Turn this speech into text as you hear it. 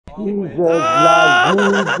Jesus like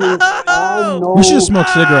music, I know. We should smoke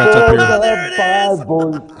cigarettes up here.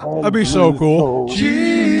 That'd be so cool.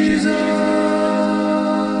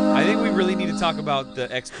 I think we really need to talk about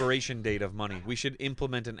the expiration date of money. We should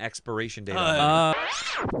implement an expiration date on money.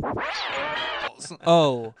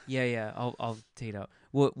 Oh, yeah. I'll take it out.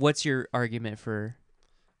 What's your argument for?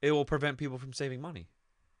 It will prevent people from saving money.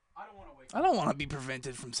 I don't want to be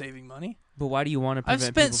prevented from saving money. But why do you want to prevent I've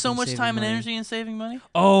spent people so from much saving time money? and energy in saving money.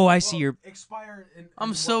 Oh, I see your... Expire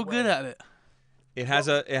I'm so good at it. It has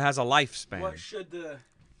a lifespan. What should the...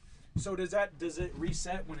 So does it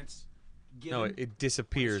reset when it's given? No, it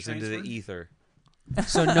disappears into the transferred? ether.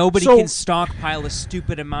 So nobody So- can stockpile a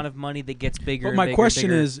stupid amount of money that gets bigger But and my bigger, question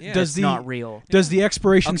bigger. is, Yeah. does It's the not real. does the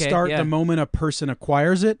expiration Okay, start yeah. the moment a person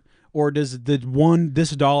acquires it, or does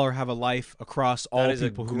this dollar have a life across all That is a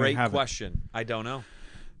people who may great have question. I don't know.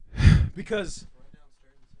 it? Because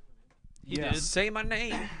He Yeah. did. Say my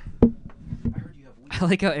name. I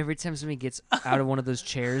like how every time somebody gets out of one of those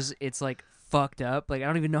chairs, it's like fucked up. Like I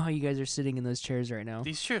don't even know how you guys are sitting in those chairs right now.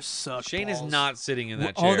 These chairs suck. Shane is balls. not sitting in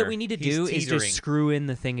that chair. All that we need to He's do is teetering. just screw in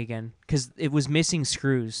the thing again because it was missing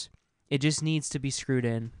screws. It just needs to be screwed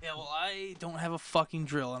in. Yeah, well, I don't have a fucking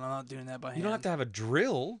drill, and I'm not doing that by hand. You don't have to have a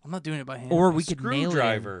drill. I'm not doing it by hand. Or we could nail it in.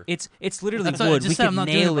 screwdriver. It's literally That's what I wood. just We said, could I'm not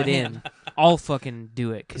doing nail it it by in. hand. I'll fucking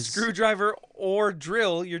do it. 'Cause Screwdriver or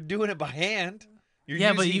drill, you're doing it by hand. You're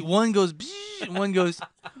yeah, but using- one goes, and one goes.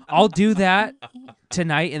 I'll do that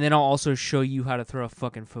tonight, and then I'll also show you how to throw a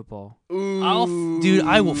fucking football. Dude,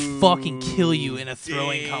 I will fucking kill you in a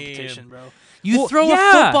throwing Damn. competition, bro. You Well, throw yeah.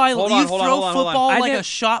 a football. Hold You on, throw hold on. football I like did- a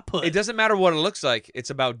shot put. It doesn't matter what it looks like.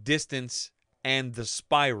 It's about distance and the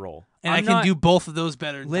spiral. and I'm I can not- do both of those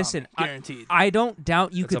better. Than Listen, Tommy, guaranteed. I don't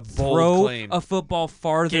doubt you That's could a bold throw claim. a football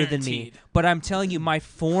farther than me, Guaranteed. but I'm telling you, my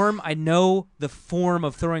form, I know the form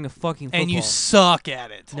of throwing a fucking football. and you suck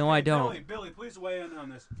at it. No, I don't. Billy, please weigh in on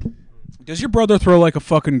this. Does your brother throw like a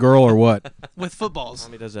fucking girl or what? With footballs.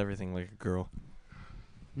 Tommy does everything like a girl.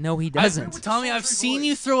 No, he doesn't. Tommy, I've seen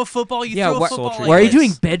you throw a football. You Yeah, throw a why, football like why are you this.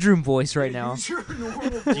 doing bedroom voice right now?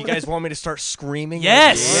 Do you guys want me to start screaming?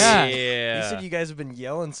 Yes! Yeah. He said you guys have been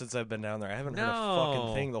yelling since I've been down there. I haven't heard a No.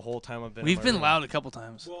 fucking thing the whole time I've been. We've in my been room. loud a couple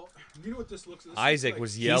times. Well, you know what this looks like? Isaac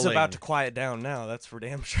was yelling. He's about to quiet down now. That's for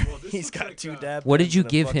damn sure. this He's looks got like, 2 uh, dab. What did pens you and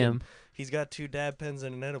a give fucking- him? He's got 2 dab pens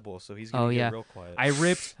and an edible, so he's gonna Oh get yeah, real quiet. I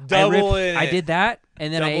ripped. Double I in ripped. I it. did that,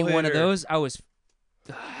 and then I ate Double one of hitter. those. I was.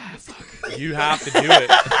 You have to do it.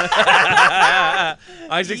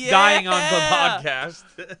 Isaac's dying on the podcast.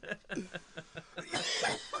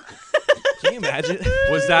 Can you imagine?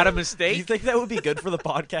 Was that a Do you mistake? think that would be good for the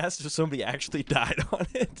podcast if somebody actually died on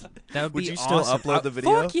it? That would Would be you still awesome. upload the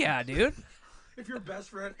video? Fuck yeah, dude! If your best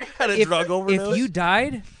friend Had a drug overdose If you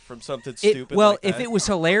died, from something it, stupid. well, like if that? it was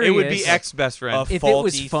hilarious, It would be ex-best a friend. if it was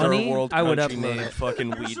faulty funny, third world I would country upload made it. fucking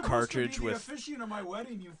You're weed supposed cartridge to be the with. officiant of my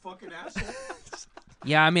wedding, you fucking asshole.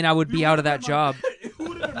 Yeah, I mean, I would be out of that job. Who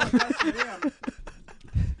would have been my best man?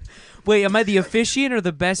 Wait, am I the officiant or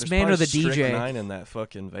the best There's man or probably the DJ? strychnine in that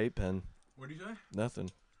fucking vape pen. What do you say? Nothing.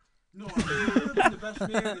 No, I mean, you would have been the best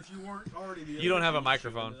man if you weren't already the. You don't have a other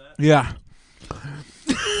microphone. Yeah.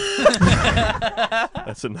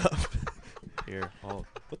 That's enough. Here,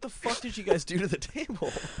 what the fuck did you guys do to the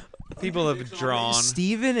table? People have drawn.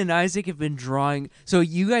 Steven and Isaac have been drawing. So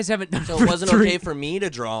you guys haven't done. So for it wasn't 3 okay for me to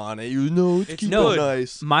draw on it. You know, it's no.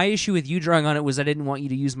 nice. My issue with you drawing on it was I didn't want you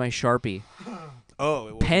to use my Sharpie. Oh,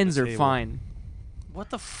 it wasn't Pens the are table. fine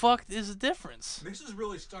What the fuck is the difference? This is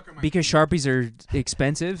really stuck in my. because Sharpies are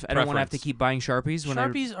expensive. I don't want to have to Preference. keep buying Sharpies when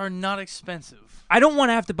Sharpies are not expensive. I don't want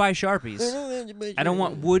to have to buy Sharpies. I don't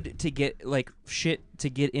want wood to get like shit to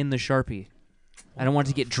get in the Sharpie. I don't want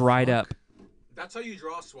it to get dried up. That's how you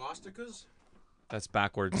draw swastikas. That's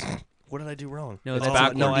backwards. What did I do wrong? No, It's that's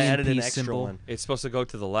backwards. No, I Indian added an peace extra symbol. one. It's supposed to go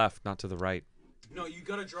to the left, not to the right. No, you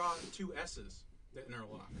gotta draw 2 S's that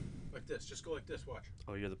interlock. Like this. Just go like this. Watch.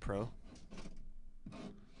 Oh, you're the pro?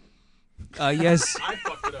 Yes, I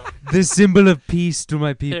fucked it up. the symbol of peace to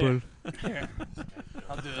my people. Here,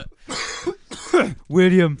 I'll do it.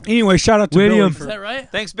 William, Anyway, shout out to William. Billy Is for that right?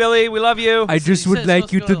 Thanks, Billy. We love you. I just You would said like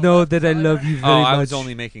it's you supposed to to go know left that I side, love right? you Oh, very I much. was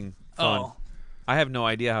only making fun. Oh, I have no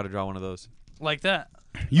idea how to draw one of those. like that.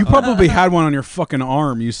 You probably had one on your fucking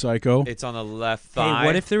arm, you psycho. It's on the left Hey, thigh.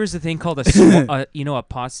 what if there was a thing called a, a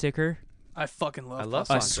pot sticker? I fucking love. I love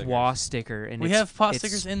pot A stickers. swastika, and We it's, have pot it's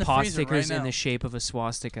stickers in the pot freezer stickers right in now. the shape of a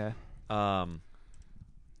swastika.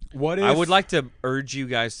 What if I would like to urge you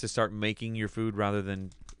guys to start making your food rather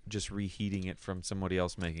than just reheating it from somebody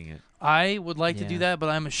else making it. I would like to Yeah. do that, but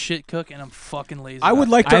I'm a shit cook and I'm fucking lazy. I would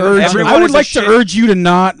like to I- urge. everyone I would is a like to shit- urge you to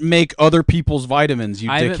not make other people's vitamins.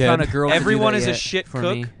 You I haven't found a dickhead. girl. to do Everyone that is a yet shit for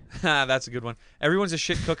cook me. That's a good one. Everyone's a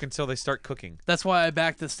shit cook until they start cooking. That's why I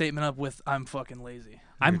backed the statement up with "I'm fucking lazy."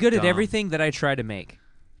 I'm good at everything that I try to make.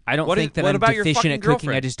 I don't think that what I'm about your deficient fucking at cooking.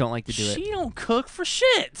 I girlfriend? just don't like to do it. She don't cook for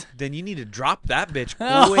shit. Then you need to drop that bitch quick.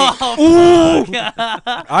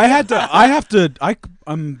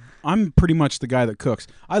 I'm pretty much the guy that cooks.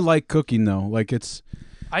 I like cooking though. Like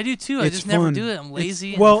I do too. I it's just never fun. do it. I'm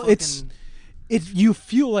lazy. and Well, fucking- you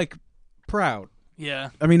feel like proud. yeah.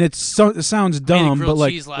 I mean, it sounds I made a dumb, grilled but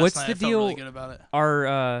like cheese last what's night. the I felt really deal- good about it.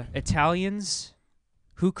 Are Italians?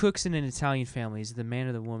 Who cooks in an Italian family? Is it the man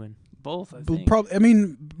or the woman? Both. I think. probably. I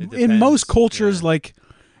mean, It in most depends, cultures, yeah. like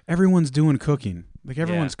everyone's doing cooking. Like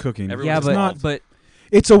everyone's cooking. Everyone's Yeah, it's but not. but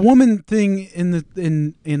It's a woman thing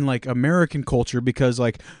in like American culture because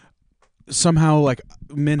like somehow like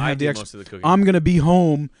men I have do the most of the cooking. I'm gonna be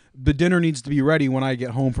home. The dinner needs to be ready when I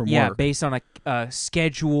get home from yeah, work. based on a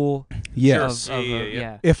schedule. Yes. Of,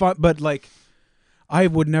 Yeah. If I but like I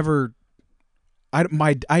would never. I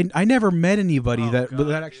never met anybody that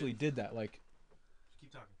actually did that. Like,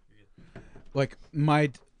 keep talking. Like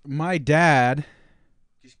my dad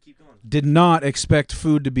did not expect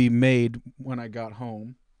food to be made when I got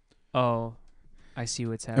home. Oh, I see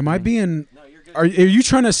what's happening. Am I being? Are you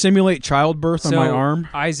trying to simulate childbirth on my So, arm?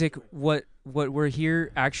 Isaac, what we're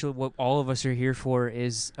here actually, what all of us are here for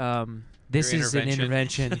is this Your is an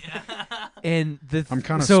intervention. intervention. And I'm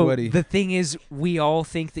kinda so sweaty. The thing is, we all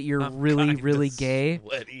think that you're really, kinda really gay,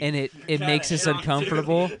 sweaty. and it makes us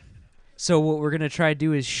uncomfortable. So what we're gonna try to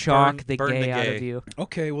do is shock the burn gay the out gay. of you.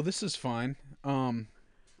 Okay, well this is fine.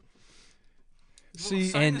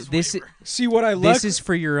 See, And this see what I left. this is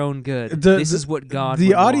for your own good. The- This the- is what God. The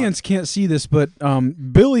would audience can't see this, but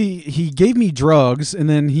Billy, he gave me drugs, and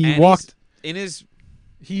then he And walked. in his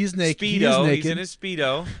He's naked. He is speedo. naked, He's in his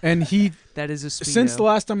speedo. and he. Want. That is a speedo. Since the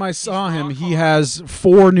last time I saw him, he has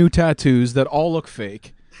 4 new tattoos that all look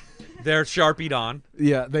fake. They're sharpied on.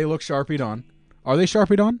 Yeah, they look sharpied on. Are they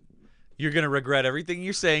sharpied on? You're gonna regret everything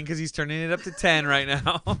you're saying because he's turning it up to 10 right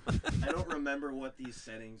now. I don't remember what these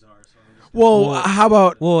settings are, so I'm just Well, how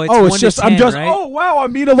about? well, it's oh, 1 it's to just 10, I'm just. right? Oh wow,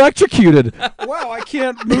 I'm being electrocuted. Wow, I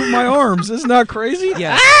can't move my arms. Isn't that crazy?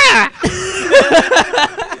 yeah,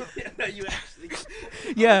 you actually.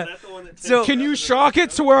 yeah. That's the one that So Can you shock it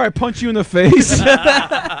to where I punch you in the face? you might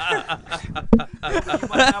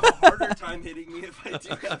have a harder time hitting me if I do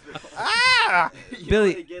have it.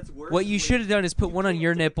 Billy, It gets worse what you when- should have done is put one on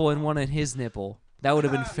your nipple and one on his nipple. That would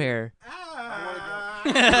have been fair.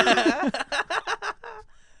 I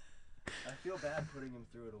feel bad putting him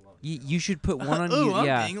through it alone. You should put one on Ooh, you. I'm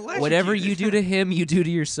Yeah, being whatever you electrocuted. do to him, you do to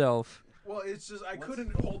yourself. Well, it's just I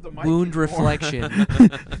couldn't hold the mic. Wound anymore. reflection.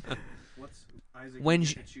 What's Isaac? When you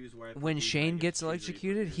sh- get to choose where I put When these. I Shane get gets to choose where you put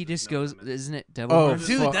electrocuted, yours. he There's just no goes, limit. isn't it double? Oh, murder?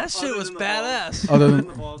 Dude, fuck. that shit Other was than the balls. badass. Other Other than than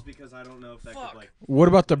the balls, because I don't know if that could like. what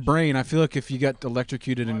about the brain? I feel like if you got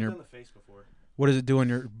electrocuted Well, in I've your, done the face before. what does it do on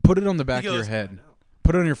your? Put it on the back He of your goes, head.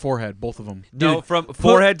 Put it on your forehead, both of them. No, Dude, from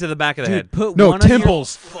forehead to the back of the head. Dude, put No, one on your,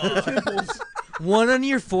 temples. one on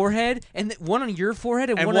your forehead, and one on your forehead,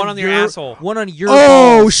 and, And one one on on your your asshole. One on your.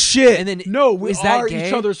 Oh balls. shit! And then no, we is that are gay?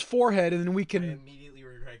 each other's forehead, and then we I can. immediately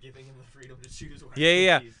regret giving him the freedom to choose where I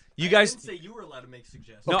Yeah. put these. You I guys- didn't say you were allowed to make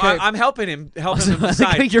suggestions. No, Okay. I'm helping him. Helping Also, him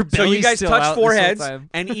decide. your So you belly's guys still out touch this whole foreheads, time.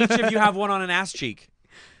 and each of you have one on an ass cheek,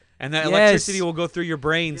 and that Yes. electricity will go through your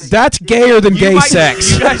brains. That's gayer than You gay might-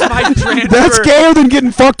 sex. You guys might transfer. That's gayer than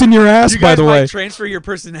getting fucked in your ass. You By guys the might way, transfer your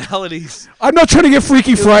personalities. I'm not trying to get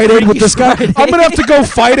Freaky Friday with this guy. Friday. I'm gonna have to go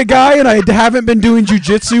fight a guy, and I haven't been doing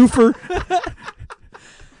jujitsu for.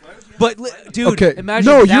 But dude, Okay,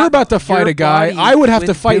 imagine no, that, you're about to fight your a guy. body I would have to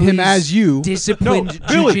with fight him Billy's as you. Disciplined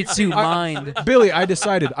Billy, jujitsu mind. Billy, I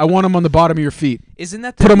decided I want him on the bottom of your feet. Isn't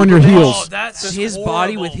that the Put him on your movement? heels. Oh, that's His horrible,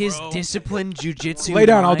 body with his bro. disciplined jujitsu. Lay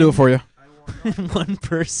down, I'll do it for you. One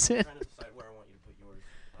person. I'm trying to decide where I want you to put yours.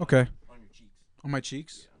 Okay. On your cheeks. On my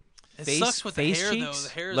cheeks. It Face- sucks with face the hair, cheeks? though.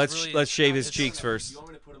 The hair is Let's really, let's shave his it's- cheeks first. You want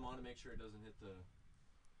me to put them on to make sure it doesn't hit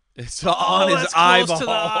the. It's Oh, on his that's eyeball. close to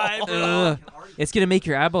the eye, bro. Ugh. It's gonna make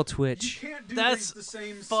your eyeball twitch. That's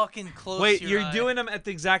fucking close. Wait, to your you're eye. doing them at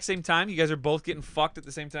the exact same time? You guys are both getting fucked at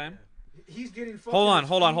the same time? He's getting. Hold on.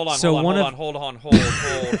 So one of- Hold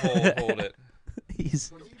it.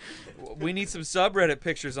 He's We need some subreddit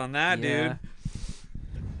pictures on that, yeah. dude.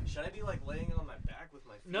 Should I be like laying on my back with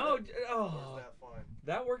my feet? No, Or is that fine?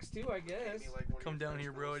 that works too, I guess. Maybe like one of Come your down friends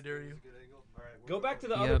here, bro, I posts dare is you. a good angle. All right, Go back to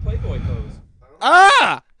the Yep. other Playboy pose.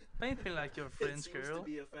 Ah! Paint me like your It French seems girl. to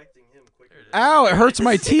be affecting him quicker. Ow! It hurts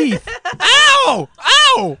my teeth. Ow!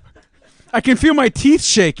 Ow! I can feel my teeth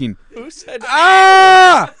shaking. Who said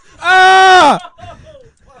Ah! Ah!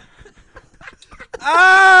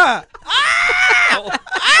 Ah!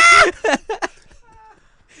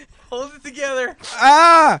 Hold it together.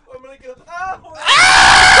 Ah! I'm gonna go.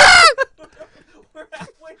 We're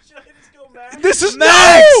halfway. Should I just go back? This is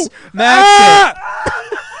Max! no! Max!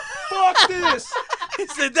 Ah! Fuck this! He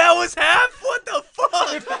said that was half. What the fuck?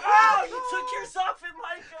 Oh, you took yours off in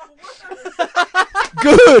like a word.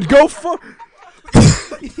 Good, go fuck.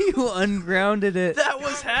 You ungrounded it. That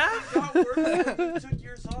was half. Got worse when you took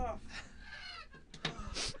yours off.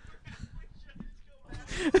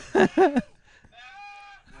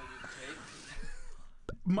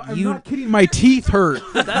 I'm not kidding. My teeth hurt.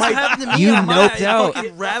 That's what happened to me. You on mine. noped I out.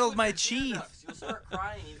 fucking rattled my teeth. You'll start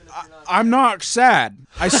crying even if you're not. I'm not sad.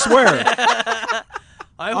 I swear.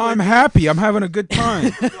 I'm happy. I'm having a good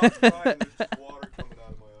time.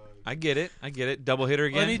 I get it. I get it. Double hitter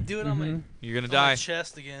Let me again. do it on my, You're gonna on my die.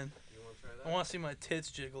 chest again. I want to see my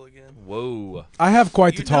tits jiggle again. Whoa. I have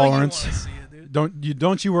quite the You know you tolerance. wanna see it, dude.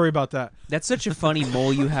 Don't you worry about that. That's such a funny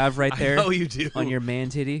mole you have right there I know you do. on your man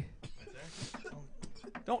titty.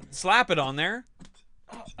 Don't slap it on there.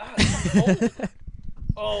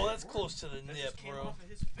 Oh, that's close to the nip, bro.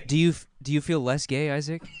 Do you feel less gay,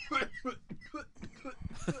 Isaac?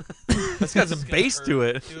 That's got some bass to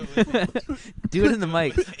it. Do it in the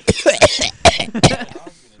mic.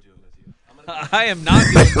 I am not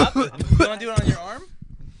doing nothing. You want to do it on your arm?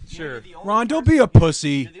 Sure. Ron, don't be a pussy.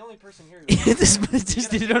 You're the only person here who This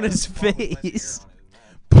just did it on his face.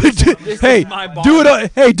 Hey, my bar. do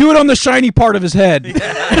it. Hey, do it on the shiny part of his head.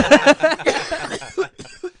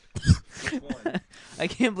 I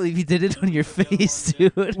can't believe you did it on your face,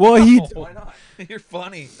 dude. Well, Why not? You're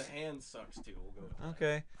funny. The hand sucks too. We'll go.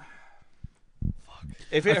 Okay.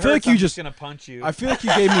 If it I hurts, feel like you I'm just- gonna punch you. I feel like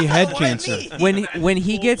you gave me head cancer. When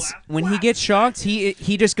he gets shocked,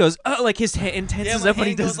 he just goes like his hand tenses my up when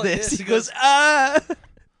he hand goes does like this. this. He goes ah.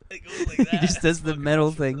 It goes like He that. just does the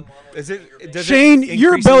metal thing. Does it Shane,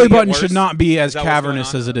 your increasingly belly get button worse? should not be as Is that what's going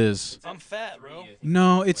cavernous on? as it is. I'm fat, bro.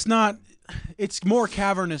 No, it's not. It's more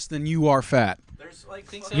cavernous than you are fat. There's like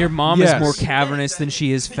Think so? Your mom Yes. is more cavernous than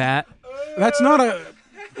she is fat. That's not a.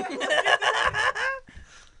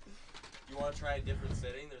 You want to try a different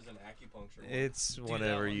setting? There's an acupuncture one. It's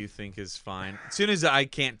whatever you think is fine. As soon as I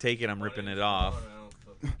can't take it, I'm ripping it off.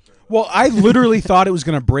 Well, I literally thought it was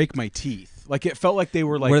gonna break my teeth. Like it felt like they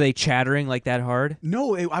were like. Were they chattering like that hard?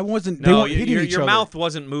 No, I wasn't. They No, weren't hitting each your other. mouth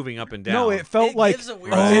wasn't moving up and down. No, it felt It like. gives a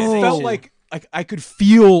weird It felt sensation. like I could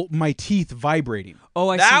feel my teeth vibrating. Oh,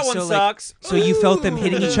 I that see. one So, like, sucks. so you felt them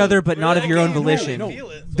hitting each other, but not of your own volition. No, Feel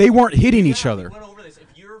it. they weren't hitting each other. We went over this. If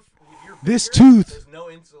you're This bigger, tooth- there's no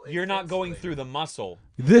insulation. You're not going through the muscle.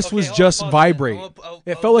 This Okay, was I'll just pause it. vibrating. I'll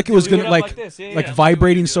It felt like it was do it gonna up like like this, yeah, like yeah.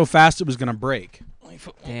 vibrating so fast it was gonna break.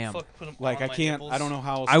 Damn. Like I can't. I don't know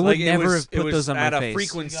how. Else I would Like, never it was, have put it was those on my at a face.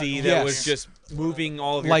 frequency that Yes. was just moving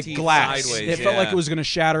all of your like teeth glass. sideways. It felt like yeah. it was gonna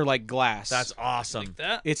shatter like glass. That's awesome.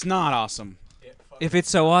 That? It's not awesome. If it's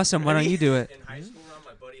so awesome, why don't you do it? In high school, Ron,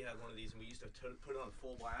 my buddy had one of these, and we used to put it on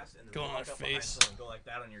full blast and then Go on walk our up behind face. someone and go like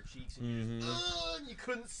that on your cheeks, and you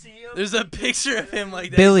couldn't see him. There's a picture of him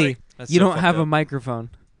like that. Billy, He's That's you so don't fucked have a up. microphone.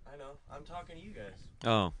 I know. I'm talking to you guys.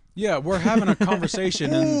 Oh. Yeah, we're having a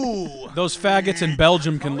conversation, and those faggots in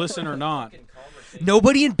Belgium can listen or not.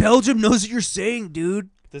 Nobody in Belgium knows what you're saying, dude.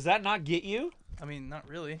 Does that not get you? I mean, not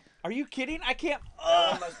really. Are you kidding? I can't.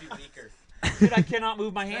 That one must be weaker. Dude, I cannot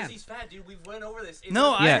move my Because hand. he's fat, dude. We went over this. It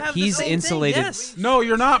No, doesn't- I Yeah, have he's the same insulated. Thing, yes. No,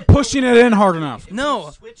 you're not pushing it in hard enough. If we No,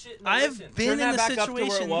 switch it, I've listen. been Turn in that the back up to where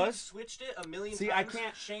it situation. was. Switched it a million See, times. I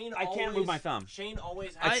Shane can't move my thumb. Shane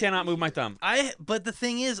always. I has cannot to move my use it. thumb. But the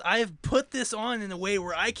thing is, I've put this on in a way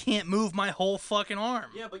where I can't move my whole fucking arm.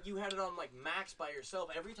 Yeah, but you had it on like max by yourself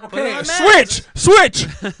every time. Okay, Every Switch! Switch!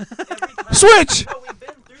 time- Switch! No, we've been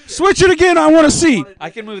through this. Switch it again. I want to see. I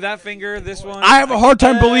can move that finger, this one. I have a hard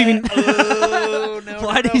time believing. Oh, no,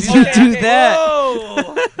 Why no, did no. you Okay, do okay. that?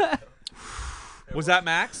 Whoa! Was that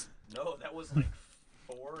max? No, that was like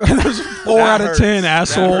 4. That's 4 That out of hurts. 10, That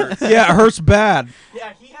asshole. hurts. Yeah, it hurts bad.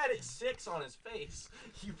 Yeah, he had it 6 on his face.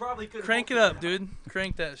 You probably could Crank it up, dude.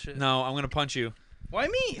 Crank that shit. No, I'm gonna punch you. Why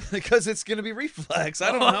me? Because it's gonna be reflex.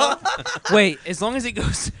 I don't know. Wait, as long as it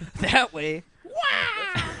goes that way.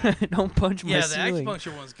 Don't punch my Yeah, the ceiling.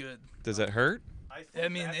 acupuncture one's good. Does it hurt? I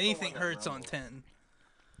mean, anything hurts on 10.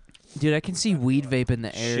 Dude, I can see weed vape in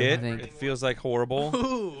the air. I Shit. think. It feels like horrible.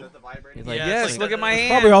 Ooh. It's like, Yeah, Yes, it's like look that- at my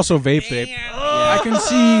hand. Probably also vape vape. I can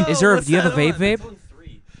see. is there? What's Do you have a that vape on? vape?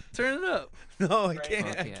 3. Turn it up. No, I Fuck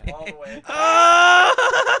can't. yeah. All the way. Oh!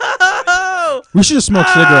 We should just smoke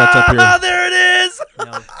cigarettes up Ah, here. there it is.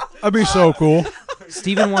 No. That'd be so cool.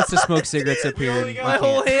 Steven wants to smoke cigarettes up here. and we My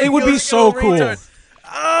whole can't. hand It would be goes so like a cool. retard.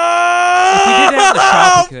 If he did it at the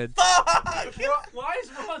shop, he could. Why is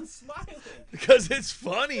Ron smiling? Because it's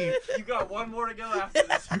funny. You got one more to go after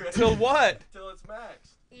this. Chris. Till what? Till it's Max.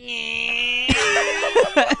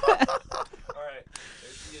 All right.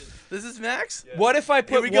 There she is. This is Max? Yeah. What if I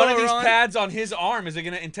put we one go, of these Ron. pads on his arm? Is it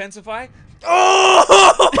going to intensify?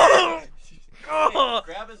 Oh! Hey,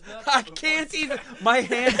 grab his nuts I before- can't even. My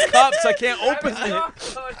hand's cups. I can't open it.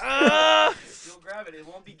 You'll grab it. It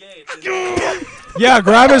won't be gay. Yeah,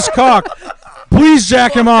 grab his cock. Please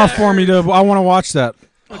jack him off for me. I want to watch that.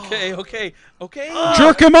 Okay.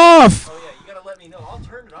 Jerk him off. Oh, yeah. You got to let me know. I'll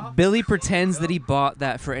turn it off. Billy pretends that he bought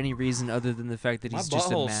that for any reason other than the fact that My he's just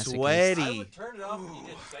a butthole's masochist. I sweaty. would turn it off if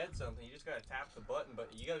you just said something. You just gotta tap the button, but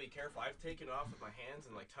you gotta be careful. I've taken it off with my hands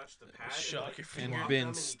and like touched the pad. Shock your And finger.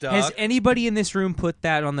 been stuck. Has anybody in this room put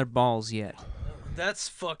that on their balls yet? That's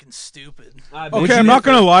fucking stupid. Okay, I'm not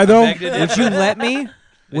gonna lie though. Beg to Would you let me?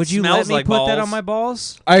 Would you let smells me like put that on balls. my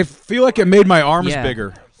balls? I feel like it made my arms Yeah.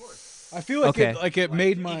 bigger. I feel like Okay. it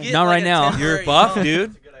made my. Get Not like right a now. temporary You're buff, pump.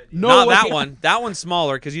 dude. No, Not like that it- one. That one's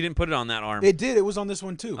smaller because you didn't put it on that arm. It did. It was on this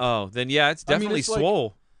one too. Oh, then yeah, it's I mean, definitely it's like-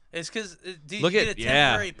 swole. It's because Look you at- get a yeah.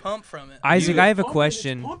 temporary pump from it. Isaac, Dude, I have a pumping,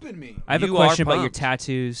 question. It's pumping me. I have a You are question about your pumped.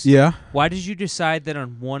 tattoos. Yeah. Why did you decide that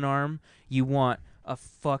on one arm you want a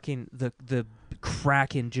fucking the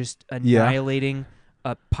Kraken just annihilating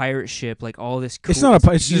a pirate ship, like all this cool, It's not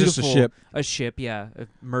a. It's just a beautiful- ship. A ship, yeah, a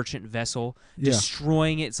merchant vessel, Yeah.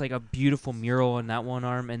 destroying it. It's like a beautiful mural on that one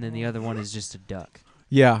arm, and then the other one is just a duck.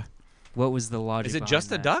 Yeah. What was the logic? Is it behind just a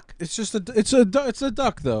that? duck? It's just a. It's a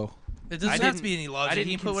duck though. It doesn't I have didn't- to be any logic.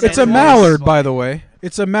 didn't You can put consent It's a whatever to you want. mallard, by the way.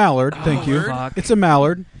 It's a mallard. Thank you. Fuck. It's a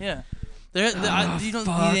mallard. Yeah. You don't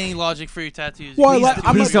fuck. need any logic for your tattoos. Well, I Please like- do.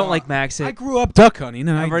 I'm Please a- don't like Max I it. grew up duck hunting,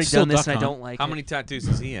 and I've I already still done this, duck and I hunt. don't like How it. many tattoos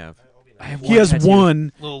does he have? I have He has tattoo.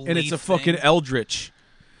 one, Little and it's a leaf fucking thing. eldritch.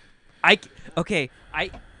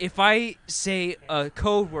 If I say a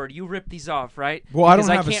code word, you rip these off, right? Well, I Because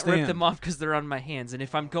don't have a can't rip stand. them off because they're on my hands, and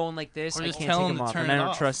if I'm going like this, Or I just can't tell take him them to off, turn and I it don't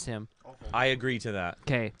off. trust him. I agree to that.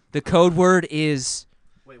 Okay, the code word is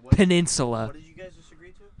Wait, peninsula. What did you guys just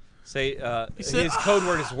agree to? Say said- his code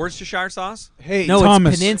word is Worcestershire sauce. Hey, No,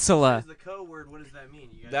 Thomas. it's peninsula. What is the code word? What does that mean?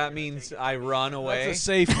 You guys That gotta means take it I from me. run away. That's a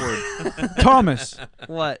safe word. Thomas,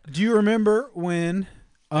 What? do you remember when?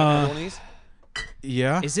 Pepperonis?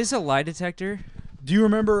 Yeah. Is this a lie detector? Do you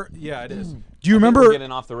remember? Yeah, it is. Do you I think we're remember?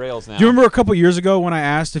 getting off the rails now. Do you remember a couple years ago when I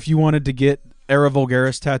asked if you wanted to get Era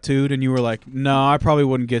Vulgaris tattooed, and you were like, "No, I probably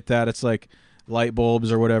wouldn't get that. It's like light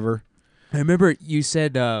bulbs or whatever." I remember you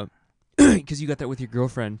said because you got that with your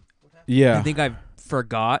girlfriend. Yeah. I think I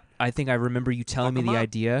forgot. I think I remember you telling me Fuck the 'em up.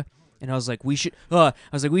 idea, and I was like, "We should."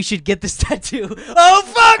 We should get this tattoo. Oh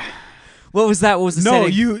fuck! What was that? What was the No,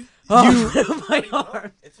 setting? you. Oh, my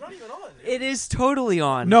arm. It's not even on. It is totally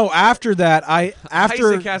on. No, after that,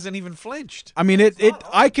 after. Isaac hasn't even flinched. I mean,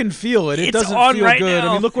 I can feel it. It It's doesn't on feel right good. I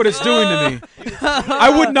now. mean, look what it's doing to me. I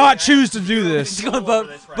would not choose to do this. It's going All over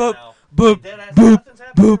boop, this right boop, now. boop, Deadass, boop, nothing's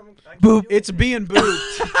happening. boop, I can boop. feel It's it. being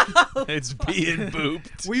booped. It's being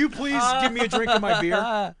booped. Will you please give me a drink of my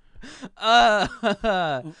beer?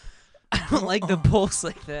 I don't like the pulse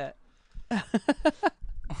like that.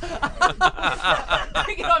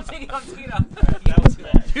 Take it off, take it off, take it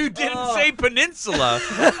off. You didn't say peninsula.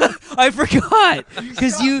 I forgot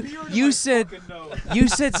because you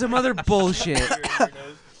said some other bullshit.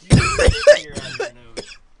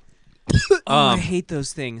 I hate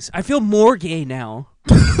those things. I feel more gay now.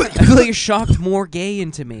 I feel like it shocked more gay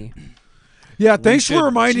into me. Yeah, thanks should- for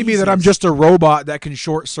reminding me that I'm just a robot that can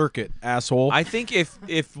short circuit, asshole. I think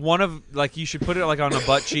if one of like you should put it like on a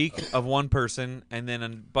butt cheek of one person and then a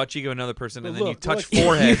butt cheek of another person and then you Look, touch look. You're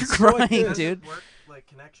foreheads. crying, this. dude. Work like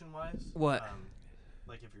connection wise. What?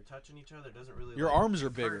 Like if you're touching each other, it doesn't really. Your like, arms are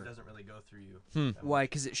fur bigger. Doesn't really go through you. Why?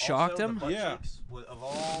 Because it shocked Also, him. The butt Yeah. cheeks, of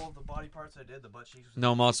all the body parts I did, the butt cheeks. Was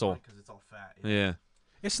No muscle. because it's all fat. Yeah,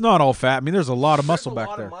 It's not all fat. I mean, there's a lot of muscle There's a back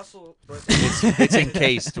lot there. of muscle, but it's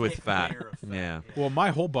encased with thick fat. layer of fat. Yeah. Well,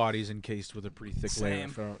 my whole body's encased with a pretty thick layer.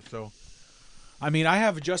 Same. So, I mean, I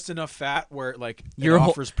have just enough fat where it, like, it Your whole,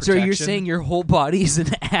 offers so protection. you're saying your whole body is an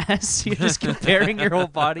ass? You're just comparing your whole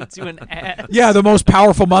body to an ass? Yeah, the most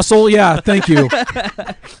powerful muscle. Yeah, thank you.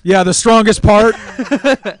 Yeah, the strongest part.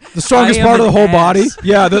 The strongest I am part of the an whole body. ass.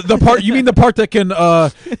 Yeah, the part. You mean the part that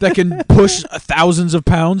can push thousands of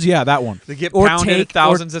pounds? Yeah, that one. They get Or pounded take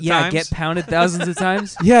thousands or, of yeah, times. get pounded thousands of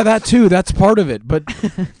times. Yeah, that too. That's part of it. But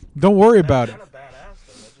don't worry about it. Kind of badass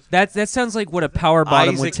though. That just That sounds like what a power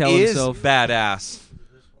bottom would Isaac tell is himself. badass.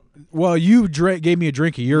 Well, you gave me a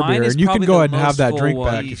drink of your Mine beer, is and you can probably go the ahead and have most that full drink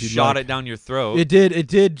one. back He if you shot like. it down your throat. It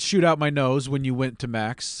did shoot out my nose when you went to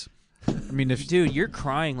Max. I mean, if Dude, you're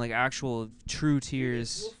crying like actual true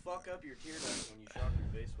tears. will fuck up your tear ducts when you shock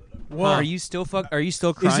your face with them. Well, Are you still Are you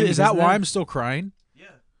still crying? Is because that of why I'm still crying? Yeah.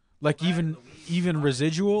 Like That and even the weed.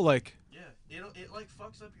 residual, like Yeah. It like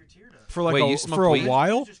fucks up your tear duct. for like Wait, you smoke for a weed?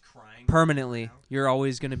 while. Just crying permanently? You're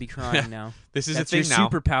always going to be crying now. This is That's a thing your now.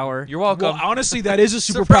 superpower. You're welcome. Well, honestly, that is a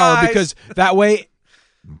superpower Surprise! because that way.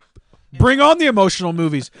 Bring on the emotional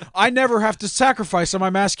movies. I never have to sacrifice on my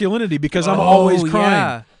masculinity because I'm always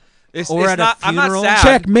crying. Yeah. Or at a I'm not funeral. sad.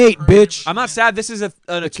 Checkmate, bitch. I'm not sad. This is a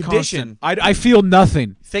It's condition. constant. I feel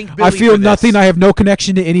nothing. Thank Billy I feel for this. nothing. I have no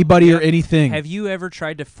connection to anybody or anything. Have you ever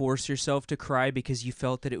tried to force yourself to cry because you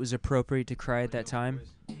felt that it was appropriate to cry at that time?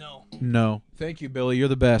 No. No. Thank you, Billy. You're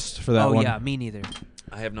the best for that Oh one. yeah, me neither.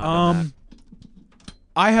 I have not done that.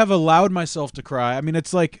 I have allowed myself to cry. I mean,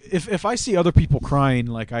 it's like if I see other people crying,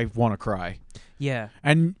 like I want to cry. Yeah.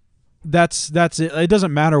 And that's it. It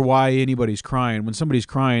doesn't matter why anybody's crying. When somebody's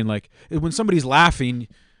crying, like when somebody's laughing,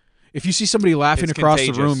 if you see somebody laughing It's across the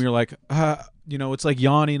contagious. room, you're like, it's like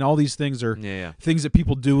yawning. All these things are Yeah. things that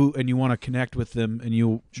people do, and you want to connect with them, and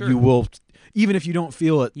you Sure. will, even if you don't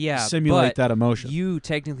feel it, Yeah. simulate but that emotion. You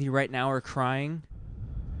technically right now are crying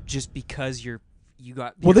just because you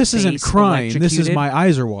got. Well, your this isn't face crying. This is electrocuted. my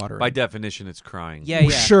eyes are watering. By definition, it's crying. Yeah, yeah.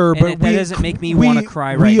 Sure, And but that we- doesn't make me we- want to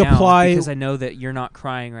cry we right now apply- because I know that you're not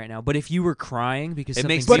crying right now. But if you were crying because It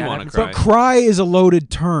something makes me sad wanna happened- cry. But cry is a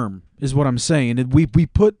loaded term, is what I'm saying. And we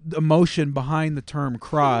put emotion behind the term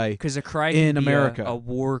cry. Because a cry in can be America. a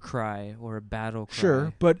war cry or a battle cry.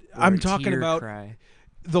 Sure, but or I'm a talking tear about cry.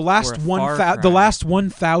 the last Or a far the cry. last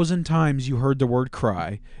 1,000 times you heard the word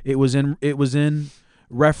cry. It was in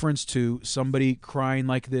reference to somebody crying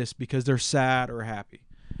like this because they're sad or happy.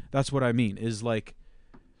 That's what I mean. Is like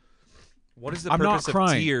What is the I'm not purpose of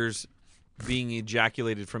crying. tears being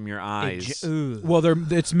ejaculated from your eyes? well,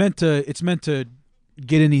 it's meant to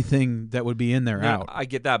get anything that would be in there No, out. I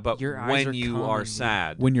get that, but Your eyes when are you calm are and you-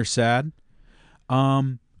 sad, When you're sad,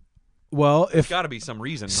 well, there's if got to be some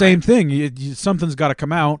reason. same right? thing, something's got to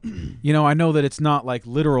come out. I know that it's not like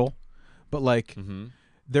literal, but like Mm-hmm.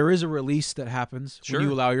 there is a release that happens Sure. when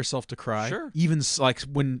you allow yourself to cry. Sure. Even like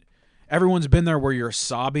when everyone's been there where you're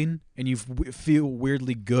sobbing and you feel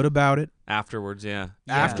weirdly good about it. Afterwards, yeah.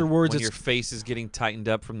 Afterwards, when it's your face is getting tightened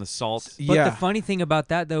up from the salt. But yeah. the funny thing about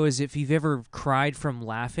that though is if you've ever cried from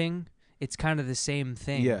laughing, it's kind of the same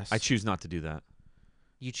thing. Yes. I choose not to do that.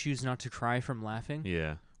 You choose not to cry from laughing.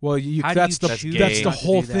 Yeah. Well, How do that's you the choose that's gay. the not to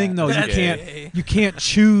whole do that? thing though. That's gay. You can't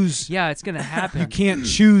choose. Yeah, it's gonna happen. You can't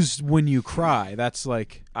choose when you cry. That's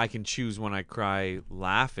like I can choose when I cry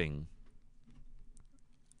laughing.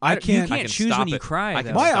 I You can't. I can't can choose stop when you it. cry. I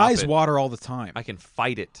can though. My stop eyes it. water all the time. I can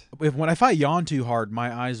fight it. If I yawn too hard,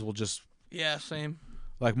 my eyes will just Yeah, same.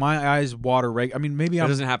 like my eyes water. I mean, maybe That I'm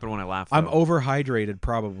doesn't happen when I laugh. I'm though. overhydrated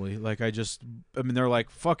probably. Like I mean, they're like,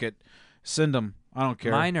 fuck it, send them. I don't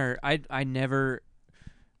care. Mine are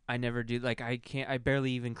I never do like I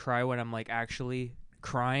barely even cry when I'm like actually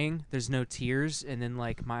crying. There's no tears, and then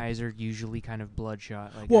like my eyes are usually kind of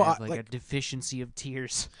bloodshot. Like Well, I have I- like, like- a deficiency of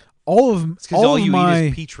tears. all of It's because all of you my eat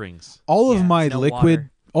is peach rings. all of Yeah, my no liquid,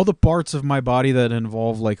 water. all the parts of my body that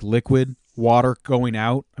involve like liquid water going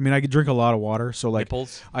out. I mean, I could drink a lot of water, so like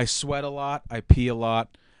Nipples. I sweat a lot, I pee a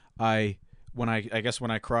lot. I guess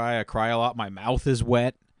when I cry a lot. My mouth is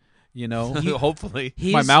wet. Hopefully.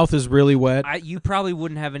 My His- mouth is really wet. You probably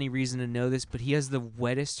wouldn't have any reason to know this, but he has the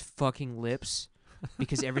wettest fucking lips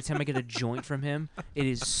because every time I get a joint from him, it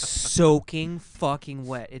is soaking fucking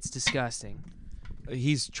wet. It's disgusting.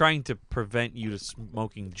 He's trying to prevent you to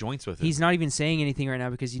smoking joints with him. He's not even saying anything right now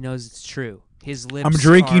because he knows it's true. His lips. I'm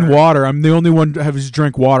drinking are- water. I'm the only one who has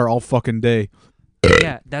drank water all fucking day.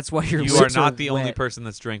 Yeah, that's why your You are lips not the only wet. person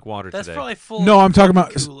that's drank water That's today. probably full. No, of I'm talking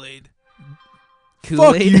about- Kool-Aid. Fuck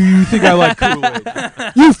Kool-Aid? you. You think I like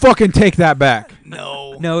Kool-Aid? You fucking take that back.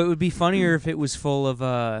 No. No, it would be funnier if it was full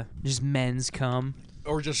of just men's cum.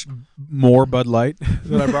 Or just more Bud Light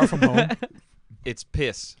that I brought from home. It's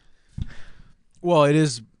piss. Well, it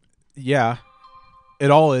is. Yeah, it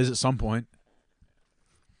all is at some point.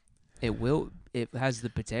 It will. It has the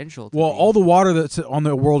potential. To Well, be. all the water that's on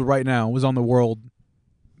the world right now was on the world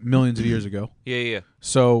millions of years ago. Yeah.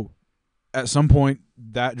 So, at some point,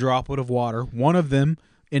 that droplet of water, one of them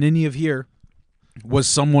in any of here, was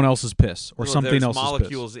someone else's piss or Well, something there's else's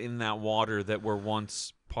molecules in that water that were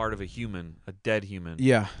once part of a human, a dead human. piss.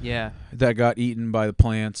 Yeah, Yeah. that got eaten by the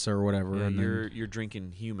plants or whatever. Yeah, and then- you're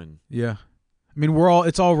drinking human. yeah. I mean,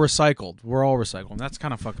 it's all recycled. We're all recycled. And that's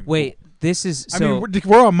kind of fucking. Wait, this is cool. so. I mean,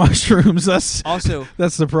 we're on mushrooms. That's also,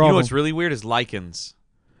 that's the You know problem. what's really weird is lichens.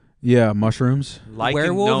 Yeah, mushrooms. Lichen,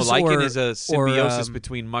 Werewolves lichen or- is a or, symbiosis um,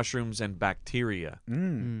 between mushrooms and bacteria.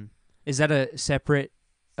 is that a separate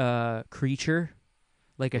creature?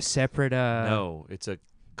 Like a separate? No, it's a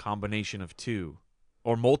combination of two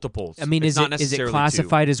or multiples. I mean, It's is not it necessarily two.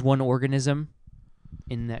 classified as one organism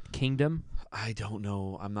in that kingdom? I don't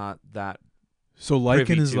know. I'm not that. So lichen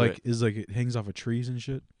Privy is to like it. is like it hangs off of trees and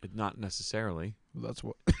shit. Not necessarily. That's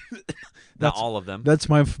what. Not That's all of them. That's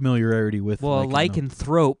my familiarity with. Well, a lichen, though.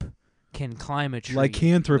 lycanthrope can climb a tree.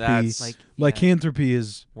 Lycanthropy. That's- Like, Lycanthropy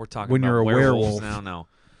is We're talking when about you're a werewolves werewolf. now.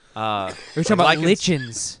 No. We're talking about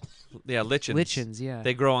lichens- lichens. Yeah, lichens. Lichens, yeah.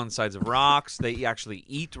 They grow on the sides of rocks. They actually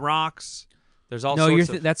eat rocks. There's all No, sorts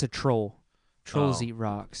of that's a troll. Trolls Oh. eat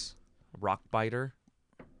rocks. rock biter.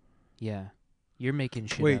 Yeah. You're making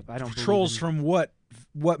shit wait. up. I don't Trolls believe from what?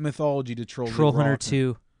 What mythology did trolls? in Troll eat Hunter rock?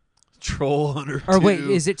 2. Troll Hunter. Or wait,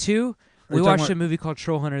 2. is it 2? Are We you talking watched about- a movie called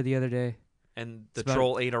Troll Hunter the other day. And the It's about-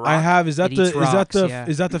 troll ate a rock. I have. Is that It the? eats Is that rocks, the? yeah.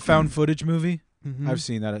 Is that the found footage movie? Mhm. I've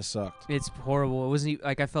seen that. It sucked. It's horrible. It wasn't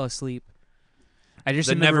like I fell asleep. I just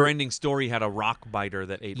The remember. never-ending story had a rock biter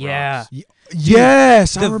that ate Yeah. rocks.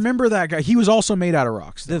 Yes, I the- remember that guy. He was also made out of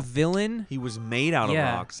rocks. The villain. He was made out of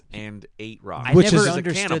Yeah. rocks and ate rocks. I Which never is a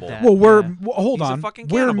understood cannibal. that. Well, Yeah. hold He's a on. fucking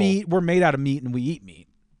We're cannibal. meat. We're made out of meat, and we eat meat.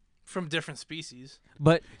 From different species.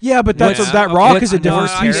 But Yeah, but that's Yeah. that rock What's- is a no,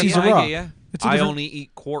 different I get species you, of I rock. get ya. It's a I different- only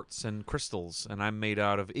eat quartz and crystals, and I'm made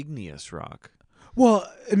out of igneous rock. Well,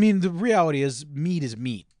 I mean, the reality is meat is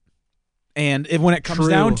meat, and when it comes True.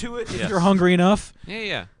 down to it, if Yes. you're hungry enough,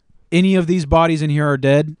 Yeah. any of these bodies in here are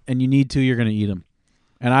dead, and you need to, you're going to eat them.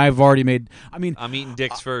 And I've already made. I mean, I'm eating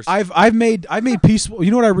dicks first. I've made peaceful.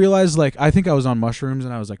 You know what I realized? Like, I think I was on mushrooms,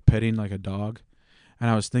 and I was like petting like a dog, and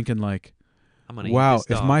I was thinking like, I'm gonna wow, eat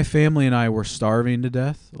this if dog. my family and I were starving to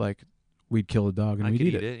death, like we'd kill a dog and I we'd could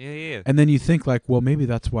eat eat it. Yeah. And then you think like, well, maybe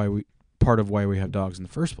that's why part of why we have dogs in the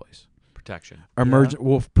first place. Protection.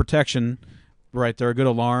 Wolf protection, right? They're a good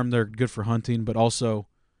alarm. They're good for hunting, but also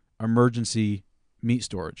emergency meat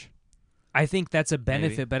storage. I think that's a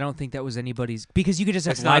benefit, Maybe. but I don't think that was anybody's because you could just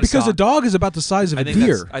have It's not- Because a livestock. dog is about the size of I a think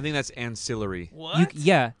deer. I think that's ancillary. What?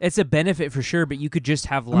 Yeah, it's a benefit for sure, but you could just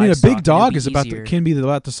have I mean, a livestock. big and it'd dog be is about easier. can be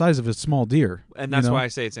about the size of a small deer. And that's you know? why I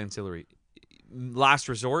say it's ancillary. Last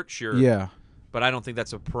resort, sure. Yeah. But I don't think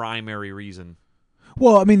that's a primary reason.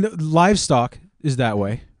 Well, I mean, livestock is that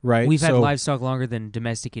way, right? We've had So- livestock longer than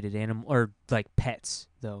domesticated animal or like pets,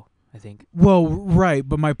 though. I think. Well, right,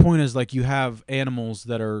 but my point is like you have animals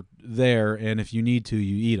that are there, and if you need to,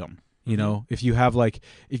 you eat them. You know, if you have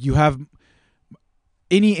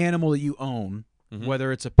any animal that you own, Mhm.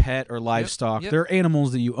 whether it's a pet or livestock, yep. they're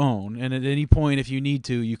animals that you own, and at any point, if you need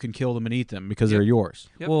to, you can kill them and eat them because Yep. they're yours.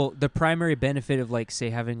 Yep. Well, the primary benefit of like say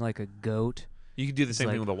having like a goat. You can do the It's same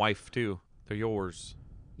like- thing with a wife too. They're yours.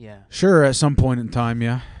 Yeah. Sure, at some point in time,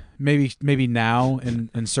 yeah. Maybe now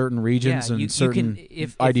in certain regions Yeah, and you certain can,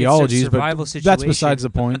 if ideologies, it's a survival but that's beside situation, the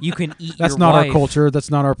point. You can eat That's your not wife. our culture.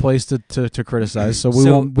 That's not our place to criticize. So we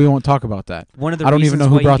So- won't talk about that. One of the I don't even reasons know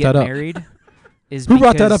who why brought you get that up. married is Who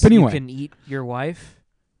brought that because up anyway? You can eat your wife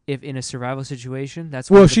if in a survival situation.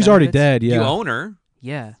 That's Well, one if of the she's already benefits. dead, yeah. You own her.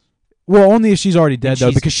 Yeah. Well, only if she's already dead though,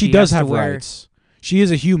 she's- because she she does has to have wear- rights. She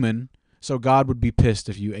is a human, so God would be pissed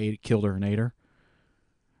if you killed her and ate her.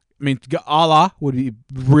 I mean, Allah would be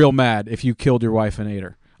real mad if you killed your wife and ate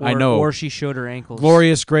her. I know. Or she showed her ankles.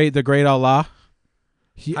 Glorious, the great Allah.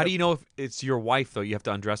 How do you know if it's your wife though? You have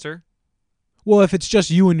to undress her. Well, if it's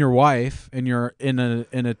just you and your wife, and you're in a,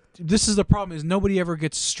 this is the problem: is nobody ever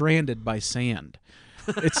gets stranded by sand.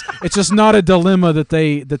 It's just not a dilemma that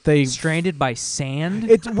they. Stranded by sand.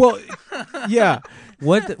 Yeah.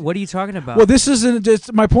 What are you talking about? Well, this isn't.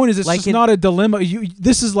 Just, my point is, it's Like just in- not a dilemma.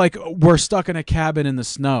 This is like we're stuck in a cabin in the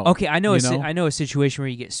snow. okay, I know. you know? I know a situation where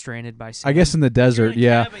you get stranded by sand. I guess in the desert, in a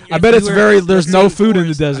yeah. cabin, I if bet you it's were- very. let's There's say no the food in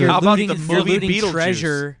the forest. desert. You're How about looting, the you're movie looting Beetlejuice?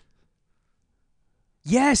 treasure.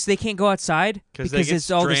 Yes, they can't go outside 'Cause they because get it's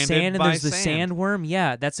all the stranded sand and by there's the sand. sandworm.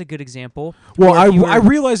 Yeah, that's a good example. Well, Or if you I were-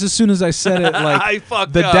 realized as soon as I said it, like I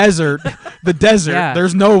fucked the up. desert, Yeah.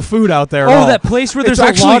 There's no food out there. at Oh, all. that place where It's there's a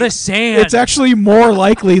actually- lot of sand. It's actually more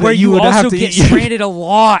likely where that you would also have to get eat. stranded a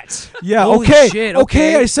lot. Yeah. Holy okay. shit,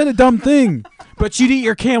 Okay. okay. I said a dumb thing, but you'd eat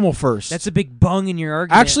your camel first. That's a big bung in your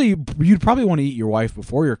argument. Actually, you'd probably want to eat your wife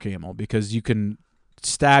before your camel because you can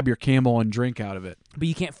stab your camel and drink out of it. but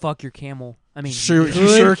you can't fuck your camel. I mean, Sure, you you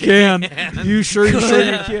could. sure can. You sure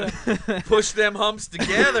can. Push them humps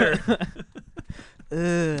together.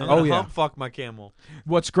 I'm gonna Oh, yeah. hump fuck my camel.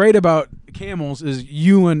 What's great about camels is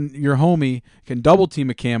you and your homie can double team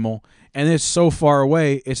a camel, and it's so far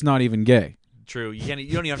away, it's not even gay. True. You don't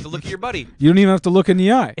even have to look at your buddy. You don't even have to look in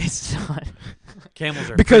the eye It's not. Camels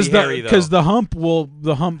are because pretty hairy, though. the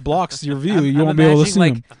hump blocks your view. You I'm won't be able to see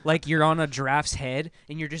imagining him. like you're on a giraffe's head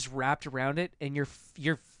and you're just wrapped around it and your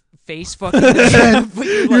face fucking. But you're, like, You're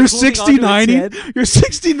holding onto its 69. head, You're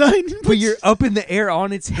 69. but you're up in the air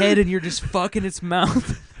on its head, and you're just fucking its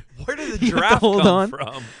mouth. Where did the You have to giraffe hold come on.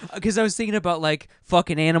 from? Because I was thinking about like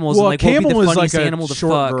fucking animals, well, and like a what would be camel the is like funniest a animal to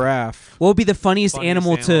short fuck. giraffe. What would be the funniest Funniest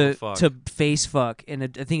animal animal to to fuck. face fuck? And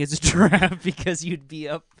I think it's a giraffe because you'd be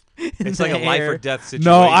up. In It's the like a life air. or death situation.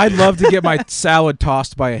 No, I'd love to get my salad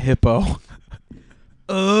tossed by a hippo.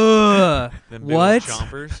 Ugh. Them big old What?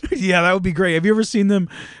 chompers. Yeah, that would be great. Have you ever seen them?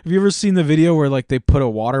 Have you ever seen the video where like they put a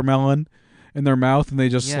watermelon in their mouth and they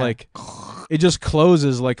just Yeah. like it just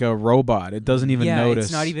closes like a robot. It doesn't even Yeah, notice.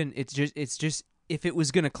 it's not even. It's just. If it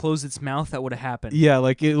was gonna close its mouth, that would have happened. Yeah,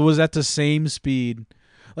 like it was at the same speed.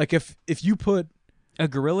 Like if you put A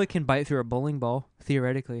gorilla can bite through a bowling ball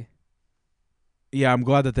theoretically. yeah, I'm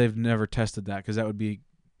glad that they've never tested that because that would be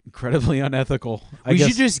incredibly unethical. I We guess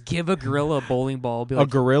should just give a gorilla a bowling ball. Be a like,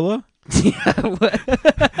 gorilla. yeah, what?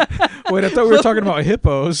 Wait, I thought we were talking about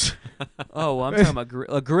hippos. Oh, well, I'm talking about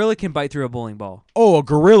a gorilla can bite through a bowling ball. Oh, a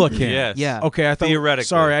gorilla can. Yes. Yeah. Okay, I thought. Theoretically.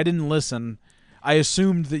 Sorry, I didn't listen. I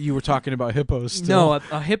assumed that you were talking about hippos. Still. No,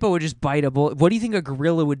 a hippo would just bite a bowl. What do you think a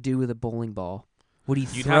gorilla would do with a bowling ball? Would he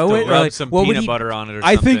You'd throw have it? to or rub like, some what would peanut he, butter on it or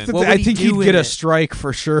I something. think that What would I he think do he'd with get a it? strike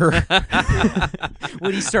for sure.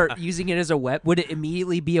 Would he start using it as a weapon? Would it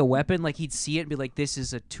immediately be a weapon? Like he'd see it and be like, "This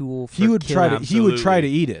is a tool for he would try to. killing." He would try to Absolutely.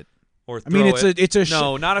 eat it. Or I mean, throw it's a.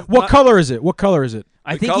 no, not a. What not, color is it? What color is it?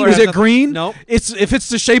 I the think color he Is has it nothing- green? Nope. It's if it's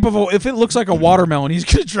the shape of a. If it looks like a watermelon, he's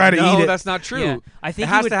gonna try to No, eat it. that's not true. Yeah, I think it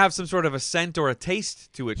he has would- to have some sort of a scent or a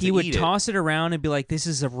taste to it. he to would eat toss it around and be like, "This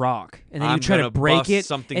is a rock," and then I'm he'd try to gonna break bust it,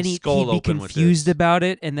 something and he'd skull be open with confused this. about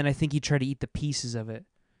it, and then I think he'd try to eat the pieces of it. it.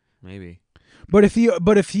 Maybe But if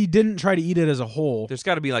he didn't try to eat it as a whole, there's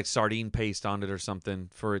got to be like sardine paste on it or something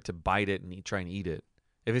for it to bite it and try and eat it.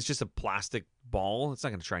 If it's just a plastic ball, it's not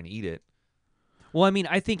going to try and eat it. Well, I mean,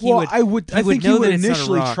 I think he well, would. I would. he I would think he know would that it's not a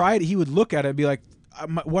initially rock. try it. He would look at it and be like,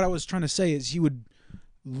 what I was trying to say is he would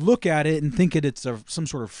look at it and think it's some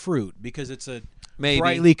sort of fruit because it's a Maybe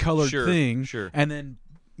brightly colored Sure, thing, Sure. and then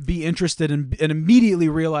be interested and immediately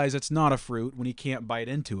realize it's not a fruit when he can't bite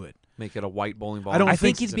into it. Make it a white bowling ball. I don't I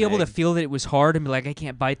think think it's he'd be an able to egg. feel that it was hard and be like, "I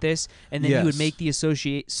can't bite this," and then he would Yes. make the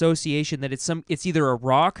association that it's either a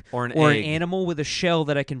rock Or an an egg. animal with a shell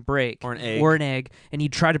that I can break, Or an egg. or an egg, and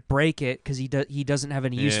he'd try to break it because he doesn't have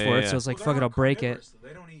any use Yeah, for it. yeah. So it's like, "Fuck it, I'll break it."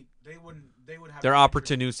 They don't eat. They wouldn't. They would have. They're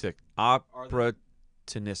opportunistic.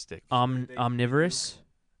 Opportunistic. Omnivorous.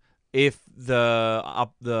 If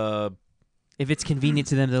the If it's convenient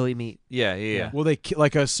to them, they'll eat meat. yeah. Will they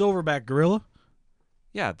like a silverback gorilla?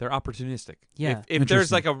 Yeah, they're opportunistic. Yeah. If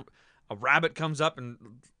there's like Interesting. a rabbit comes up and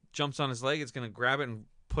jumps on his leg, it's gonna grab it and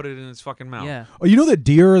put it in its fucking mouth. Yeah. Oh, you know that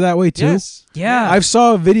deer are that way too. Yes. Yeah. I've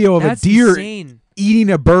saw a video of That's a deer insane. eating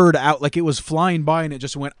a bird out like it was flying by and it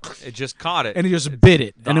just went It just caught it. and it just bit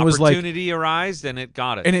it The and it was like opportunity arose and it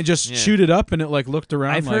got it. and it just Yeah. chewed it up and it like looked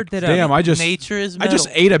around. I've like, heard that, damn, I just nature is I metal. just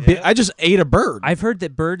ate a bit. I just ate a bird. I've heard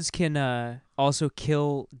that birds can also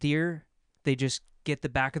kill deer. They just get the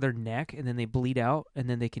back of their neck and then they bleed out and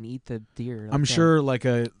then they can eat the deer. I'm like that. sure like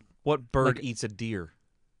a What bird Like- eats a deer?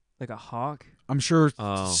 like a hawk. I'm sure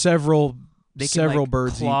Oh. several They can several like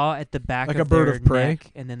birds eat. claw at the back like of a bird their of prey?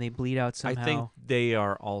 neck and then they bleed out somehow. I think they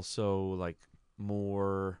are also like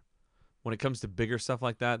more when it comes to bigger stuff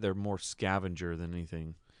like that, they're more scavenger than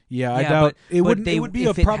anything. Yeah, I Yeah, doubt but- it but wouldn't. they, It would be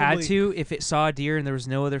if a it probably. had to, if it saw a deer and there was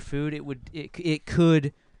no other food, it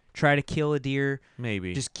could try to kill a deer.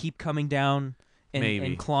 Maybe. Just keep coming down Maybe.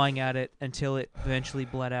 and clawing at it until it eventually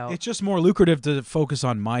bled out. It's just more lucrative to focus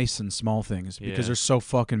on mice and small things because Yeah. there's so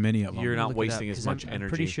fucking many of them. You're I'm gonna not look it wasting up, as 'cause much I'm energy.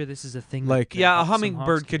 pretty sure this is a thing. Like- that Yeah, a some hawks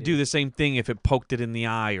hummingbird could do the same thing if it poked it in the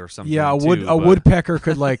eye or something. Yeah, too, a but- woodpecker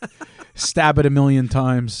could like stab it a million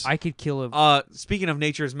times. I could kill a. Speaking of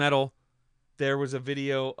nature's metal, there was a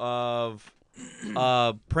video of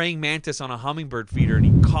praying mantis on a hummingbird feeder, and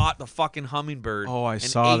he caught the fucking hummingbird. Oh, I and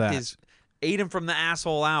saw ate that. Ate him from the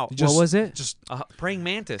asshole out. Just- what was it? Just Praying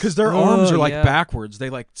mantis. because their Oh, arms are like yeah. backwards. They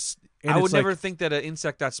like. And I would it's like- never think that an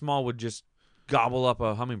insect that small would just gobble up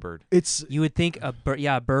a hummingbird. It's You would think a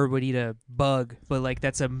bird would eat a bug, but like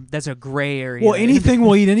that's a gray area. well, anything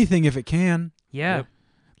will eat anything if it can. Yeah, Yep.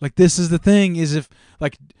 Like this is the thing is if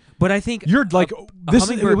like but I think you're like a this is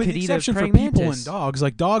hummingbird with could the eat a exception for praying people mantis. and dogs.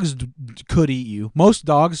 Like dogs could eat you. Most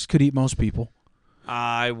dogs could eat most people.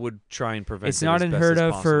 I would try and prevent it's it not as best unheard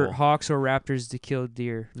as of for possible. hawks or raptors to kill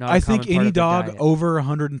deer. Not a I think common part any of their dog diet. over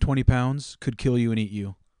 120 pounds could kill you and eat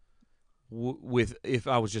you. With if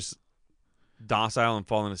I was just docile and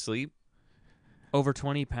falling asleep, over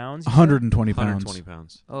 20 pounds. you said? 120 pounds. 120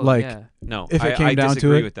 pounds. Oh, like- yeah. No, If it I came down to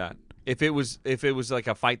disagree it? with that. If it was like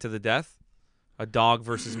a fight to the death, a dog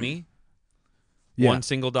versus me, Yeah. One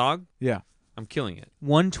single dog, Yeah. I'm killing it.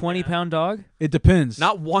 120-pound dog. It depends.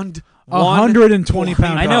 Not one.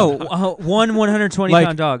 120-pound I dog. know. One 120-pound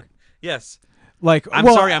Like- dog. Yes. Like, I'm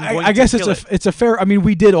well, sorry, I'm going I to guess kill it's a fair. I mean,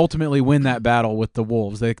 we did ultimately win that battle with the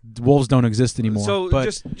wolves. The wolves don't exist anymore. So but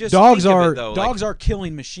just dogs think of are it, though, dogs like- are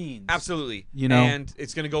killing machines. Absolutely. You know? And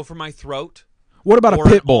it's going to go for my throat. What about or a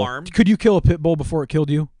pit an bull? arm. Could you kill a pit bull before it killed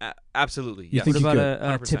you? Absolutely. You Yes. think What you about could?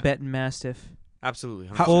 a 100%. Tibetan Mastiff? Absolutely.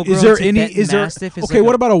 100%. How, Full-grown is there any? Tibetan Is there? Mastiff is Okay. like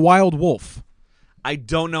What a- about a wild wolf? I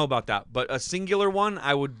don't know about that, but a singular one,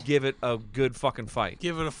 I would give it a good fucking fight.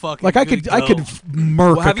 Give it a fucking. Like I good could go.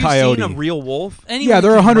 murk Well, have a coyote. you seen a real wolf? Anybody Yeah,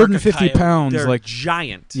 they're can murk a 150 coyote. pounds. They're Like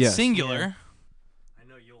giant. yeah. Singular. I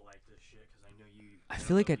know you'll like this shit because I know you. I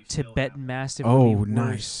feel like a Tibetan Mastiff Oh, would be nice.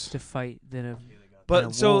 worse to fight than a. But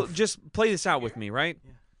than a so wolf. just play this out with me, right?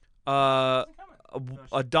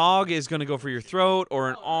 A dog is going to go for your throat or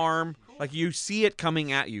an arm. Like you see it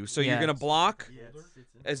coming at you. So you're Yeah. going to block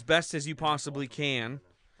as best as you possibly can.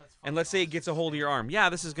 And let's say it gets a hold of your arm. Yeah,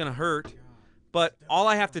 this is going to hurt. But all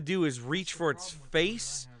I have to do is reach for its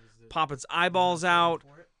face, pop its eyeballs out,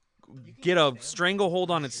 get a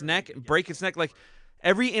stranglehold on its neck, and break its neck. Like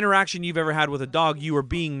every interaction you've ever had with a dog, you were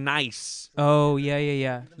being nice. Oh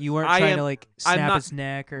yeah. You weren't I trying am- to like I'm snap not- its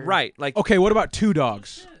neck or Right. Like Okay. What about two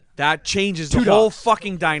dogs? that changes Two the whole dogs.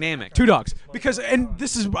 fucking dynamic. Two dogs. Because and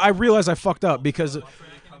this is I realize I fucked up because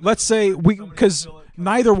let's say because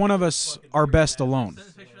neither one of us are best alone,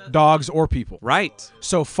 dogs or people. Right.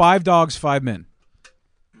 So 5 dogs, 5 men.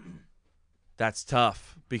 That's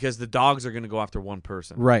tough because the dogs are going to go after one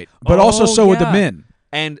person. Right. But also so would the yeah. men.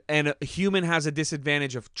 And a human has a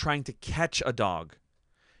disadvantage of trying to catch a dog.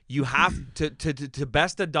 You have to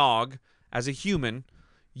best a dog as a human,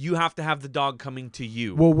 you have to have the dog coming to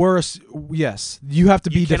you. Well, yes, you have to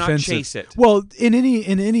be You cannot defensive. chase it. Well, in any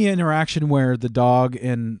interaction where the dog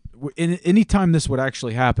and in any time this would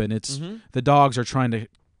actually happen, it's the dogs are trying to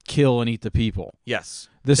kill and eat the people. Yes.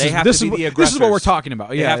 This They is have this to is be the what- this is what we're aggressors. talking about.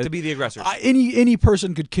 They Yeah, have to be the aggressors. any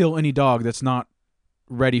person could kill any dog that's not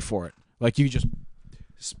ready for it. Like you just,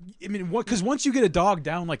 I mean, because once you get a dog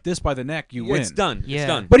down like this by the neck, you win. It's done. Yeah. It's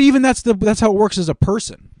done. But even that's how it works as a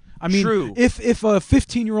person. I mean, True. if a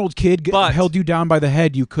 15-year-old kid But- held you down by the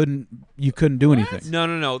head, you couldn't do anything.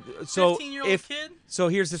 No. So 15-year-old if kid? so,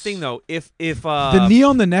 here's the thing though. If The knee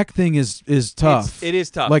on the neck thing is tough. it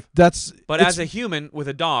is tough. Like that's. But it's- as a human with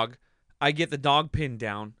a dog, I get the dog pinned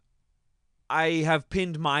down. I have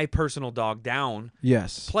pinned my personal dog down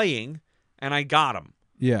yes, playing, and I got him.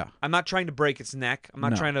 yeah, I'm not trying to break its neck. I'm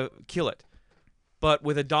not No. trying to kill it. But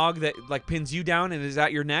with a dog that like pins you down and is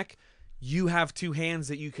at your neck, you have two hands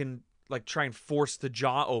that you can like try and force the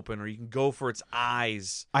jaw open, or you can go for its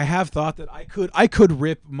eyes. I have thought that I could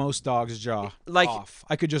rip most dogs' jaw Like- off.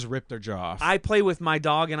 I could just rip their jaw off. I play with my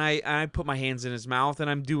dog and I put my hands in his mouth and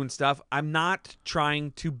I'm doing stuff. I'm not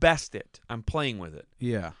trying to best it. I'm playing with it.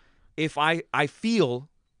 yeah, If I feel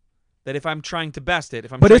that if I'm trying to best it,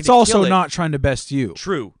 if I'm but trying it's to also kill it, not trying to best you.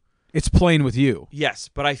 true. It's playing with you. Yes,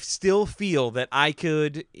 but I still feel that I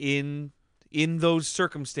could in those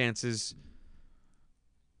circumstances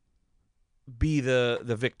be the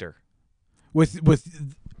victor. With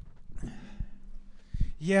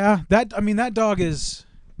yeah, that dog is.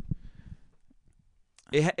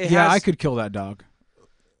 It Yeah, has, I could kill that dog.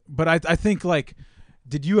 But I think like,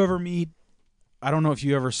 did you ever meet? I don't know if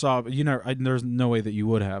you ever saw. You know, there's no way that you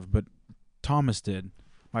would have, but Thomas did.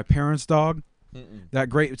 My parents' dog.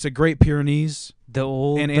 It's a Great Pyrenees the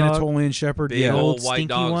old and dog. Anatolian Shepherd. big Yeah, old Old white stinky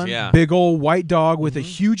dogs. one? Yeah, big old white dog with a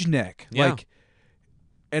huge neck. Yeah. Like,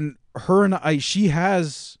 and her and I, she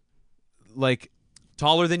has, like,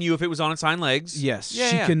 taller than you if it was on its hind legs. yes, Yeah,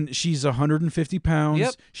 she yeah. can. She's 150 pounds.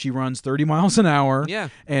 Yep. She runs 30 miles an hour. Yeah.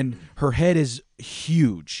 and her head is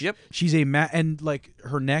huge. Yep. She's and like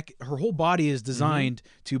her neck, her whole body is designed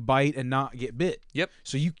to bite and not get bit. Yep.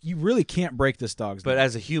 So you really can't break this dog's But neck.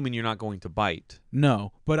 as a human, you're not going to bite.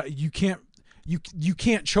 No, but you can't. You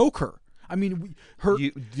can't choke her. I mean, her.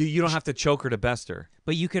 You don't have to choke her to best her.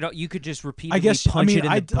 But you could just repeatedly guess- I punch mean, it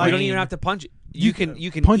in I- the I You brain. don't even have to punch it. You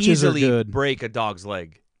can punches are easily good. break a dog's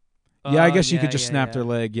leg. yeah, I guess you yeah, could just yeah, snap yeah. their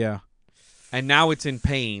leg. Yeah. And now it's in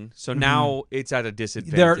pain, so now it's at a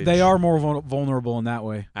disadvantage. They are more vulnerable in that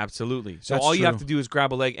way. Absolutely. So That's all you have true. to do is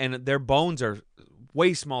grab a leg, and their bones are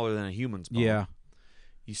way smaller than a human's bone. Yeah.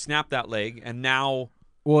 You snap that leg, and now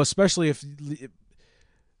Well, especially if,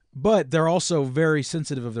 but they're also very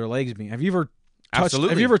sensitive of their legs being. Have you ever touched? Absolutely.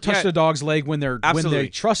 Have you ever touched Yeah. a dog's leg when they Absolutely.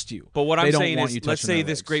 trust you? But what They I'm don't saying want is, you let's touching say their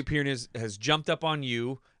this legs. Great Pyrenees has jumped up on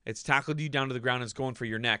you. It's tackled you down to the ground. It's going for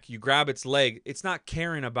your neck. You grab its leg. It's not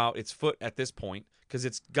caring about its foot at this point because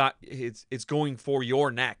it's going for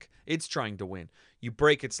your neck. It's trying to win. You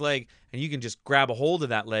break its leg, and you can just grab a hold of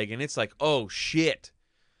that leg, and it's like, oh shit!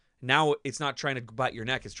 Now it's not trying to bite your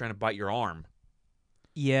neck; it's trying to bite your arm.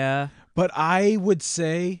 Yeah. But I would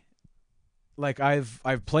say, like I've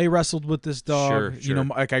play wrestled with this dog. Sure. You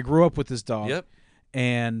know, like I grew up with this dog. Yep.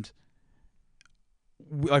 And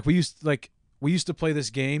we used to play this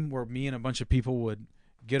game where me and a bunch of people would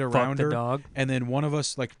get around the her, dog. and then one of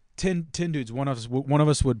us, like 10 dudes, one of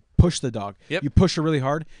us would push the dog. Yep. You push her really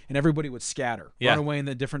hard, and everybody would scatter, Yeah. run away in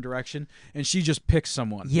a different direction, and she just picks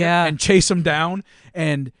someone, Yeah. and chase them down,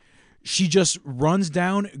 and she just runs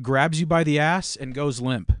down, grabs you by the ass, and goes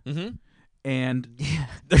limp. Mm-hmm. And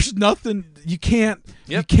there's nothing you can't,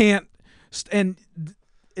 and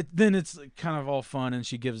then it's kind of all fun, and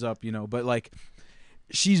she gives up, you know. But like,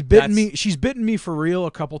 she's bitten me for real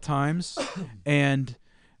a couple times, and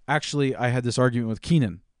actually, I had this argument with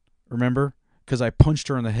Keenan. Remember? Because I punched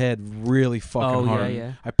her in the head really fucking hard.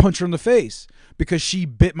 Yeah. I punched her in the face because she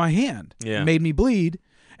bit my hand. Yeah. Made me bleed.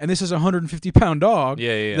 And this is a 150-pound dog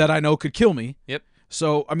Yeah. that I know could kill me. Yep.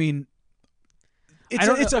 So, I mean, I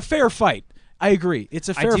don't it's a fair fight. I agree. It's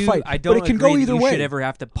a fair fight. I don't but it can agree go that either you way. should ever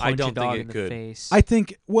have to punch don't a dog think in it the could. face. I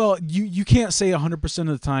think, well, you can't say 100% of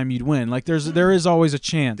the time you'd win. Like, there is always a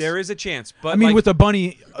chance. There is a chance, but I mean, like, with a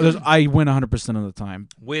bunny, I win 100% of the time.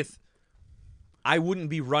 I wouldn't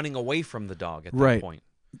be running away from the dog at that Right. point.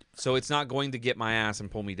 So it's not going to get my ass and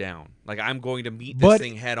pull me down. Like, I'm going to meet this But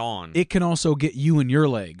thing head on. It can also get you in your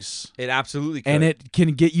legs. It absolutely could. And it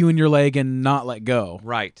can get you in your leg and not let go.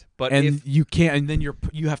 Right. But And if you can't, and then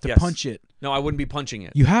you have to Yes. punch it. no, I wouldn't be punching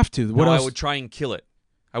it. You have to. What no, else? I would try and kill it.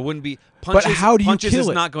 I wouldn't be punches. But how do you punches kill is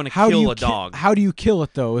it? not going to How do kill you a dog. How do you kill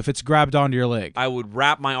it though? If it's grabbed onto your leg? I would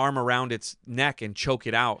wrap my arm around its neck and choke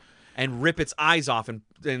it out and rip its eyes off and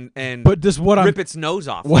But this what rip I'm its nose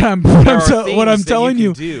off. what I'm There are what I'm things that telling you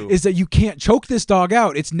you can do. is that you can't choke this dog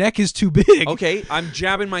out. Its neck is too big. Okay, I'm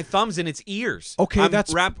jabbing my thumbs in its ears. Okay, I'm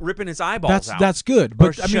that's- ripping its eyeballs out. That's good.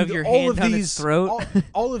 But I shove mean, your all hand of down these its throat.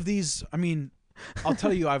 all of these. I mean, I'll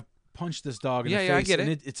tell you, I've punched this dog in the face, Yeah, I get and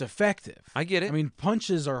it. it's effective. I get it. I mean,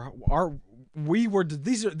 punches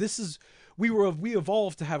we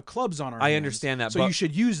evolved to have clubs on our I hands. understand that, So but you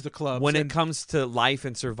should use the clubs. when it and- comes to life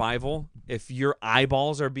and survival, if your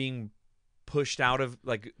eyeballs are being pushed out of,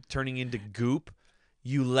 like, turning into goop,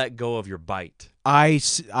 you let go of your bite.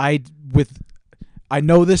 I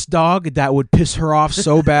know this dog that would piss her off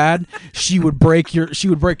so bad she would break through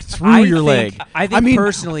your leg. I think mean,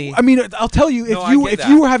 personally, I mean, I'll tell you, No, I get if that.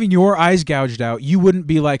 you were having your eyes gouged out, you wouldn't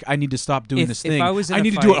be like, I need to stop doing If- this if thing. I was in I a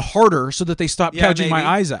need to do it fight- harder so that they stop Yeah, gouging my maybe.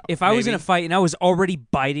 eyes out. if I was in a maybe. fight and I was already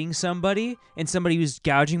biting somebody and somebody was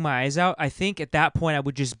gouging my eyes out, I think at that point I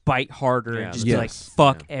would just bite harder Yeah, and just Yes. be like,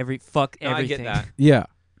 fuck No, everything. I get that. Yeah,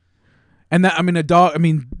 and that a dog. I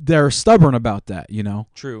mean, they're stubborn about that. You know,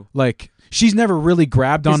 True. like she's never really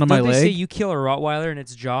grabbed onto my Don't they say leg. you kill a Rottweiler and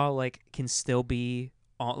its jaw like can still be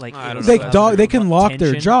on like I don't it'll know. still They have can lock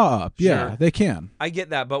their tension? jaw up. Yeah, Sure. they can. I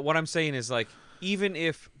get that, but what I'm saying is, like, even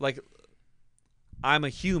if, like, I'm a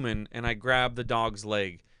human and I grab the dog's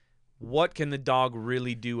leg, what can the dog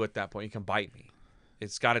really do at that point? It can bite me.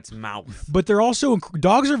 It's got its mouth. But they're also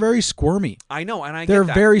dogs are very squirmy. I know, and I They're get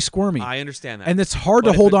that. very squirmy. I understand that. And it's hard But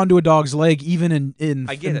to if hold it- onto a dog's leg even in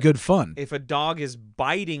I get it. good fun. If a dog is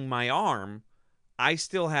biting my arm, I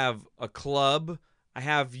still have a club. I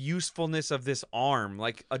have usefulness of this arm.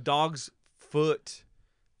 Like, a dog's foot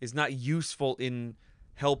is not useful in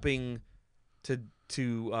helping to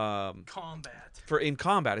Combat. in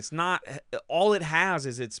combat. It's not. All it has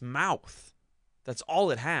is its mouth. That's all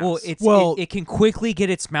it has. Well, it can quickly get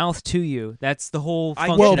its mouth to you. That's the whole I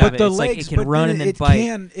function get well, it. of but it. the It's legs, like it can but run then and then it bite.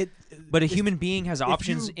 Can, But a if- human being has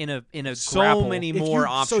options you- in a so grapple. many if more you,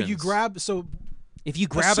 options. So you grab. So If you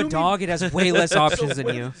grab assuming- a dog, it has way less options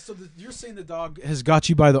than you. So you're saying the dog has got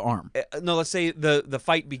you by the arm? No, let's say the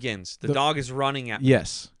fight begins. The dog is running at me.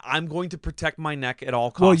 Yes. I'm going to protect my neck at all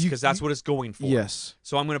Well, costs you- because that's what it's going for. Yes.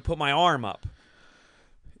 So I'm going to put my arm up.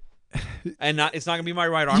 And it's not going to be my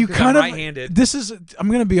right arm You because I'm kind of. right-handed. This is. I'm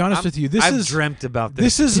going to be honest with you. This I've is. dreamt about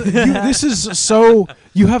this. This is. This is so.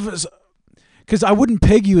 You have. Because I wouldn't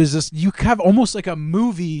peg you as this. You have almost like a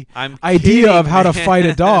movie I'm idea kidding, of how to man. fight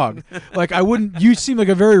a dog. Like I wouldn't. You seem like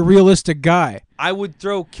a very realistic guy. I would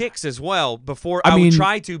throw kicks as well before. I I would mean-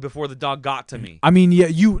 try to before the dog got to me. I mean, yeah,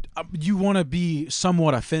 you want to be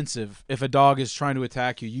somewhat offensive if a dog is trying to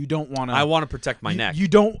attack you. You don't want to. I want to protect my neck. You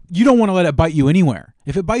don't want to let it bite you anywhere.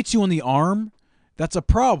 If it bites you on the arm, that's a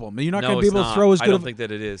problem. You're not no, going to be it's able not. to throw as I good don't of. think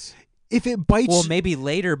that it is. if it bites, Well, maybe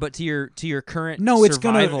later, but to your current no, it's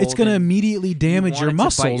survival, gonna then immediately damage want your it to bite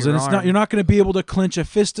muscles, your and it's not arm. you're not gonna be able to clench a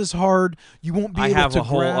fist as hard. You won't be I able have to a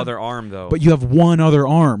whole grab, other arm though. but you have one other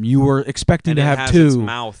arm. You were expecting and to it have has two. its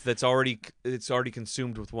mouth that's already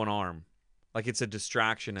consumed with one arm. Like it's a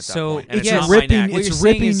distraction at that So, point. And It's it's not ripping. my neck. What It's you're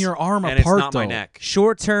saying ripping is- your arm and apart. it's not though. my neck.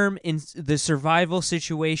 Short term, in the survival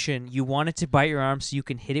situation, you want it to bite your arm so you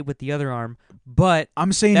can hit it with the other arm. But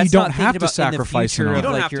I'm saying you that's don't not have thinking to about in the sacrifice future an of, You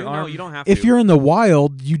don't arm. like, have your to. arm. No, you don't have to. If you're in the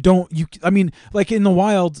wild, you don't. I mean, like in the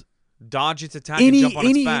wild, dodge its attack and any jump on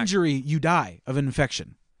its back. injury, you die of an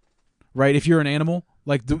infection, right? If you're an animal,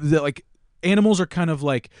 like like animals are kind of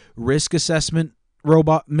like risk assessment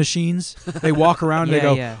robot machines. They walk around and they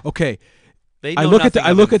go, Yeah. okay. They I know look at nothing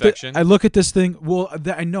I of look at infection. I look at this thing. Well,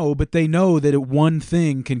 I know, but they know that one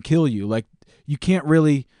thing can kill you. Like you can't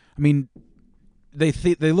really. I mean, they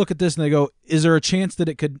look at this and they go, "Is there a chance that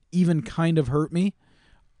it could even kind of hurt me?"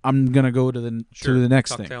 I'm gonna go to the Sure. to the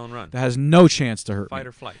next Tuck thing tail and run. that has no chance to hurt Fight me.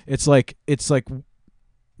 or flight. It's like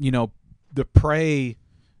you know,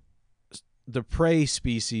 the prey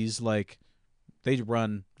species, like they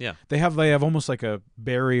run. Yeah. They have almost like a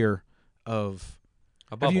barrier of.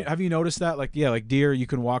 A bubble. Have you noticed that? Like like deer, you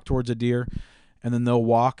can walk towards a deer, and then they'll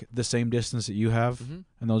walk the same distance that you have, Mhm.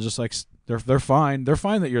 and they'll just like they're fine. They're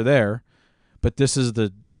fine that you're there, but this is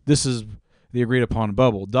the agreed upon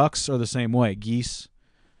bubble. Ducks are the same way. Geese,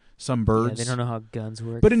 some Yeah, birds. they don't know how guns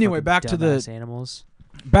work. But anyway, fucking back to the- dumbass animals.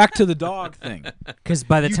 Back to the dog thing. Because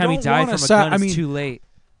by the You time he don't died wanna from a sa- gun, I it's mean, too late.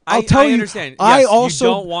 I'll tell I you, understand. I Yes, also-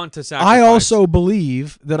 you don't want to sacrifice. I also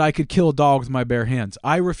believe that I could kill a dog with my bare hands.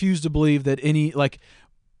 I refuse to believe that any like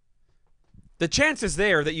the chance is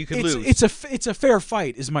there that you could lose. it's a fair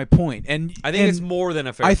fight is my point. And I think it's more than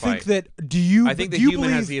a fair I fight. think that do you I think the do you human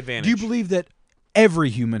believe, has the advantage. Do you believe that every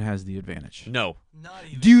human has the advantage? No, Not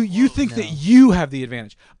even Do you think No. that you have the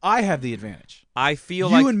advantage? I have the advantage. I feel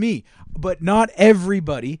You like and me, but not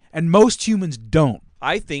everybody, and most humans don't.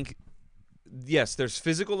 I think yes, there's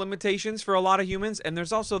physical limitations for a lot of humans, and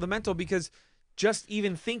there's also the mental because just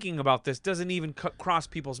even thinking about this doesn't even cross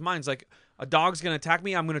people's minds. Like a dog's gonna attack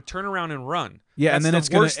me, I'm gonna turn around and run. Yeah, That's and then the it's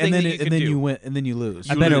gonna worst thing and then that you could do. you win and then you lose.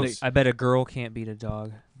 I You bet lose. I bet a girl can't beat a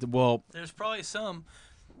dog. Well, There's probably some.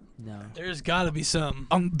 No. There's got to be some.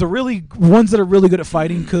 the really ones that are really good at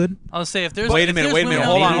fighting could. I'll say if there's. Wait a if minute, there's wait a minute. women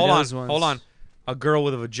Hold out on, there- hold on, those ones. hold on. A girl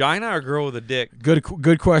with a vagina or a girl with a dick?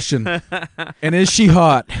 Good question. And is she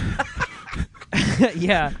hot?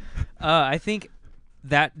 Yeah. I think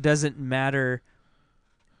that doesn't matter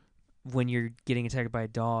when you're getting attacked by a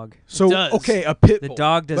dog. So does. okay, a pit The bull.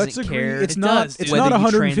 dog doesn't Let's agree, care. It's It not. does, It's dude. not whether you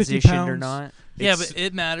 150 transitioned pounds or not. Yeah, It's- but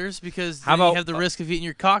it matters because How then you about- have the risk of getting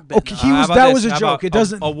your cock bitten Okay, off. he was- How about that this? was a How joke. about It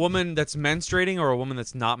doesn't- A woman that's menstruating or a woman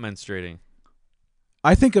that's not menstruating?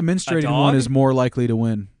 I think a menstruating dog? one is more likely to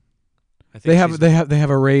win. I think They have she's- they have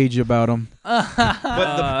a rage about them.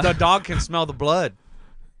 But the dog can smell the blood.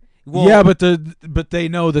 Well, Yeah, but they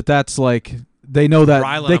know that's like they know that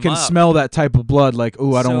Riling they them can up. smell that type of blood. Like,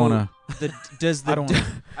 oh, I don't so want to. Does the I don't. Wanna.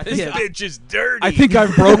 This bitch is dirty. I think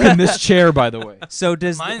I've broken this chair. By the way, so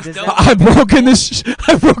does Mine's does dope. that, I've broken this.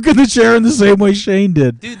 I've broken the chair in the same way Shane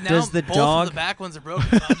did. Dude, now Does the both dog- of the back ones are broken.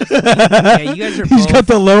 So I'm just, yeah, you guys are He's both got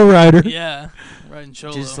the low rider. yeah, riding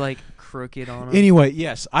cholo. just like crooked on them. Anyway,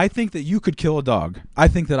 yes, I think that you could kill a dog. I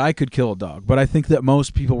think that I could kill a dog, but I think that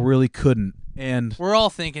most people really couldn't. And We're all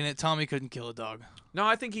thinking it. Tommy couldn't kill a dog. No,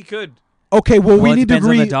 I think he could. okay, well, we it need to depends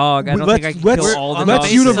on agree. the dog. I don't let's, think I can let's, kill all the On the let's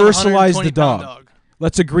dogs. basis of a universalize the 120-pound dog.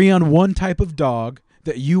 Let's agree on one type of dog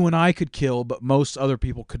that you and I could kill, but most other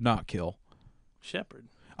people could not kill. Shepherd.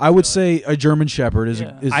 I would say a German Shepherd is.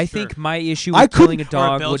 Yeah. is I think my issue I with killing a couldn't- Or a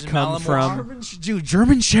dog would Belgian come Malinois. from. Dude,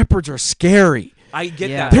 German Shepherds are scary. I get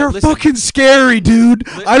Yeah. that. They're but listen, fucking scary, dude.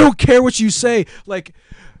 I don't care what you say. Like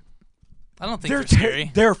I don't think they're they're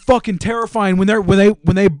scary. they're fucking terrifying when they are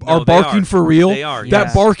they barking are. for real. They are, That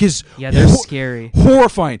yes. bark is Yeah, they're scary.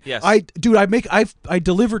 horrifying. Yes. I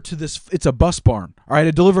deliver to this. It's a bus barn. All right,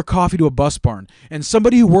 I deliver coffee to a bus barn, and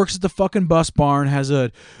somebody who works at the fucking bus barn has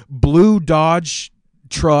a blue Dodge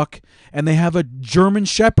truck, and they have a German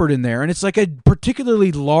Shepherd in there, and it's like a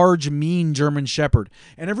particularly large, mean German Shepherd.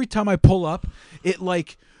 And every time I pull up, it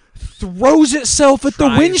like throws itself at the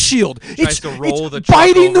Tries- windshield. It's to roll it's the truck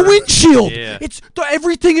biting the over. windshield. Yeah. It's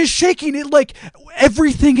everything is shaking. It like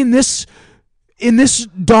everything in this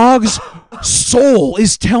dog's soul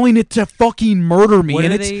is telling it to fucking murder me, What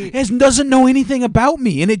and do they- it doesn't know anything about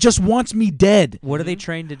me, and it just wants me dead What are they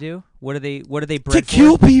trained to do? What are they to bred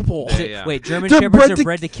kill for? people. Yeah, yeah. Wait, German They're shepherds bred are to-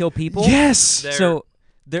 bred to kill people? Yes. They're- So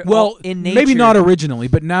they're Well, all in nature. maybe not originally,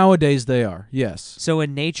 but nowadays they are. Yes. So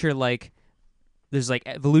in nature, like there's like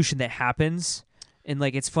evolution that happens, And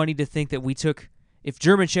like it's funny to think that we took if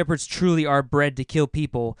German shepherds truly are bred to kill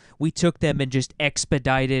people, we took them and just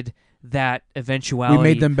expedited that eventuality. We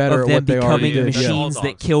made them better of at them what they already becoming did. Yeah. machines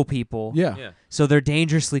that kill people. Yeah. Yeah. So they're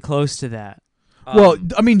dangerously close to that. Well,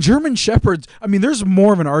 I mean, German Shepherds. I mean, there's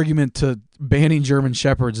more of an argument to banning German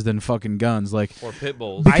Shepherds than fucking guns, like or pit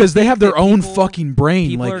bulls. because they think have their that own people- fucking brain.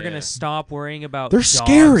 People Like are gonna stop worrying about. They're dogs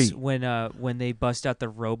scary. when they bust out the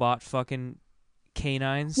robot fucking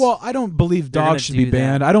canines. well, I don't believe They're gonna dogs should be do that.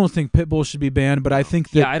 banned. I don't think pit bulls should be banned, but I think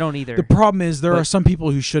that yeah, I don't either. the problem is there But- are some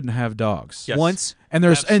people who shouldn't have dogs. Yes. Once And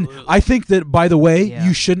there's Absolutely. and I think that by the way, Yeah.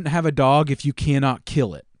 you shouldn't have a dog if you cannot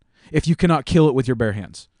kill it. If you cannot kill it with your bare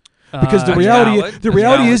hands. Because the Uh, reality valid. the That's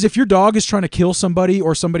reality valid. is if your dog is trying to kill somebody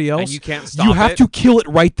or somebody else, and you can't stop you have it. to kill it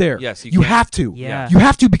right there. Yes, you you can. have to. Yeah. You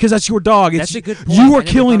have to because that's your dog. It's, That's a good point. You I are never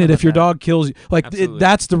killing thought it if about your that. dog kills you. Like Absolutely.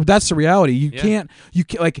 that's the reality. You Yeah. can't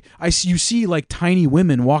like you see like tiny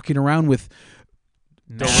women walking around with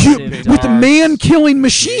massive with dogs. man killing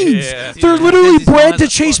machines. Yeah. They're Yeah. literally These bred guys to are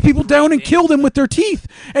chase fucking people down and kill them with their teeth,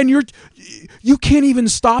 and you can't even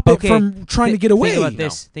stop it Okay, from trying to get away. Think about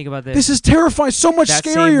this. Think about this. This is terrifying. So much That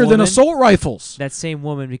same scarier than woman- assault rifles. that same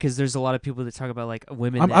woman because there's a lot of people that talk about like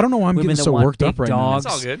women. I don't know why I'm women getting that so want worked up big right now. dogs.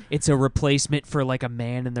 It's all good. It's a replacement for like a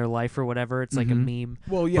man in their life or whatever. It's like a meme.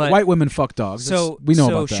 Well, yeah, But- white women fuck dogs. So we know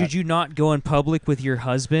so about that. should you not go in public with your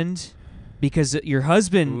husband? Because your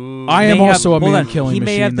husband, Ooh. I may am have- also a hold man on, killing He may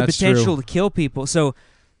machine, have the that's potential true. to kill people. So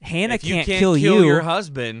Hannah If you can't can't kill your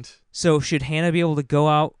husband, So should Hannah be able to go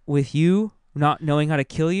out with you, not knowing how to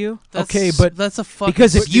kill you? Okay, but- that's a fucking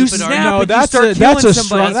Because if you stupid snap argument. no, and you that's start a that's killing a somebody,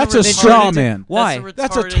 straw. That's a that's a straw retarded- man. Why?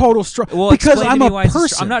 That's a retarded- total straw. Well, because explain to I'm me a why it's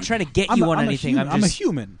person. I'm not trying to get I'm you a- on I'm a anything. human. I'm a just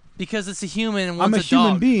human. Because it's a human and I'm one's a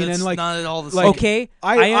human dog. being, That's and, like- not at all the like- same. okay.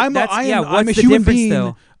 I'm that's, I yeah. am What's I'm a the human difference being.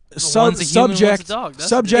 though? One's a human, one's a Subject dog. That's the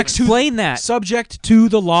subject difference. to Explain that. subject to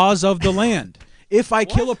the laws of the land. If I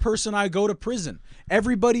kill a person, I go to prison.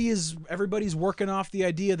 Everybody's working off the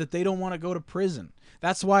idea that they don't want to go to prison.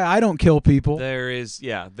 That's why I don't kill people. there's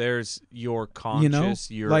your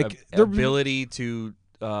conscious, your like, there- ability to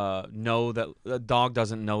know that a dog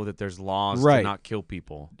doesn't know that there's laws Right. to not kill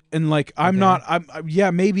people. And like I'm Okay. not.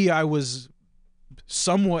 Yeah, maybe I was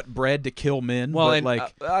somewhat bred to kill men. Well, but and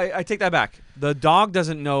like I take that back. The dog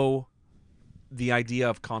doesn't know the idea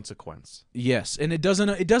of consequence. yes, and it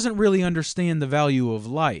doesn't really understand the value of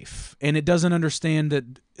life, and it doesn't understand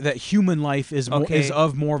that human life is Okay, is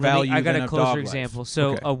of more Let me- value. I got than a a closer dog example. life. So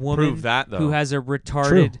Okay. a woman Prove that, though. who has a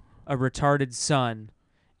retarded son,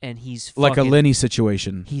 and he's like a fucking- Lenny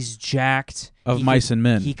situation He's jacked. of He mice could- and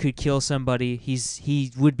men. He could kill somebody.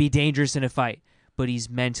 He would be dangerous in a fight, but he's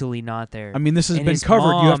mentally not there. I mean, this has And been his covered.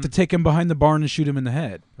 You have mom- to take him behind the barn and shoot him in the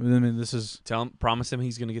head. I mean, this is. Promise him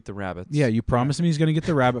he's going to get the rabbits. Yeah, you promised him he's going to get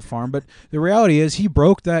the rabbit farm, but the reality is he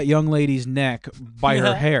broke that young lady's neck by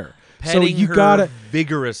her hair. So Petting you her gotta,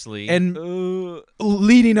 vigorously. and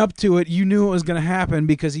leading up to it, you knew it was going to happen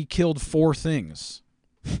because he killed 4 things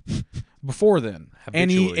before then, and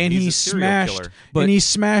Habitually. he He's a serial smashed killer. But- and he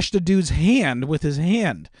smashed a dude's hand with his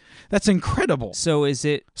hand. That's incredible. so is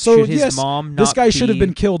it? So should his yes, mom not this guy should have be-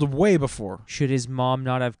 been killed way before. Should his mom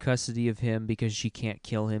not have custody of him because she can't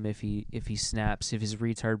kill him if he snaps, if his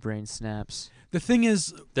retard brain snaps? The thing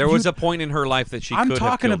is, there was a point in her life that she I'm could have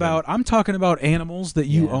talking killed about. him. I'm talking about animals that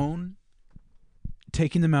you Yeah. own,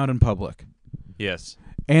 taking them out in public, Yes.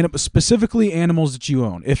 and specifically animals that you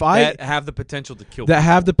own. If I That have the potential to kill that people.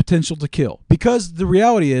 have the potential to kill, because the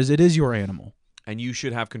reality is, it is your animal, And you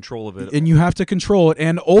should have control of it. and you have to control it.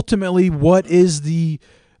 And ultimately, what is the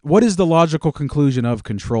logical conclusion of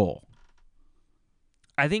control?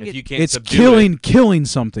 I think If you it, can't It's subdue killing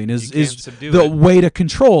something You is can't is subdue the it. way to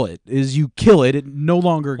control it. Is you kill it, it no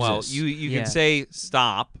longer Well, exists. you Yeah. can say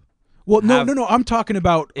stop well, have- no. I'm talking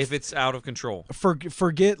about if it's out of control.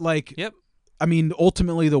 forget like. Yep. I mean,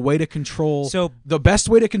 ultimately, the way to control So- the best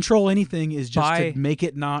way to control anything is just By- to make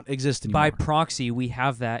it not exist anymore. by proxy, we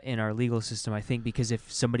have that in our legal system. I think because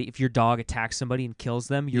if your dog attacks somebody and kills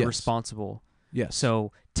them, you're Yes. responsible. yes.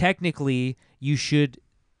 So technically, you should,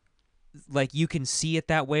 like, you can see it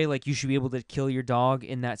that way. Like, you should be able to kill your dog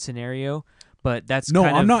in that scenario. But that's no,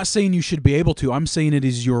 kind I'm of, not saying you should be able to. I'm saying it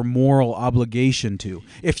is your moral obligation to.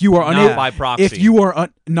 If you are Not unable, by proxy. if you are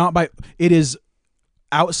not by, it is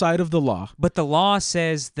outside of the law. But the law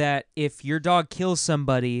says that if your dog kills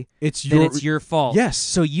somebody, It's then your. it's your fault. Yes.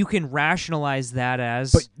 So you can rationalize that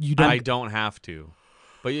as. But you don't. I don't have to.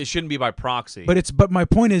 But it shouldn't be by proxy. But my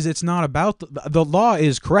point is, it's not about the law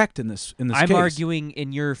is correct in this I'm case. arguing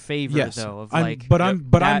in your favor, Yes, though. Of I'm, like, but I'm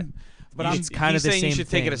but that- I'm but I'm it's kind of He's the saying same you should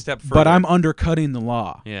thing. take it a step further. but I'm undercutting the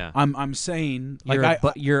law. Yeah. I'm saying like You're, I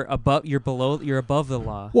you're above. You're below. You're above the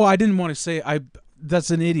law. well, I didn't want to say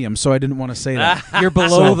that's an idiom, so I didn't want to say that. You're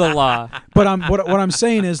below the law. But what I'm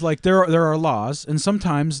saying is like there are laws, and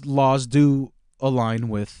sometimes laws do align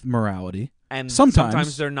with morality, And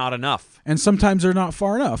sometimes they're not enough. and sometimes they're not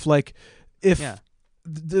far enough. Like if Yeah.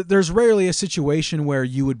 there's rarely a situation where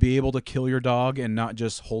you would be able to kill your dog and not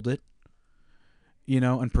just hold it,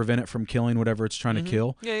 and prevent it from killing whatever it's trying to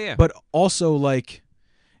kill. Yeah. But also, like,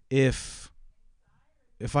 if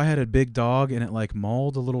I had a big dog and it like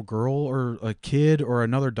mauled a little girl or a kid or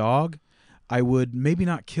another dog, I would maybe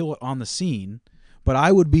not kill it on the scene, but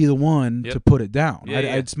I would be the one to put it down. Yeah,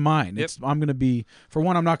 yeah. It's mine. Yep. I'm gonna be, for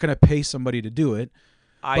one, I'm not gonna pay somebody to do it.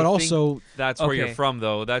 I But think also- that's where you're Okay. from,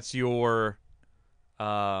 though. That's your,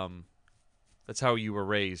 that's how you were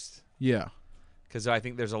raised. Yeah. Because I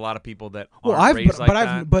think there's a lot of people that Well, aren't raised like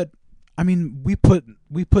that. but I mean, we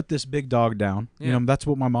put this big dog down. Yeah. That's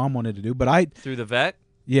what my mom wanted to do. But Through the vet.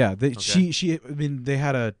 yeah, Okay. she. I mean, they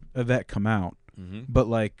had a vet come out, Mm-hmm. but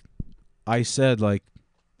like, I said, like,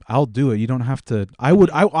 I'll do it. You don't have to. I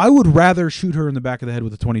would rather shoot her in the back of the head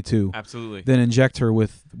with a .22 Absolutely. than inject her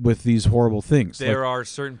with these horrible things. There Like, are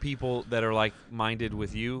certain people that are like minded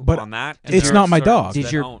with you But on that. and it's there not are my certain dog. Did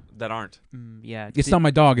that your- that aren't. Yeah. it's not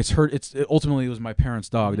my dog. It's her. Ultimately it was my parents'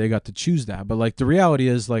 dog. They got to choose that. But like the reality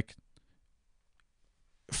is, like,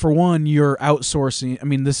 for one, you're outsourcing. I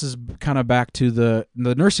mean, this is kind of back to the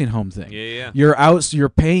nursing home thing. Yeah. You're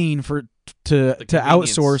paying to The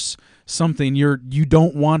convenience. outsource something. You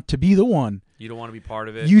don't want to be the one. You don't want to be part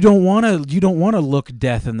of it. You don't want to look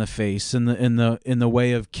death in the face in the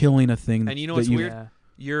way of killing a thing. And you know that what's weird? Yeah.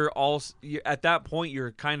 You're at that point.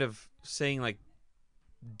 You're kind of saying like,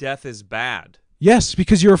 death is bad. Yes,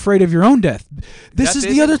 because you're afraid of your own death. This Death is the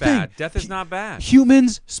isn't other bad. thing. Death is not bad.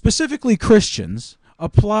 Humans, specifically Christians,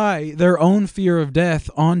 apply their own fear of death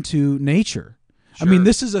onto nature. I mean, Sure.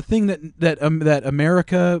 this is a thing that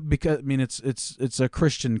America, because I mean, it's a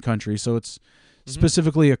Christian country, so it's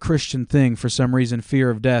specifically a Christian thing for some reason. Fear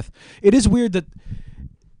of death. It is weird that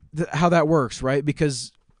how that works, right?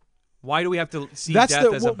 Because Why do we have to see that's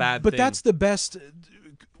death as a bad but thing? that's the best.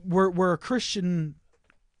 We're a Christian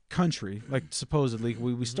country, like supposedly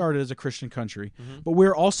we started as a Christian country, but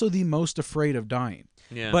we're also the most afraid of dying.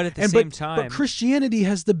 yeah. But at the And same but time, Christianity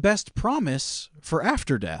has the best promise for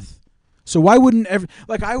after death. So why wouldn't I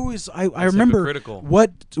remember hypocritical.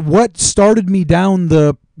 what started me down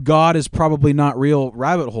the God is probably not real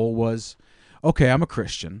rabbit hole was, okay, I'm a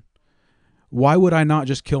Christian. Why would I not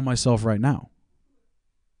just kill myself right now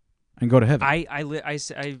and go to heaven? I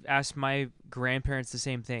asked my grandparents the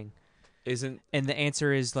same thing, Isn't and the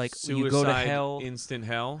answer is like suicide you go to hell. instant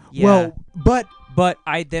hell? Yeah. Well, But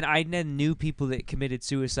I then knew people that committed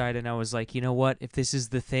suicide, and I was like, you know what? If this is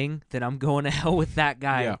the thing, then I'm going to hell with that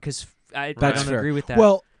guy Yeah. because I that's don't fair. agree with that.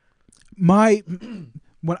 Well,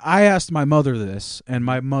 when I asked my mother this, and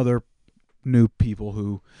my mother knew people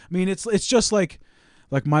who, I mean, it's just like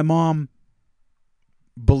my mom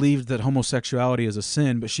believed that homosexuality is a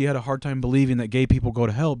sin, but she had a hard time believing that gay people go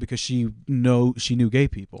to hell because she knew gay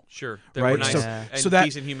people. Sure. They Right, were nice so- and so that-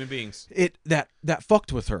 decent human beings. That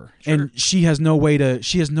fucked with her, Sure. and she has no way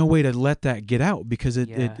to let that get out because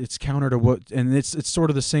it's counter to what, and it's sort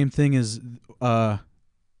of the same thing as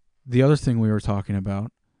the other thing we were talking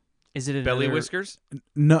about. is it Belly another, whiskers?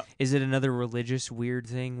 No, Is it another religious weird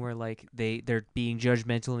thing where like they're being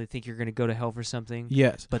judgmental and they think you're going to go to hell for something,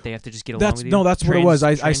 yes, but they have to just get along with you? that's what it was.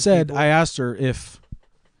 I Trans said people? I asked her if.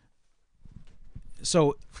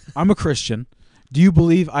 So I'm a Christian. Do you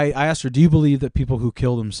believe? I asked her, do you believe that people who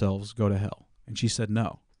kill themselves go to hell? And she said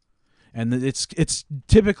no. And it's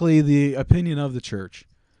typically the opinion of the church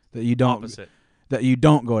that you don't Opposite.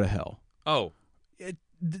 go to hell. Oh,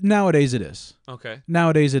 Nowadays it is. okay.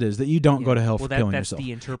 Nowadays it is that you don't go to hell well, for killing that's yourself.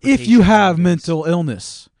 the interpretation. If you have nowadays. mental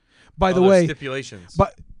illness. By the there's way, stipulations.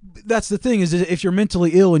 but that's the thing is if you're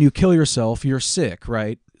mentally ill and you kill yourself, you're sick,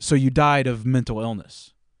 right? So you died of mental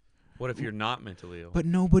illness. What if you're not mentally ill? But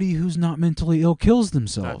nobody who's not mentally ill kills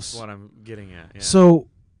themselves. That's what I'm getting at. Yeah. So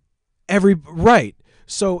right.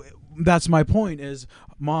 So that's my point is,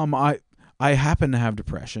 Mom, I happen to have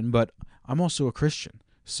depression, but I'm also a Christian.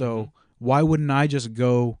 So why wouldn't I just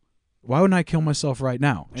go? Why wouldn't I kill myself right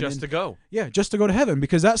now? to go. Yeah, just to go to heaven,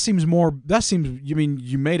 because that seems. You mean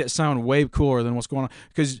you made it sound way cooler than what's going on?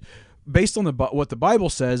 Because based on what the Bible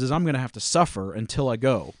says is I'm going to have to suffer until I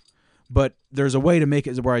go, but there's a way to make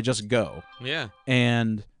it where I just go. Yeah.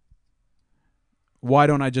 And why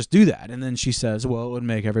don't I just do that? And then she says, well, it would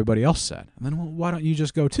make everybody else sad. And then, well, why don't you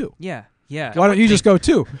just go too? Yeah. Why don't you just go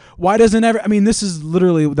too? Why doesn't I mean, this is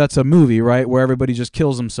literally, that's a movie, right? Where everybody just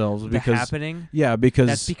kills themselves The because happening. yeah, because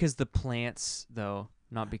That's because the plants, though.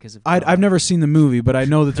 not because of. I've never seen the movie, but I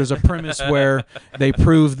know that there's a premise where they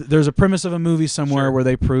prove there's a premise of a movie somewhere Sure. where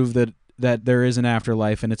they prove that there is an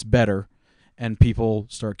afterlife and it's better, and people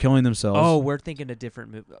start killing themselves. Oh, we're thinking a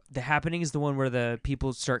different movie. The Happening is the one where the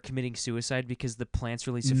people start committing suicide because the plants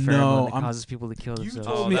release a pheromone that causes people to kill themselves.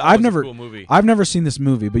 told Oh, me- that I've was never- a cool movie. I've never seen this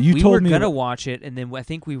movie, but you we told were me gonna watch it, and then I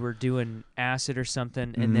think we were doing acid or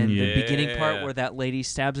something, and then the beginning part Yeah. where that lady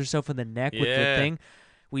stabs herself in the neck with the Yeah. thing,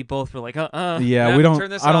 we both were like, Yeah, Nah, we don't. turn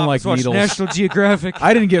this I don't off. like Let's watch needles. National Geographic.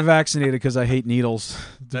 I didn't get vaccinated because I hate needles.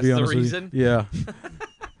 To That's be the honest reason? with you. Yeah.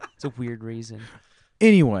 It's a weird reason.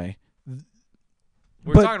 Anyway,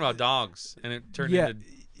 We're but- talking about dogs, and it turned yeah, into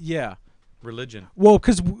yeah. religion. Well,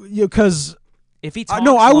 because If he talks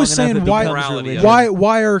no, I long was enough, saying it why becomes Morality, religion.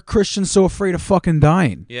 why are Christians so afraid of fucking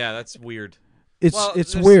dying? Yeah, that's weird. It's Well,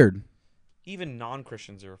 it's there's- weird. Even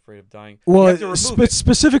non-Christians are afraid of dying. Well, you have to remove it's it.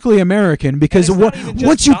 specifically American because it's not even just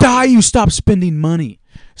once you die, dying. you stop spending money.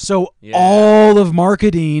 So Yeah. all of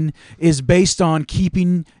marketing is based on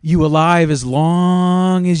keeping you alive as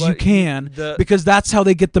long as you But can the- because that's how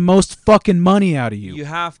they get the most fucking money out of you. You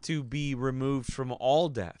have to be removed from all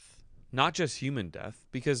death, not just human death.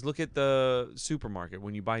 Because look at the supermarket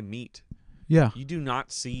when you buy meat. Yeah. You do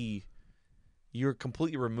not see. You're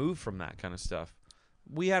completely removed from that kind of stuff.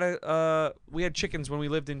 We had chickens when we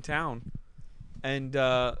lived in town, and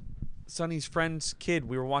Sonny's friend's kid.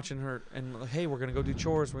 We were watching her, and hey, we're gonna go do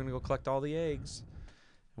chores. We're gonna go collect all the eggs,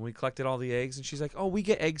 and we collected all the eggs. And she's like, "Oh, we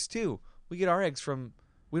get eggs too. We get our eggs from.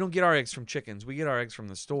 We don't get our eggs from chickens. We get our eggs from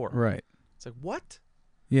the store." Right. It's like what?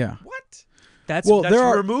 Yeah. What? That's Well, That's there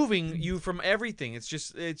are- removing you from everything. It's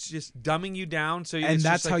just dumbing you down. So And it's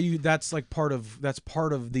that's just how like, you. That's like part of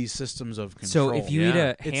these systems of control. So if you eat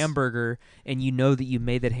Yeah. a hamburger and you know that you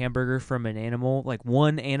made that hamburger from an animal, like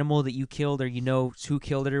one animal that you killed, or you know who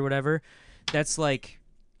killed it or whatever, that's like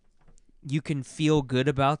you can feel good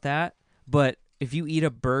about that. But if you eat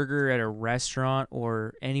a burger at a restaurant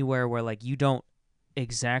or anywhere where like you don't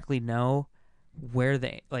exactly know where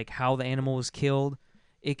how the animal was killed,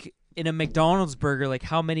 in a McDonald's burger, like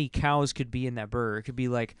how many cows could be in that burger? It could be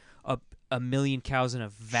like a million cows in a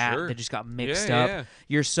vat Sure. that just got mixed Yeah, up. yeah.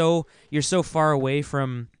 You're so far away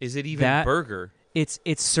from Is it even that- burger? it's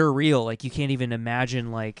surreal. Like you can't even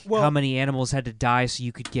imagine like Well- how many animals had to die so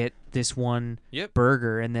you could get this one Yep.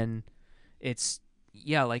 burger, and then it's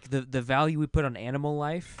like the value we put on animal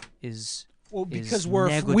life is Well, is because we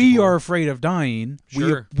negligible. are afraid of dying.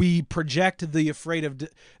 Sure. We project the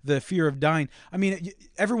the fear of dying. I mean,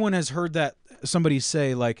 everyone has heard that somebody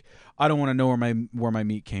say like, "I don't want to know where my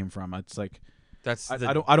meat came from." It's like, That's I the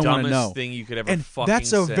don't wanna dumbest know. thing you could ever and fucking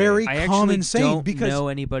that's a say. very I common actually saying don't because know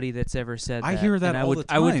anybody that's ever said that. I hear that and I all would,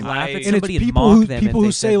 the I would time. laugh at And it's somebody and people mock who them people if who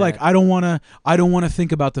they say said like, that. I don't want to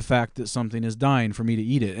think about the fact that something is dying for me to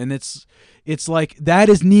eat it, and it's like that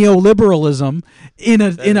is neoliberalism in a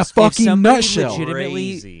is- fucking if somebody nutshell.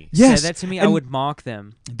 legitimately Crazy. Yes, said that to me, I and- would mock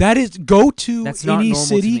them. That is, go to That's not any normal to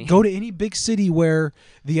city, me. go to any big city where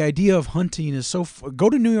the idea of hunting is so. Go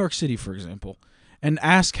to New York City, for example, and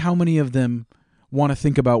ask how many of them want to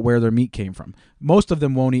think about where their meat came from. Most of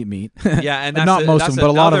them won't eat meat. Yeah, and that's not most that's of them, but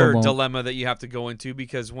a lot of another them won't. dilemma that you have to go into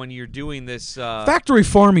because when you're doing this, Factory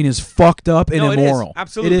farming is fucked up and No, it is. immoral.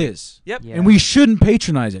 Absolutely. it is. Yep. Yeah. And we shouldn't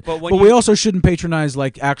patronize it. But But, when we you- also shouldn't patronize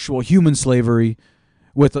like actual human slavery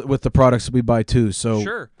with the products that we buy too. So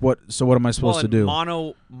Sure. what am I supposed well, to do?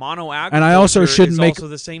 mono agriculture And I also shouldn't is make- also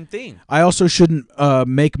the same thing. I also shouldn't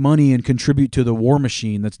make money and contribute to the war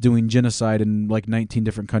machine that's doing genocide in like 19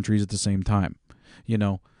 different countries at the same time. You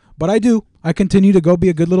know. But I do. I continue to go be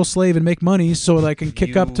a good little slave and make money so that I can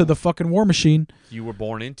kick up to You- the fucking war machine. You were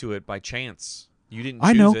born into it by chance. You didn't.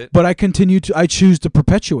 I choose know, it. but I choose to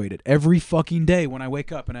perpetuate it every fucking day when I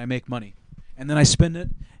wake up and I make money. And then I spend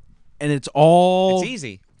it and it's all It's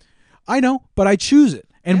easy. I know, but I choose it.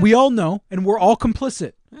 And we all know and we're all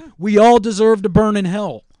complicit. We all deserve to burn in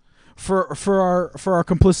hell for our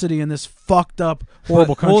complicity in this fucked up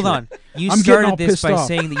horrible But country. hold on. You I'm getting all started this pissed by off.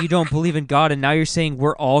 saying that you don't believe in God, and now you're saying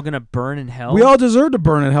we're all gonna burn in hell. We all deserve to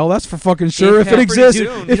burn in hell. That's for fucking sure. If it pretty exists,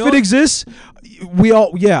 soon. if You know it what- exists, we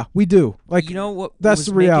all we do. Like you know what? that's was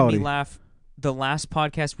the reality. Making me laugh. The last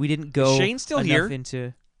podcast we didn't go. Is Shane still enough here?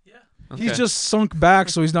 Into. He's Okay. just sunk back,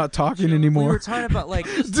 so he's not talking We anymore. were talking about like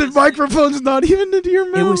The microphone's not even into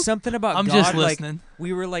your mouth. it was something about I'm God. just like, listening.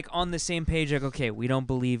 we were like on the same page. Like, okay, we don't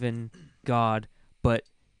believe in God, but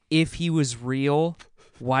if he was real,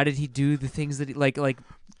 why did he do the things that he like?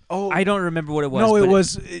 Oh, I don't remember what it was. no, but it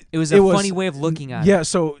was. It was a funny way of looking at it. Yeah.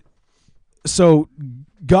 So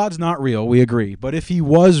God's not real. We agree. But if he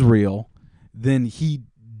was real, then he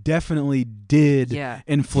definitely did Yeah.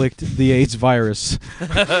 inflict the AIDS virus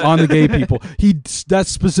on the gay people. That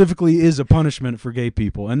specifically is a punishment for gay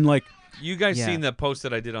people. And like, You guys Yeah. seen the post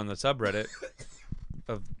that I did on the subreddit?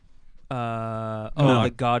 Of No.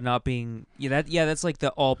 the God not being that's like the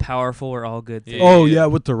all powerful or all good thing. Yeah. oh yeah,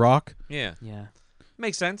 with The Rock. yeah, Yeah.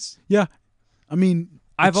 makes sense. Yeah, I mean,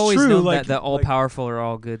 I've it's always true, known like, that the all powerful or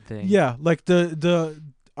all good thing. Yeah, like the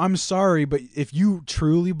I'm sorry, but if you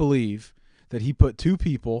truly believe that he put two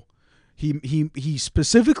people, he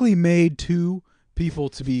specifically made two people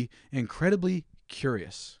to be incredibly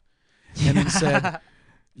curious, and then said,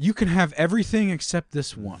 "You can have everything except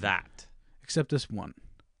this one. Except this one.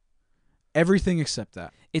 Everything except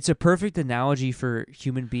that." It's a perfect analogy for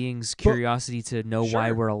human beings' curiosity to know why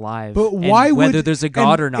Sure. we're alive. But and why whether would- there's a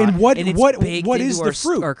God and- or not. and what- it's what- baked what into is the our,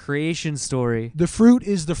 fruit? Our creation story. The fruit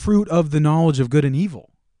is the fruit of the knowledge of good and evil.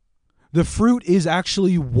 The fruit is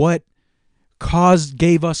actually what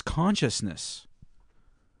gave us consciousness.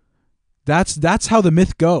 That's how the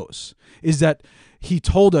myth goes. Is that he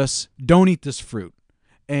told us don't eat this fruit,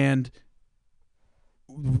 and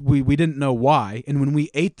we didn't know why. And when we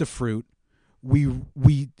ate the fruit,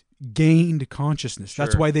 we gained consciousness.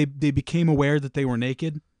 That's Sure. why they became aware that they were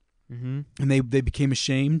naked, Mm-hmm. and they became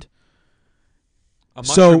ashamed. A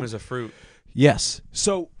So- mushroom is a fruit. Yes.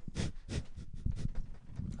 So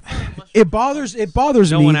it bothers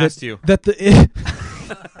No me one that, asked you. that the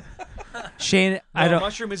Shane, I No, a don't.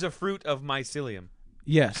 mushroom is a fruit of mycelium.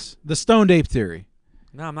 yes, the stoned ape theory.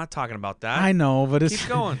 No, I'm not talking about that. I know, but it's Keep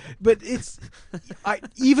going. But it's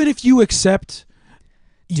even if you accept,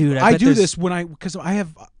 Dude, I I bet do there's- this because I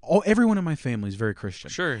have everyone in my family is very Christian.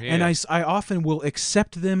 Sure, yeah. And I often will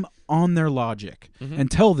accept them on their logic Mhm.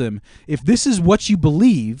 and tell them, if this is what you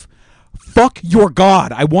believe, fuck your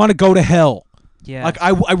God. I want to go to hell. Yeah. Like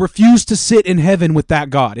I refuse to sit in heaven with that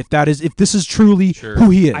God. If this is truly Sure. who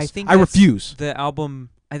he is, I think I that's refuse. the album.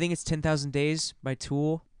 I think it's 10,000 Days by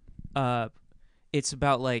Tool. It's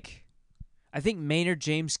about like, I think Maynard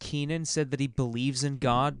James Keenan said that he believes in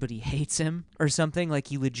God, but he hates him or something. Like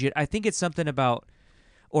he legit. I think it's something about,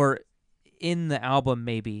 or in the album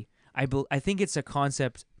maybe. I think it's a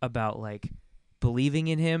concept about like believing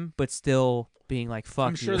in him, but still being like fuck.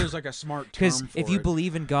 I'm sure you. there's like a smart term Because for if you it.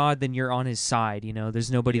 believe in God, then you're on his side. You know, there's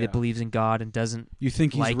nobody Yeah. that believes in God and doesn't. You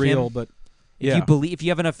think he's like real, him. but If you believe, if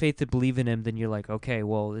you have enough faith to believe in him, then you're like, okay,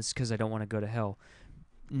 well, it's because I don't want to go to hell.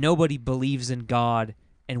 Nobody believes in God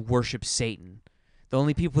and worships Satan. The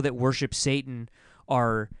only people that worship Satan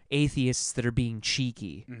are atheists that are being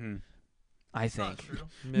cheeky. I think.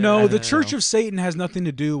 No, the don't Church know. of Satan has nothing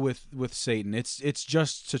to do with Satan. It's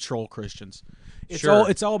just to troll Christians. Sure.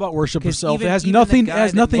 It's all about worship of 'Cause self. even- It has even the nothing. guy It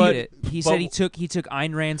has that nothing. made it, he said but- he took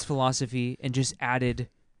Ayn Rand's philosophy and just added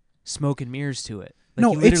smoke and mirrors to it. Like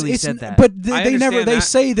no, he literally it's said that. But I they never. understand They that.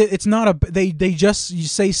 say that it's not a. They just you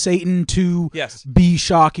say Satan to Yes. be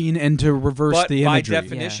shocking and to reverse But the by imagery.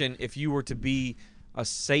 definition, if you were to be a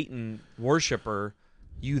Satan worshiper,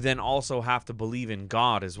 you then also have to believe in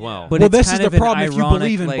God as well. But well, it's this is kind the of an problem. If you ironic,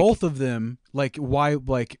 believe in like- both of them, like why?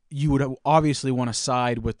 Like you would obviously want to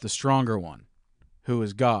side with the stronger one, who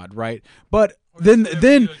is God, right? But then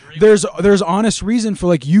there's honest reason for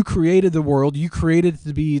like you created the world, you created it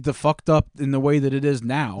to be the fucked up in the way that it is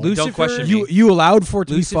now. Lucifer, Don't question you me. you allowed for it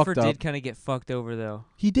to Lucifer be fucked did up. kind of get fucked over though.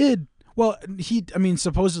 He did. Well, I mean,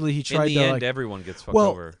 supposedly he In tried the to end, like. everyone gets fucked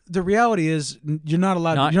Well, over. the reality is you're not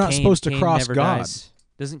allowed. Not you're not Cain. supposed to Cain cross never God. dies.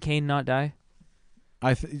 Doesn't Cain not die?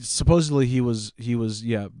 Supposedly he was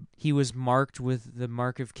yeah. He was marked with the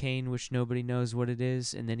mark of Cain, which nobody knows what it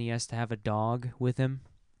is, and then he has to have a dog with him.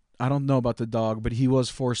 I don't know about the dog, but he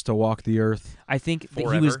was forced to walk the earth, I think that he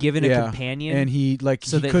was Forever? given Yeah, a companion, and he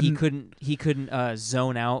so he that couldn't. he couldn't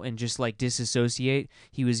zone out and just like disassociate.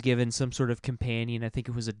 He was given some sort of companion. I think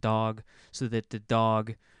it was a dog, so that the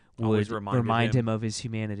dog Always would reminded remind him. him of his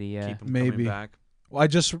humanity. Yeah, Keep him Maybe. coming back. Well,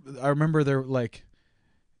 I remember there like.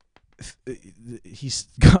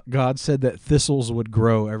 God said that thistles would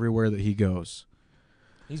grow everywhere that he goes.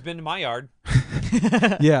 He's been to my yard.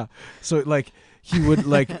 Yeah, so like he would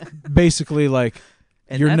like basically like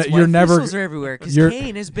and you're that's ne- why you're never- thistles are everywhere because you're-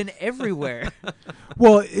 Cain has been everywhere.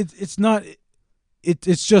 well it's not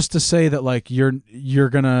it's just to say that like you're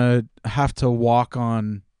gonna have to walk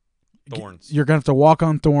on Thorns. you're gonna have to walk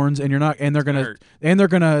on thorns and you're not and they're gonna Hurt.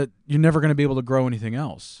 you're never gonna be able to grow anything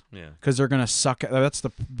else Yeah. because they're gonna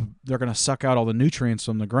they're gonna suck out all the nutrients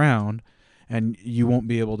from the ground and you won't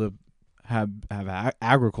be able to have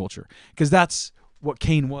agriculture because that's what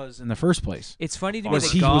Cain was in the first place. It's funny to me Was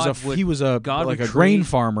that he God was a would, he was a God like would a grain trade-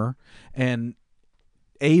 farmer and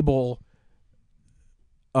Abel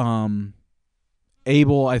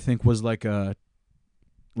I think was like a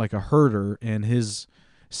like a herder, and his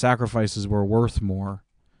sacrifices were worth more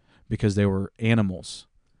because they were animals,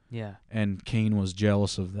 Yeah. and Cain was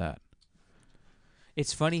jealous of that.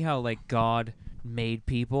 It's funny how like God made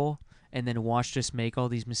people and then watched us make all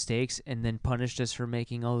these mistakes and then punished us for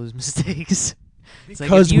making all those mistakes. It's like,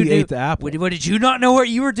 Because if you we knew- ate the apple. What, did you not know what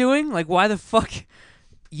you were doing? Like, why the fuck?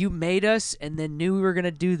 You made us and then knew we were going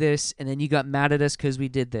to do this, and then you got mad at us because we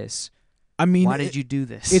did this. I mean, Why did you do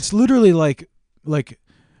this? It's literally like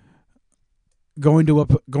going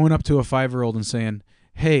up to a 5-year-old and saying,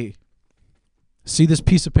 "Hey, see this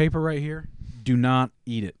piece of paper right here? Do not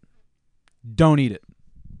eat it. Don't eat it.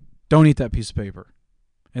 Don't eat that piece of paper."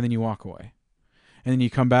 And then you walk away. And then you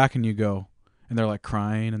come back and you go, and they're like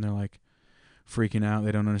crying and they're like freaking out.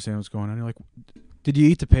 They don't understand what's going on. You're like, "Did you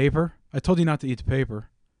eat the paper? I told you not to eat the paper."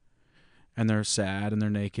 And they're sad and they're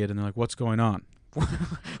naked and they're like, "What's going on?"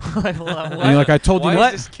 Like, And you're like, "I told you."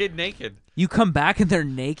 Why is this kid naked? you come back and they're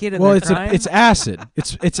naked and Well, they're crying? it's acid.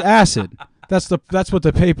 It's acid. That's what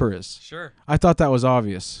the paper is. Sure. I thought that was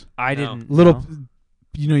obvious. I No. didn't Little,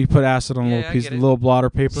 know. you put acid on a Yeah, little I piece, get it. little blotter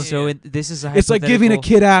paper. So this is a It's like giving a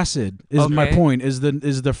hypothetical- kid acid. Is my Okay. point? Is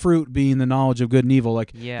the fruit being the knowledge of good and evil?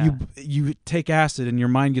 Like Yeah. you take acid and your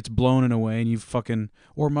mind gets blown in a way, and you fucking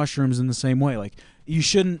or mushrooms in the same way. Like you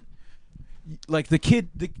shouldn't. Like the kid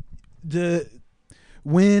the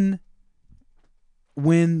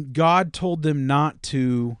when God told them not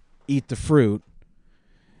to eat the fruit,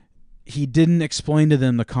 he didn't explain to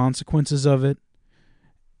them the consequences of it.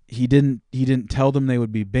 He didn't tell them they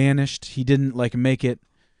would be banished. He didn't like make it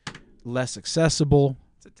less accessible.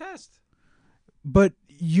 It's a test. But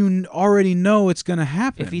you already know it's going to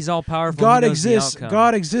happen. If he's all powerful, God he knows the exists. outcome.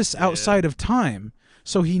 God exists outside of time.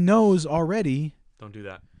 So he knows already Don't do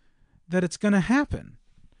that. that it's going to happen.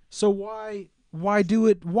 So why do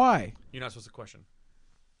it? Why? You're not supposed to question.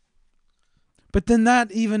 But then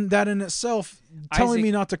that in itself telling Isaac,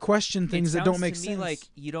 me not to question It things that sounds don't make to me sense. like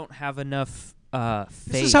you don't have enough faith.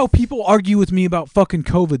 This is how people argue with me about fucking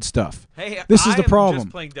COVID stuff. Hey, This is I the am problem. Just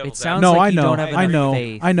playing devil's It sounds No, like I you know, don't have I enough know,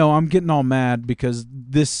 faith. I know. I'm getting all mad because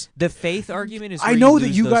this. The faith argument is. I where know you that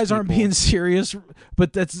lose you those guys aren't people. being serious,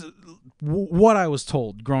 but that's what I was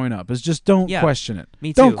told growing up. Is just don't Yeah, question it.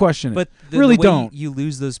 Me Don't too. question it. But Really the way don't. You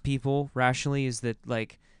lose those people rationally is that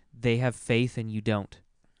like they have faith and you don't.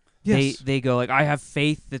 Yes. They go like, I have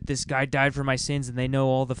faith that this guy died for my sins, and they know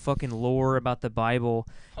all the fucking lore about the Bible,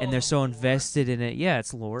 and they're so invested in it. Yeah,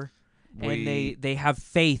 it's lore, and they have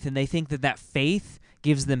faith, and they think that faith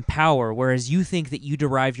gives them power, whereas you think that you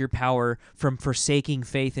derive your power from forsaking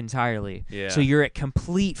faith entirely. Yeah. So you're at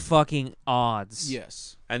complete fucking odds.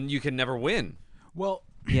 Yes. And you can never win. Well,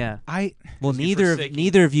 Yeah. I Well, You're neither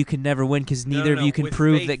forsaking- of you can never win because neither of you can With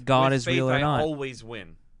prove faith- that God with is faith, real or I not. always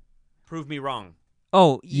win. Prove me wrong.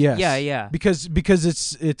 Oh, yes. yeah. Because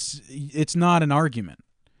it's not an argument.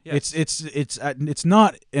 Yes. It's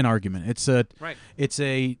not an argument. Right. It's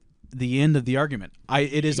the end of the argument.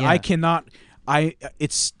 Yeah.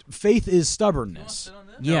 It's faith is stubbornness.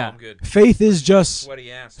 No, Yeah. I'm good. Faith is just Sweaty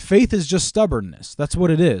ass. stubbornness. That's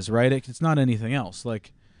what it is, right? It's not anything else.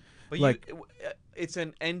 Like But like- it's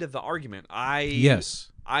an end of the argument. yes.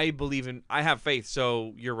 I believe in. I have faith,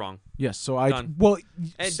 so you're wrong. Yes, so Done.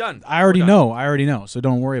 s- done. I already We're know. I already know. So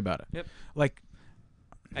don't worry about it. Yep. Like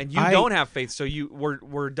And you I- don't have faith, so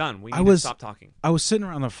we're done. We need to was- stop talking. I was sitting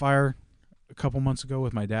around the fire a couple months ago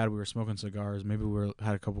with my dad. We were smoking cigars. Maybe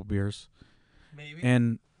had a couple beers. Maybe.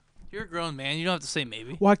 And You're a grown man. You don't have to say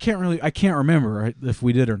maybe. well, I can't remember right, if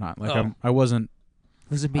we did or not. Like Oh. I wasn't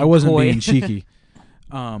Wasn't being coy. cheeky.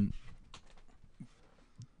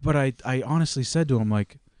 But I honestly said to him,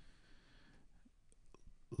 like,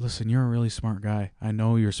 listen, you're a really smart guy. I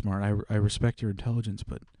know you're smart. I respect your intelligence,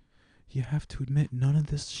 but you have to admit none of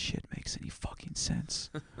this shit makes any fucking sense.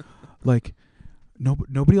 Like,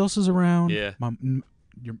 nobody else is around. Yeah.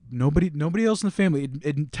 Nobody else in the family.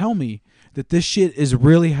 And tell me that this shit is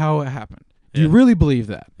really how it happened. Do you Yeah. really believe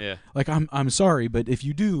that? Yeah. Like, I'm sorry, but if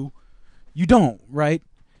you do, you don't, right?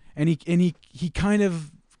 And he kind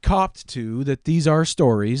of copped to that these are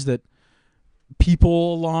stories that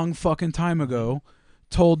people a long fucking time ago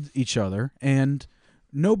told each other, and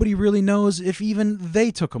nobody really knows if even they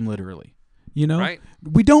took them literally. You know? Right.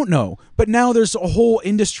 We don't know. But now there's a whole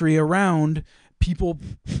industry around people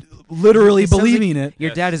literally It sounds like believing it. Your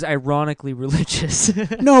Yes. dad is ironically religious.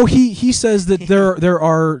 No, he says that there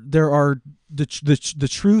are the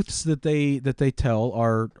truths that they tell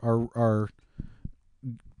are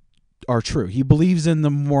are true. He believes in the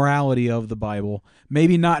morality of the Bible.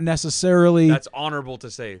 Maybe not necessarily. That's honorable to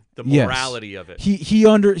say. The Yes. morality of it. He's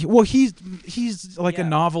like a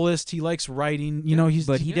novelist. He likes writing. You know,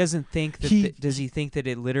 But he doesn't think that. Does he think that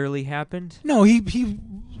it literally happened? No, he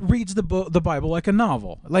reads the Bible like a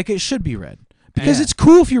novel, like it should be read. Because Yeah. it's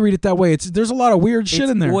cool if you read it that way. There's a lot of weird shit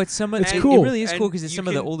in there. Well, it's some of, It's and cool. It really is cool And because it's you some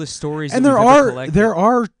of the can- oldest stories. And that there we've ever are collected. there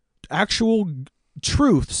are actual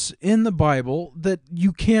truths in the Bible that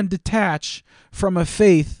you can detach from a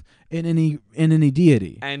faith in any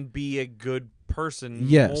deity. And be a good person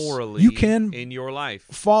Yes. morally You can in your life.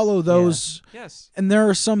 Follow those, Yes. and there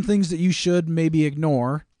are some things that you should maybe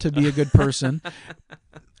ignore to be a good person.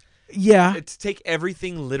 Yeah. To take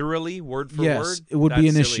everything literally, word for Yes, word, it would be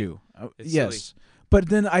an that's silly. issue. It's Yes, silly. but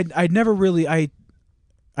then I never really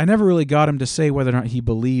got him to say whether or not he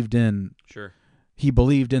believed in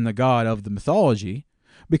the god of the mythology,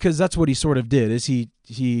 because that's what he sort of did. Is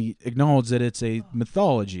he acknowledged that it's a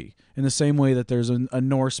mythology in the same way that there's a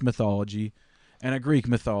Norse mythology and a Greek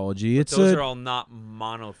mythology. Those are all not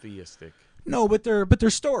monotheistic. No, but they're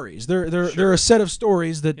stories. They're a set of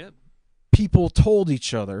stories that people told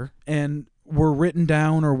each other and were written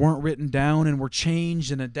down or weren't written down and were changed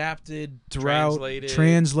and adapted throughout,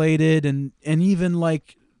 translated and even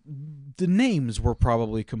like the names were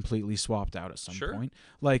probably completely swapped out at some point.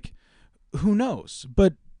 Like, who knows?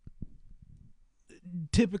 But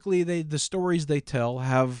typically the stories they tell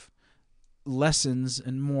have lessons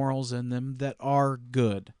and morals in them that are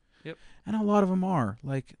good. Yep. And a lot of them are.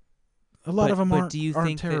 Like, a lot of them aren't, do you aren't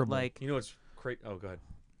think terrible. That, like, You know what's great? Oh, go ahead.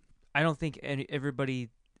 I don't think everybody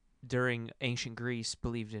during ancient Greece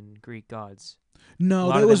believed in Greek gods.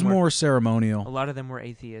 No, that was more A ceremonial. lot of them were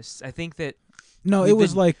atheists. I think that No, it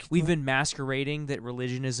was like we've been masquerading that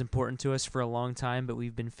religion is important to us for a long time, but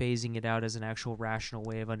we've been phasing it out as an actual rational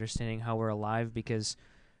way of understanding how we're alive, because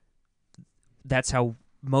that's how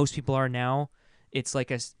most people are now. It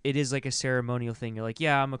is like a ceremonial thing. You're like,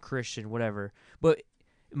 yeah, I'm a Christian, whatever. But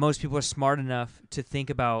most people are smart enough to think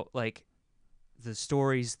about like the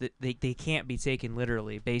stories that they can't be taken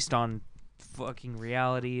literally based on fucking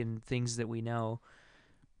reality and things that we know.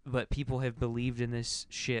 But people have believed in this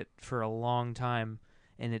shit for a long time,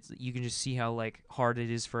 and you can just see how like hard it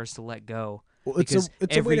is for us to let go. Well, because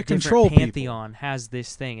it's a every way to different control pantheon has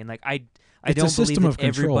this thing, and like I It's a don't believe system that of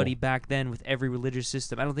control. everybody back then with every religious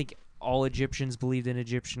system. I don't think all Egyptians believed in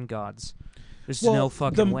Egyptian gods. There's no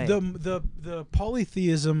fucking way. The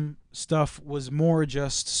polytheism stuff was more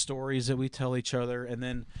just stories that we tell each other, and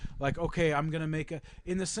then like, okay, I'm gonna make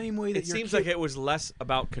in the same way that It seems like it was less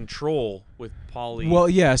about control with poly. Well,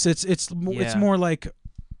 yes, it's more like,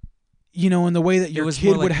 you know, in the way that your was kid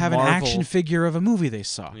more like would have Marvel. an action figure of a movie they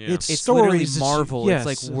saw. Yeah. It's It's stories. literally Marvel. Yes,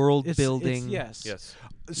 It's like world building. Yes. yes.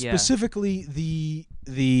 Yeah. Specifically,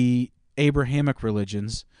 the Abrahamic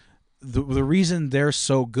religions. The reason they're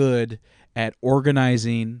so good at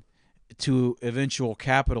organizing to eventual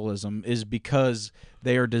capitalism is because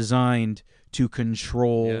they are designed to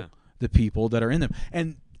control the people that are in them.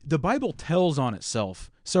 And the Bible tells on itself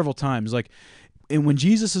several times. Like, and when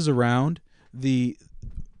Jesus is around, the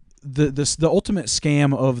ultimate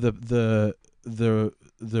scam of the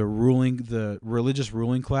religious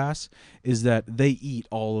ruling class is that they eat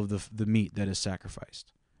all of the meat that is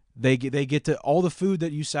sacrificed. They get to all the food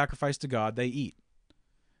that you sacrifice to God, they eat.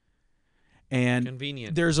 And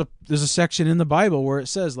Convenient. there's a section in the Bible where it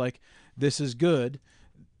says like, this is good.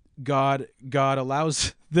 God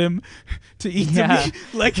allows them to eat the meat.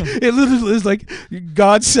 Like, it literally is like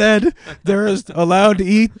God said they're allowed to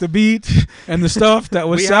eat the meat and the stuff that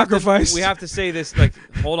was sacrificed. We have to say this. Like,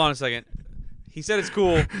 hold on a second. He said it's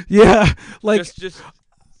cool. Yeah, like just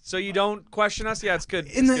so you don't question us. Yeah, it's good.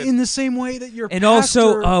 in the same way that your And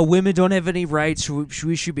pastor, also, women don't have any rights.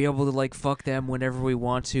 We should be able to like fuck them whenever we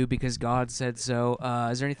want to because God said so.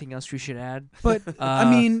 Is there anything else we should add? But I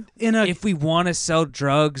mean, if we want to sell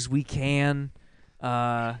drugs, we can.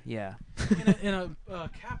 Yeah. in a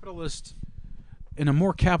capitalist, in a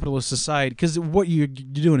more capitalist society, because what you're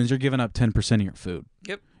doing is you're giving up 10% of your food.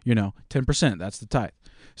 Yep. You know, 10%. That's the tithe.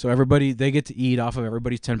 So they get to eat off of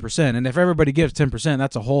everybody's 10%, and if everybody gives 10%,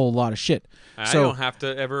 that's a whole lot of shit. I so, don't have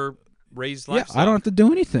to ever raise livestock. Yeah, I don't have to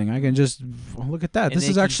do anything. I can just look at that. And this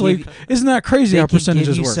they is can actually give you- isn't that crazy how They can percentages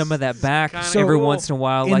give you work? some of that back Kinda every cool. once in a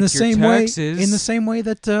while, in like the your same taxes. way, in the same way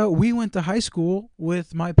that we went to high school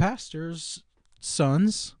with my pastor's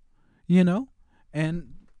sons, you know, and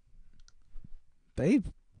they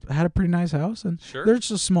had a pretty nice house, and Sure. they're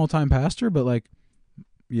just a small time pastor, but like,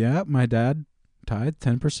 yeah, my dad tithed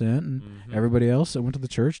 10%, and everybody else that went to the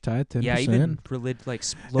church tithed 10%. Yeah, even And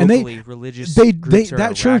locally religious. groups are a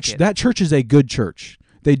that church racket. that church is a good church.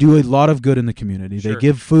 They do a lot of good in the community. They Sure.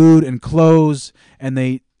 give food and clothes, and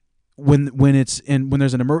they when there's an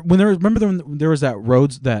remember when there was that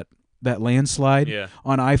landslide Yeah.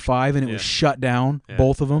 on I-5 and it Yeah. was shut down, Yeah.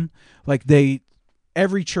 both of them. Like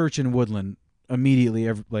every church in Woodland immediately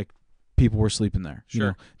people were sleeping there. You Sure.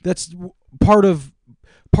 know? That's part of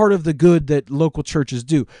the good that local churches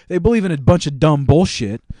do. They believe in a bunch of dumb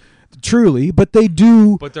bullshit, truly, but they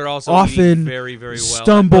do But they're also often eating very, very well.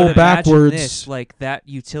 stumble But imagine backwards. this, like that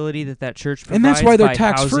utility that church provides And that's why they're by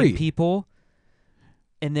tax-free. housing people.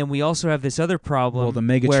 And then we also have this other problem Well, the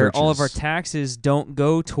mega where all of our churches. taxes don't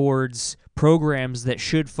go towards programs that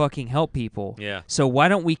should fucking help people. Yeah. So why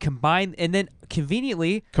don't we combine, and then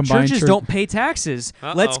conveniently, Combine churches church- don't pay taxes.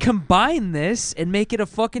 Let's Uh-oh. combine this and make it a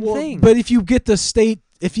fucking thing. But if you get the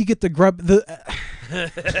if you get the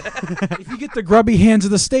grubby hands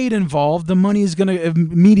of the state involved, the money is going to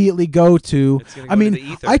immediately go to. It's gonna I go mean, to the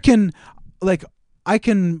ether. I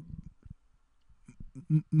can.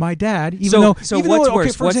 My dad, even So- though, so even what's though, okay,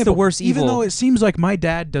 worse? for What's the example, worst even evil? though it seems like my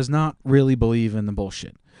dad does not really believe in the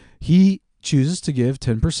bullshit, he chooses to give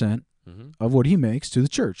 10% Mhm. of what he makes to the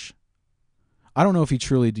church. I don't know if he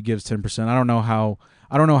truly gives 10%. I don't know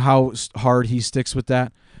how hard he sticks with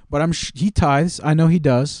that, but he tithes. I know he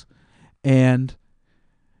does, and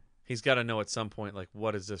He's got to know at some point, like,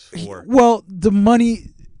 what is this for? well, the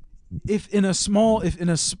money, if in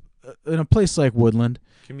a place like Woodland,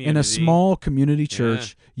 in a Community, small community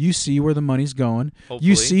church, you see where the money's going. hopefully.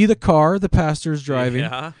 You see the car the pastor's driving.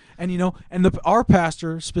 Yeah. And our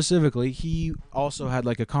pastor specifically, he also had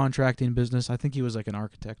like a contracting business. I think he was like an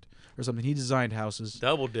architect or something. He designed houses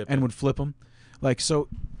Double dip. and would flip them. Like, so,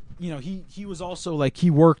 he was also like, he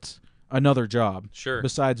worked another job Sure.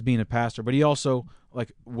 besides being a pastor, but he also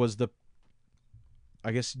like was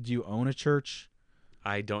I guess, do you own a church?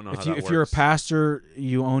 I don't know how If that works. you're a pastor,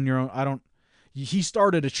 you own your own. He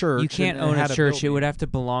started a church. you can't and own had a church. It building. would have to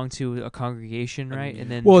belong to a congregation, right? And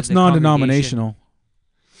then Well, it's the non-denominational.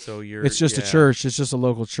 So you're. It's just a yeah. church. It's just a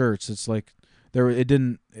local church. It's like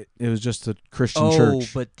it was just a Christian Oh,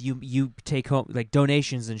 church. but you take home like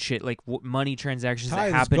donations and shit, like money transactions that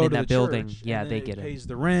Tithes happen go in to that the building. church, Yeah, and they then get it. it. Pays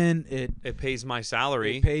the rent. It pays my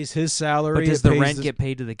salary. It pays his salary. But does it the pays rent get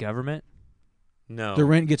paid to the government? No. The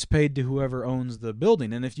rent gets paid to whoever owns the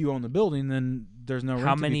building, and if you own the building, then there's no rent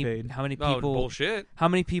How to many? be paid. How many Oh, people? bullshit. How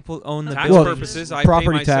many people own the Tax Well, building? purposes, I property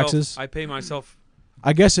pay myself, taxes. I pay myself.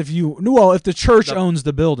 I guess if the church The- owns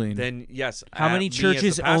the building. Then yes. How many me as the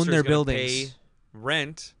churches own pastor is their gonna buildings? Pay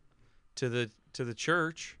rent to the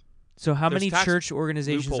church. So how There's many tax church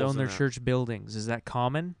organizations loopholes own in their that. church buildings? Is that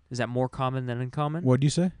common? Is that more common than uncommon? What'd you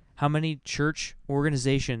say? How many church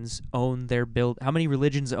organizations own their How many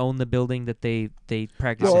religions own the building that they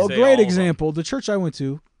practice Well, a in? say great all of them. example. The church I went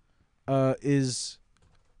to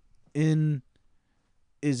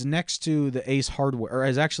is next to the Ace Hardware, or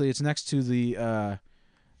it's next to the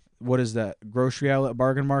what is that, grocery outlet,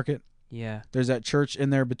 bargain market. Yeah. There's that church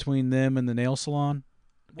in there between them and the nail salon.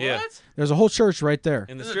 Yeah. What? There's a whole church right there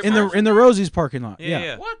In the Is strip it mall. in the Rosie's parking lot. Yeah, Yeah,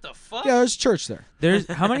 yeah. What the fuck? Yeah, there's a church there. There's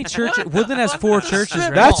how many churches? Woodland has 4 churches,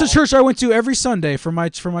 right? That's a mall. church I went to every Sunday for my A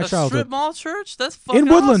childhood. strip mall church? That's fucking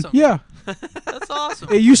In Woodland, awesome. yeah. That's awesome.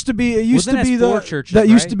 It used to be. It used Woodland to be has the 4 churches, that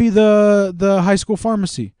used right? to be the high school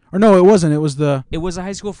pharmacy. Or no, it wasn't. It was the. It was a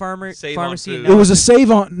high school Save on pharmacy. and food. It now was a it's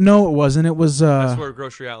save on. No, it wasn't. It was. That's where a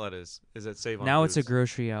grocery outlet is. Is at Save on now it's a Foods.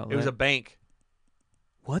 grocery outlet. It was a bank.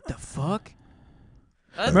 What the fuck?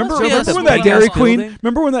 That Remember, must be remember a when that small Dairy mall. Queen? building?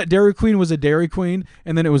 Remember when that Dairy Queen was a Dairy Queen,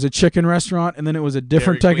 and then it was a chicken restaurant, and then it was a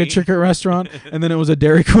different Dairy type Queen? of chicken restaurant, and then it was a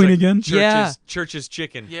Dairy Queen again. Church's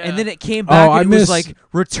chicken. Yeah. And then it came back I and it was miss- like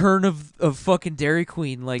Return of fucking Dairy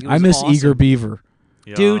Queen. Like it I was miss awesome. Eager Beaver.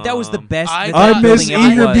 Dude, that was the Yum. best. I that I that miss building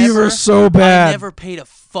ever Eager was. Beaver so bad. I never paid a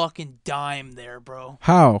fucking dime there, bro.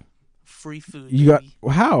 How Free food. you got? baby.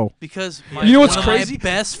 How? Because You know what's one crazy? of my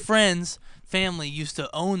best friends' family used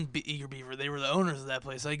to own Eager Beaver. They were the owners of that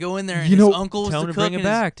place. I go in there and You his know- uncle was Tell the him to cook bring it and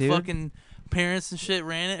back, his dude. fucking parents and shit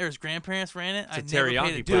ran it, or his grandparents ran it. It's I a never paid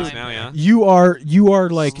a teriyaki place dime now, there. yeah. You are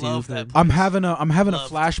like. Love that I'm place. having a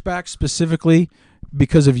Loved. flashback specifically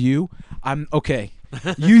because of you. I'm okay.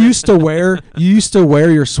 You used to wear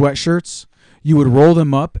your sweatshirts. You would roll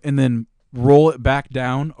them up and then roll it back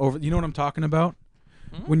down over. You know what I'm talking about?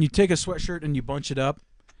 Hmm? When you take a sweatshirt and you bunch it up,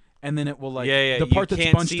 and then it will like yeah. the part you that's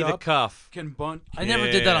can't bunched see the up cuff. can bunch. I never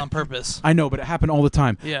did that Yeah. on purpose. I know, but it happened all the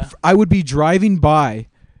time. Yeah. I would be driving by.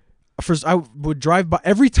 First, I would drive by.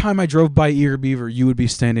 Every time I drove by Eager Beaver, you would be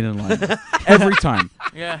standing in line. Every time.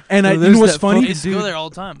 Yeah. And So you there's know what's that funny? I used to go there all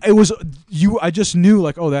the time. It was you. I just knew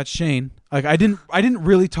like, oh, that's Shane. Like I didn't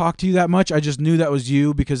really talk to you that much. I just knew that was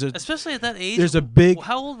you because Especially at that age. there's a big-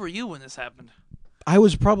 How old were you when this happened? I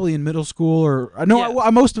was probably in middle school or no, Yeah. I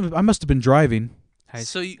must have been driving. High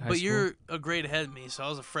So, high but school. you're a grade ahead of me, so I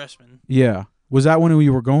was a freshman. Yeah. Was that when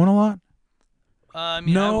you were going a lot? I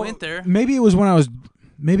mean, No, I went there. Maybe it was when I was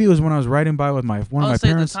riding by with one of my Honestly,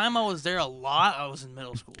 parents. the time I was there a lot, I was in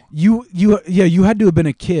middle school. You had to have been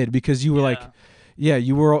a kid because you were like, yeah,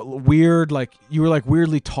 you were weird, like you were like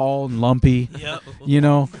weirdly tall and lumpy, Yep. you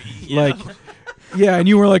know, Yep. like yeah, and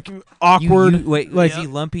you were like awkward. Wait, like is he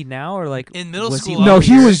lumpy now or like In middle was school, He no, lumpy?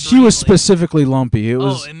 he was extremely- specifically lumpy. It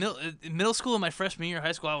was in middle school and my freshman year of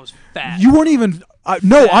high school, I was fat. you weren't even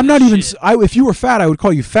no, Fat I'm not as even shit. if you were fat, I would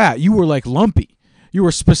call you fat. You were like lumpy. You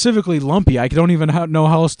were specifically lumpy. I don't even know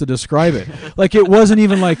how else to describe it. Like it wasn't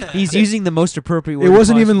even like He's using the most appropriate word. it he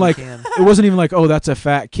wasn't even possibly like can. it wasn't even like, oh, that's a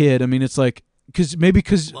fat kid. I mean, it's like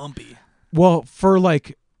because lumpy. well, for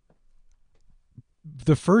like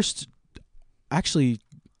the first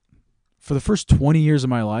for the first 20 years of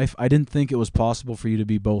my life, I didn't think it was possible for you to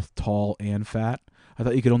be both tall and fat. I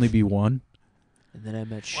thought you could only be one. And then I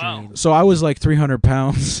met Wow. Shane. So I was like 300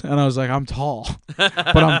 pounds, and I was like, I'm tall,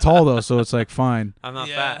 but I'm tall though, so it's like fine. I'm not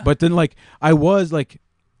Yeah. fat. But then like I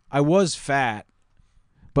was fat,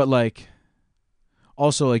 but like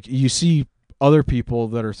also like you see other people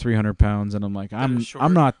that are 300 pounds, and I'm like That are I'm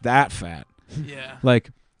short. not that fat. Yeah.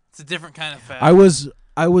 Like It's a different kind of fat. I was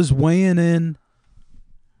weighing in.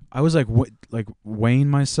 I was like weighing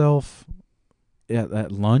myself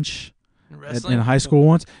at lunch In in wrestling. high school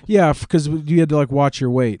once. Yeah, because you had to like watch your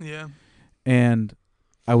weight. Yeah. And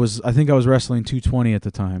I think I was wrestling 220 at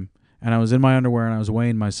the time, and I was in my underwear and I was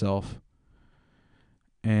weighing myself,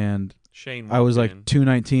 and Shane. I was walked like in.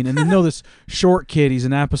 219. And then this short kid, he's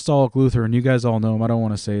an apostolic Lutheran. You guys all know him. I don't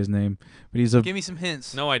want to say his name, but he's a Give me some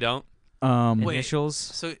hints. No, I don't. Wait. Initials,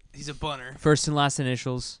 So he's a bunner. first and last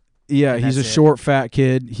initials. yeah, And he's a that's it. short fat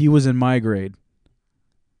kid. He was in my grade.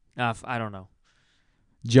 I don't know.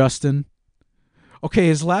 Justin. Okay,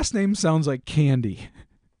 his last name sounds like candy.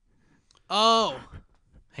 Oh,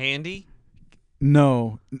 Handy.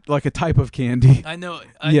 No, like a type of candy. I know.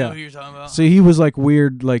 Yeah. know who you're talking about. So he was like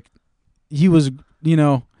weird, like he was, he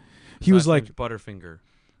was Last like, name's Butterfinger.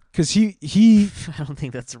 because he I don't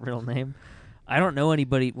think that's a real name. I don't know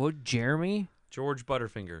anybody. What? Jeremy? George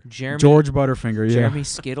Butterfinger. Jeremy? George Butterfinger, yeah. Jeremy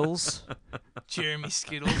Skittles? Jeremy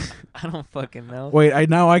Skittles. I don't fucking know. Wait,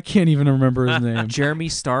 I can't even remember his name. Jeremy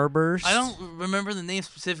Starburst? I don't remember the name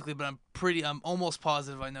specifically, but I'm almost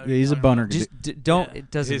positive I know. who Yeah, you're he's a talking bunner. about. Just don't. Yeah.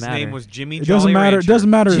 It doesn't His matter. name was Jimmy. It doesn't Jolly matter. It Rancher. doesn't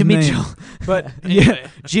matter his Jimmy name. Jo- But yeah, Anyway.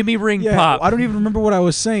 Jimmy Ring yeah. Pop. I don't even remember what I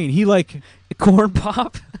was saying. He like Corn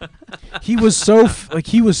Pop? he was so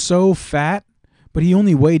he was so fat, but he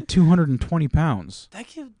only weighed 220 pounds. That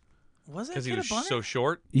kid was that Because he kid was a bunner? so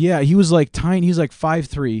short. Yeah, he was like tiny. He's like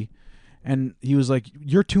 5'3", and he was like,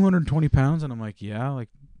 "You're 220 pounds," and I'm like, "Yeah, like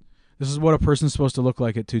this is what a person's supposed to look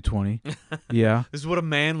like at 220." Yeah. This is what a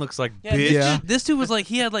man looks like, Yeah, bitch. Yeah. This dude was like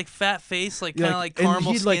he had like fat face, like Yeah, kind of like and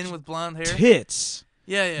caramel he'd, skin like, with blonde hair. Tits.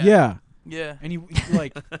 Yeah. Yeah. And he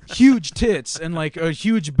like huge tits and like a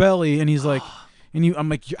huge belly, and he's like, I'm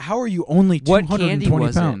like, how are you only What 220 candy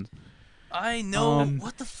was it? pounds? I know. Um,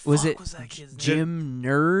 What the fuck Was it was that kid's name? Jim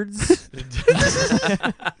Nerds?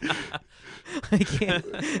 I can't.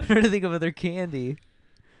 I'm trying to think of other candy.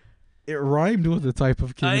 It rhymed with the type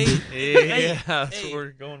of candy. Yeah, that's hey. what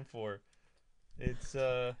we're going for. It's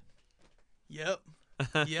Yep.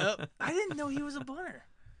 Yep. I didn't know he was a bunner.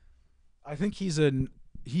 I think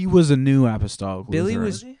he was a new apostolic. Billy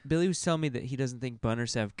Lutheran. was telling me that he doesn't think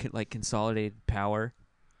bunners have like consolidated power,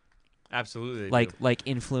 absolutely like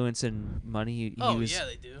influence and money. He Oh was. yeah,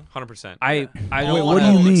 they do. 100%. I don't Wait, want what do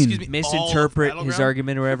you to mean? Excuse me, misinterpret all of his Battleground?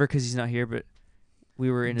 argument or whatever because he's not here, but we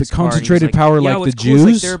were in The his car and he was concentrated like, power yeah, like what's the cool is,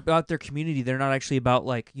 Jews? like, they're about their community. They're not actually about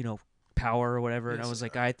like power or whatever. And I Yes, was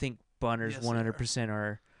like, they are. I think bunners Yes, they are. 100%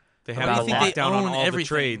 are. They But have I the think they lockdown on own all the everything.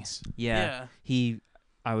 trades. Yeah.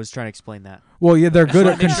 I was trying to explain that. Well, yeah, they're good Just at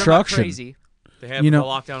wanna make sure I'm not construction. crazy. They have You the know-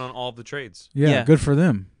 lockdown on all of the trades. Yeah, Yeah. good for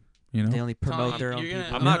them. You They know, only promote Tom, their own you're gonna-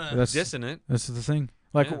 people. I'm not That's- dissing it. that's the thing.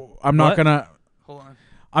 Like, Yeah. I'm not What? gonna. Hold on.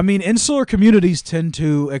 I mean, insular communities tend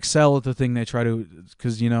to excel at the thing they try to,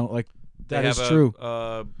 because like that They is have true.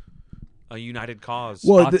 A united cause.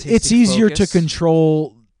 Well, Autistic it's easier to focus.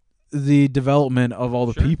 control the development of all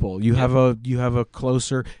the Sure. people. You Yeah. have a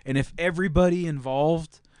closer, and if everybody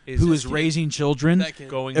involved who this is kid. raising children, That kid.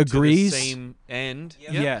 going agrees. to the same end.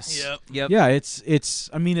 Yep. yes, Yep. Yep. yeah, it's.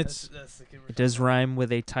 I mean, it's That's the kid we're It does talking rhyme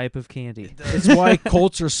with a type of candy. about. It it's does. why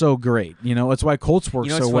Colts are so great. It's why Colts work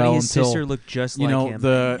You know so what's well funny? His until sister looked just like him.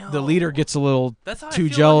 the I leader know. gets a little That's how I too feel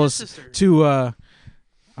about jealous his sister. too.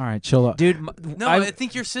 All right, chill out. Dude. No, I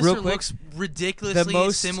think your sister real quick, looks ridiculously the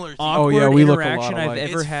most similar to you. awkward yeah, we look a lot interaction I've alike.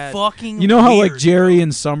 ever It's had. fucking You know how like weird, Jerry bro.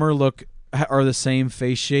 and Summer are the same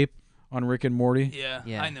face shape on Rick and Morty? Yeah,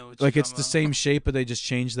 Yeah. I know. What Like you're it's the talking same shape, but they just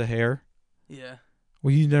change the hair. about. Yeah.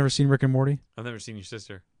 Well, you never seen Rick and Morty? I've never seen your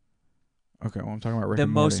sister. Okay, well I'm talking about Rick The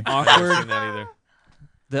and most Morty. I've never awkward, seen that either.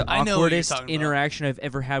 the I know what you're awkwardest talking about. interaction I've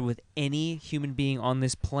ever had with any human being on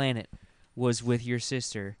this planet was with your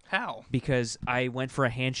sister. How? Because I went for a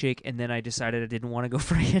handshake and then I decided I didn't want to go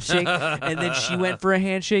for a handshake, and then she went for a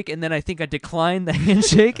handshake and then I think I declined the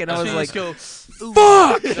handshake and I was She like, just go,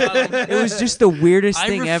 "Fuck!" God, It was just the weirdest I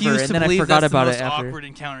thing ever, refuse and to then I believe forgot that's about the it most after. awkward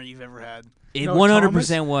encounter you've ever had. It No,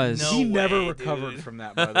 100% was. No. He never way, recovered dude. from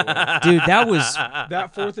that, by the way. Dude, that was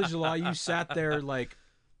That 4th of July, you sat there like,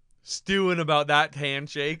 Stewing about that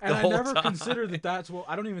handshake and the I whole never time. considered that that's what.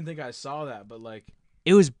 I don't even think I saw that, but like,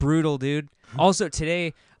 It was brutal, dude. Also,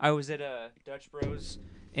 today I was at Dutch Bros,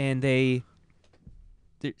 and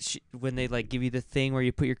when they like give you the thing where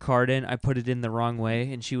you put your card in, I put it in the wrong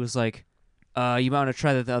way, and she was like, "You might want to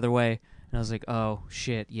try that the other way." And I was like, "Oh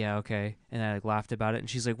shit, yeah, okay." And I like laughed about it, and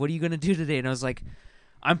she's like, "What are you gonna do today?" And I was like,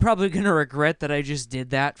 "I'm probably gonna regret that I just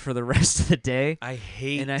did that for the rest of the day." I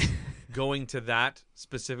hate And I going to that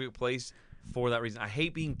specific place for that reason. I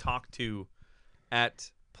hate being talked to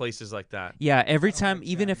at places like that. yeah, every time,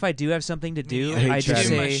 even if I do have something to do, I hate I just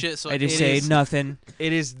chatting. My say, shit, so I just it say is- nothing.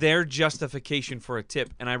 It is their justification for a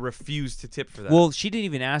tip, and I refuse to tip for that. Well, she didn't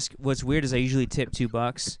even ask. What's weird is I usually tip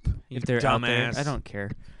 $2 You if they're out there. dumbass. I don't care,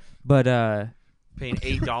 but paying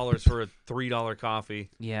 $8 for a $3 coffee.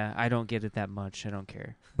 yeah, I don't get it that much. I don't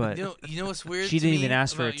care. But You know what's weird? She to didn't me even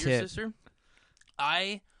ask for a about your tip. sister?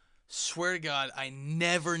 I swear to God, I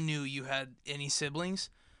never knew you had any siblings.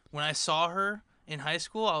 When I saw her in high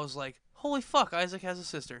school, I was like, "Holy fuck, Isaac has a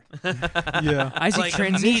sister." yeah. Isaac Like,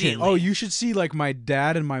 transitioned. immediately. Oh, you should see like my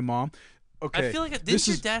dad and my mom. Okay. I feel like this didn't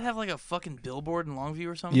your is- dad have like a fucking billboard in Longview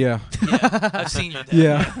or something? Yeah. Yeah, I've seen your dad.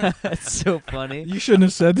 Yeah. That's so funny. You shouldn't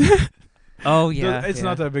have said that. Oh yeah, It's yeah.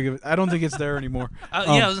 not that big of. I don't think it's there anymore. Yeah,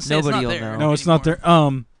 I was gonna say Nobody it's will not there. know. No, it's not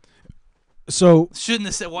anymore. there. So Shouldn't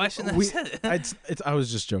have said. Why shouldn't I have said it? I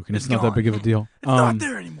was just joking. It's It's not that gone. big of a deal. It's not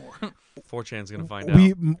there anymore. 4chan's gonna find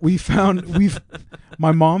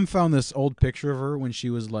My mom found this old picture of her when she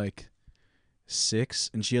was like 6,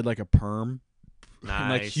 and she had like a perm out. and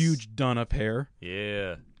like Nice. huge done up hair,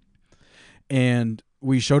 Yeah. and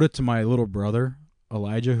we showed it to my little brother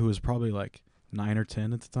Elijah, who was probably like 9 or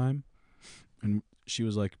 10 at the time, and she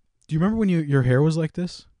was like, "Do you remember when your hair was like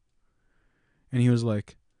this?" And he was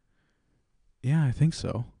like, "Yeah, I think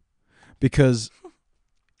so," because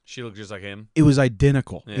She looked just like him. it was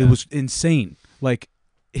identical. Yeah. It was insane. Like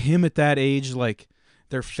him at that age, like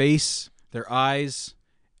their face, their eyes,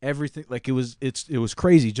 everything. Like it was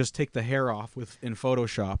crazy. Just take the hair off in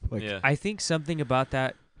Photoshop. Like Yeah. I think something about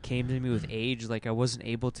that came to me with age. Like I wasn't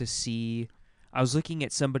able to see. I was looking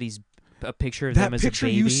at a picture of that them as picture a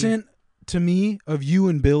baby. you sent to me of you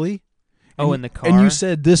and Billy. Oh, and- in the car. And you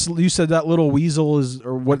said this. You said that little weasel is,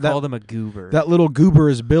 or I what that called him a goober. that little goober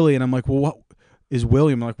is Billy. And I'm like, well, what is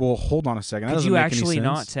William? I'm like, well, hold on a second. That Could doesn't you make actually any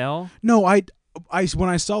not sense. tell? No, I when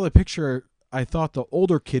I saw the picture, I thought the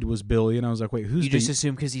older kid was Billy, and I was like, wait, who's You the just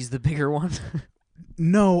assume because he's the bigger one.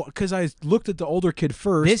 No, because I looked at the older kid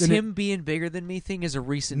first. This and him being bigger than me thing is a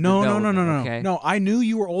recent. No. development, Okay? No, I knew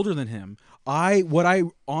you were older than him. What I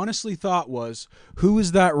honestly thought was, who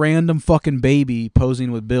is that random fucking baby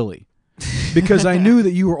posing with Billy? Because I knew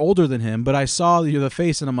that you were older than him, but I saw the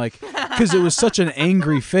face, and I'm like, because it was such an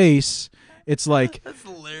angry face. It's like That's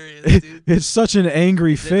hilarious, dude. it's such an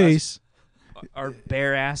angry face. Our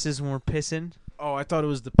bare asses when we're pissing. Oh, I thought it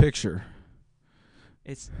was the picture.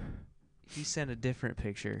 He sent a different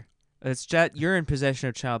picture. You're in possession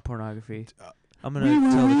of child pornography. I'm gonna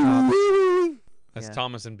tell the cops. That's Yeah.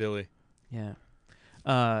 Thomas and Billy. Yeah.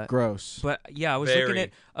 Gross. But yeah, I was looking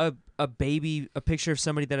at a baby, a picture of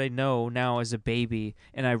somebody that I know now as a baby,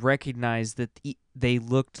 and I recognized that they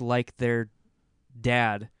looked like their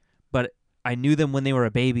dad, but I knew them when they were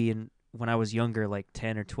a baby, and when I was younger, like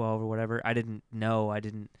 10 or 12 or whatever, I didn't know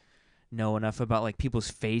enough about like people's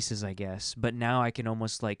faces, I guess. But now I can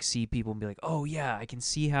almost like see people and be like, oh yeah, I can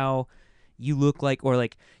see how you look like, or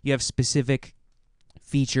like you have specific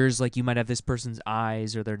features, like you might have this person's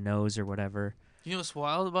eyes or their nose or whatever. You know what's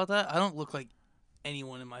wild about that? I don't look like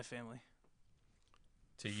anyone in my family.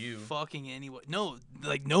 To you. Fucking anyone. No,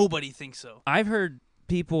 like nobody thinks so. I've heard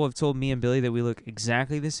people have told me and Billy that we look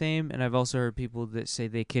exactly the same, and I've also heard people that say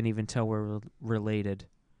they can't even tell we're related.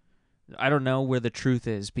 I don't know where the truth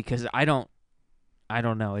is, because I I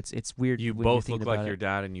don't know. It's weird. You when both you look think like about your it.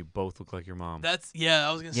 dad, and you both look like your mom. I was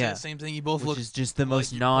gonna say Yeah. the same thing. You both Which look. is just the like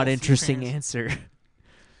most you both not your interesting parents. answer.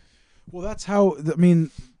 Well, that's how. I mean,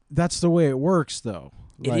 that's the way it works, though.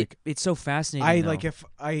 Like It's so fascinating. I though. like if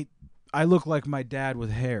I look like my dad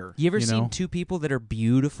with hair. You ever seen know? two people that are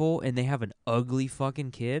beautiful and they have an ugly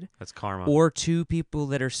fucking kid, That's karma. or two people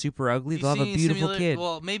that are super ugly, You they'll have a seen beautiful Simulator- kid?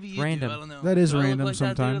 Well, maybe you Random. do. I don't know. That is Do I look random like that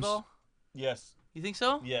dude sometimes. at all? yes. You think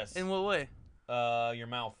so? Yes. In what way? Your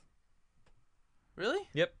mouth. Really?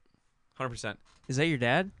 Yep. 100%. Is that your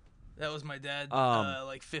dad? That was my dad.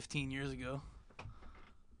 Like 15 years ago.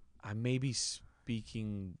 I may be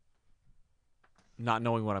speaking, not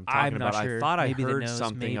knowing what I'm I'm talking not about. sure. I thought Maybe I that heard knows,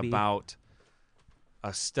 something maybe. about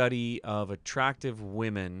a study of attractive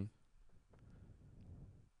women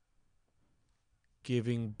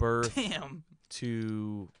giving birth Damn.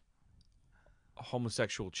 to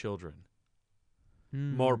homosexual children.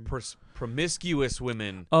 Hmm. More promiscuous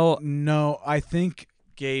women Oh, No, I think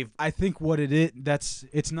gave. what it is.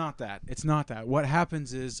 It's not that. It's not that. What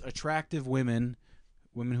happens is attractive women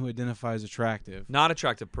who identify as attractive, Not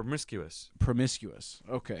attractive, promiscuous. promiscuous.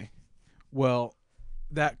 Okay. Well,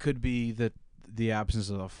 that could be the absence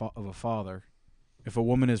of a father. If a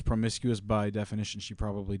woman is promiscuous by definition, she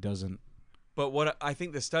probably doesn't. But what I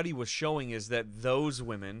think the study was showing is that those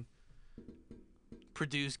women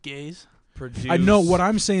Produce gays. produce. I know what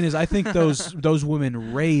I'm saying is I think those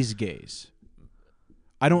women raise gays.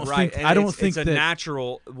 I don't Right, think and I don't it's think a that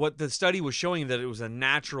natural. What the study was showing that it was a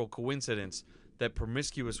natural coincidence that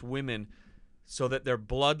promiscuous women, so that their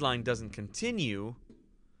bloodline doesn't continue,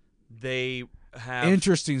 they have.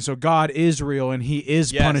 interesting. So God is real and He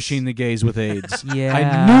is Yes. punishing the gays with AIDS. yeah.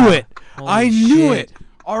 I knew it. Holy I knew shit. it.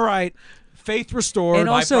 All right. Faith restored. And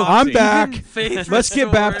also, proxy. I'm back. Faith Let's get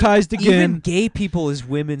restored. baptized Even again. gay people is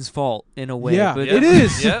women's fault in a way. Yeah, but it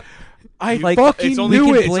is. Yep. I Like, fucking it's only-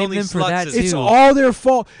 knew we it. can blame only them for sluts that is- too. It's all their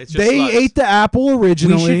fault. It's just They sluts. ate the apple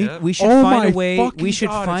originally. We should Oh find my a way. fucking We should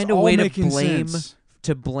God, find it's a all way to making blame sense.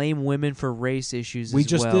 women for race issues. We as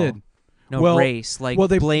just well. did. No Well- race. Like well,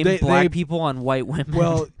 they- blame they- black they- people on white women.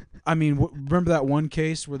 Well, I mean, remember that one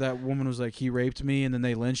case where that woman was like, "He raped me," and then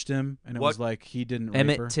they lynched him, and it What- was like he didn't rape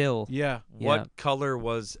Emmett her. Till. Yeah, Yeah. What color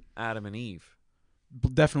was Adam and Eve?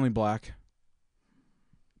 definitely black.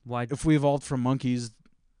 Why? If we evolved from monkeys,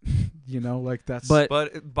 like that's. But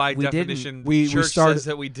But by we didn't. definition, We church started- says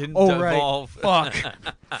that we didn't Oh, right. evolve. fuck,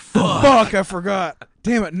 fuck, I forgot.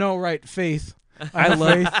 Damn it! No, right, faith. I have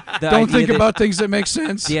love faith. the Don't idea think that- about things that make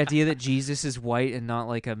sense. the idea that Jesus is white and not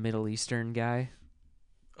like a Middle Eastern guy,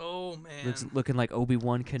 Oh man. looking like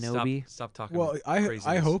Obi-Wan Kenobi. Stop talking. Well, I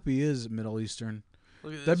craziness. hope he is Middle Eastern.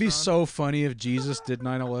 Look at this, That'd be Ron. so funny if Jesus did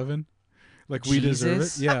 9/11. Like we deserve it.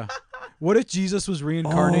 Jesus? Yeah. What if Jesus was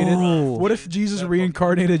reincarnated? Oh. What if Jesus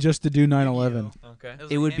reincarnated just to do 9/11? Okay. That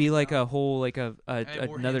was It would be like hand-me-down. a whole like a I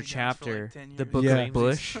wore another hand-me-downs for, chapter, like, 10 the years. Book Yeah. of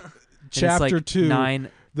Bush. And it's Chapter like 2. Nine.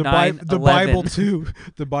 The 9/11. the Bible 2.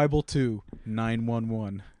 The Bible 2.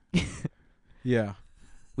 911. Yeah.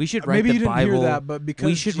 We should write Maybe the you didn't Bible. hear that, but because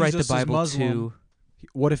We should write the Jesus is Bible Muslim, too.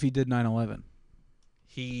 what if he did 9/11?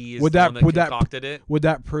 He is Would the that- one would that- concocted it. Would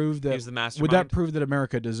that prove He that was the mastermind. would that prove that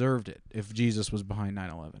America deserved it if Jesus was behind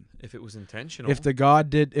 9/11? if it was intentional? If God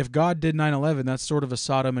did 9/11, that's sort of a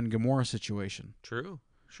Sodom and Gomorrah situation. True.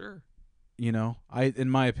 Sure. In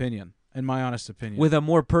my opinion, in my honest opinion. With a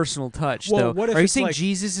more personal touch, Well, though. what if Are you it's saying like-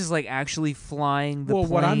 Jesus is like actually flying the well,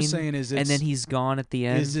 plane? what I'm saying is, and then he's gone at the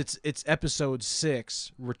end. it's episode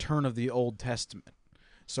 6, Return of the Old Testament.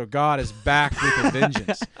 So God is back with a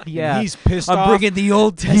vengeance. Yeah. And he's pissed I'm off. bringing the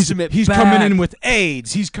Old Testament He's back. coming in with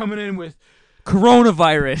AIDS. He's coming in with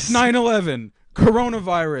coronavirus. 9/11,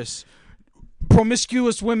 coronavirus,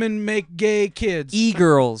 promiscuous women make gay kids,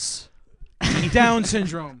 E-girls. Down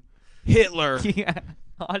syndrome, Hitler, Yeah.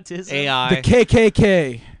 Autism. AI. the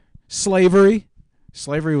KKK, slavery.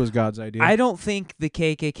 Slavery was God's idea. I don't think the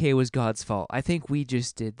KKK was God's fault. I think we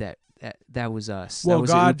just did that. That was us. well, that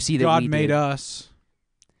was God, an oopsie that God we made did. us,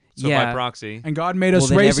 so yeah. by proxy. and God made us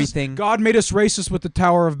Well, then racist. everything- God made us racist with the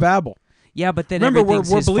Tower of Babel. Yeah, but then Remember, we're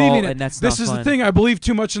everything's his believing fault, it. and that's This not is fun. the thing. I believe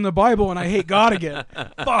too much in the Bible, and I hate God again.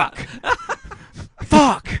 Fuck.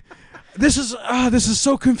 Fuck. This is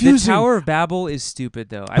so The confusing. Tower of Babel is stupid,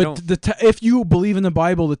 though. I don't. If you believe in the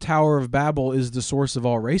Bible, the Tower of Babel is the source of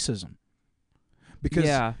all racism. Because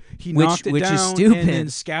Yeah. he Which- knocked it which is down stupid. and then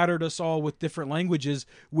scattered us all with different languages,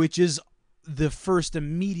 which is the first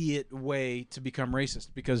immediate way to become racist.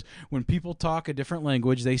 Because when people talk a different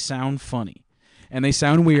language, they sound funny. And they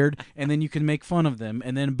sound weird, and then you can make fun of them,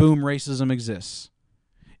 and then boom, racism exists.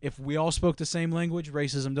 If we all spoke the same language,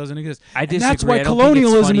 racism doesn't exist. I And disagree. that's why I don't think it's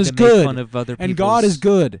colonialism funny is to make good. fun of other And God is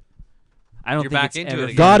people's- good. I don't You're think back it's into ever it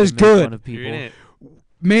again. God funny is to make good. fun of You're people. in it.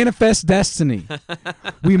 Manifest destiny.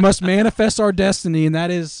 We must manifest our destiny, and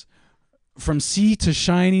that is from sea to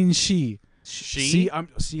shining she. She? I'm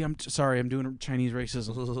sorry. I'm doing Chinese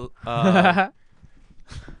racism.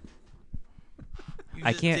 You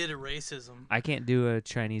I just can't- did a racism. I can't do a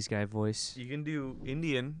Chinese guy voice. You can do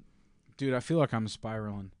Indian. Dude, I feel like I'm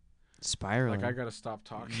spiraling. Spiraling. Like I gotta stop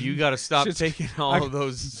talking. You got to stop Shit's- taking all of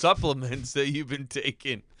those supplements that you've been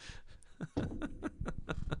taking.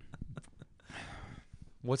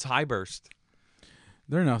 What's high burst?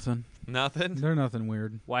 They're nothing. Nothing. They're nothing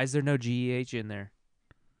weird. Why is there no GEH in there?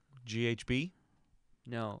 GHB.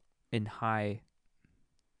 No, in high.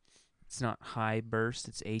 It's not high burst.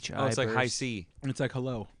 It's HI. Oh, it's like burst. high C. It's like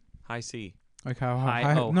hello. High C. Like how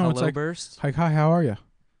High. Oh, no, hello it's like burst. like hi. How are you?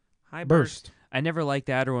 High Burst. I never like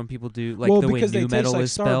that, or when people do like well, the way because they new taste metal like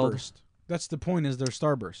is spelled. starburst. That's the point. Is they're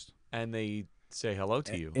starburst, And they say hello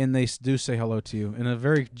to you. and they do say hello to you in a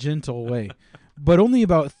very gentle way, but only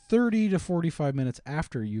about 30 to 45 minutes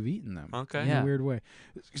after you've eaten them. Okay. In Yeah. a weird way,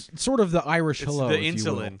 sort of the Irish It's hello. the if you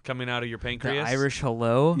will. insulin coming out of your The pancreas. Irish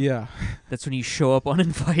hello. Yeah. That's when you show up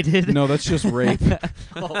uninvited. No, that's just rape.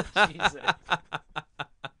 Oh, Jesus.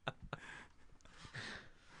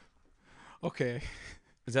 Okay.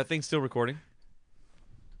 Is that thing still recording?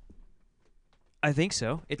 I think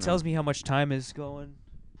so. It tells me how much time is going.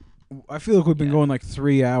 I feel like we've been Yeah. going like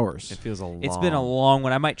 3 hours. It feels a long. It's been a long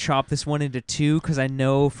one. I might chop this one into two because I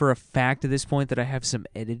know for a fact at this point that I have some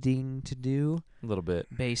editing to do little bit.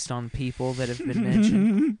 based on people that have been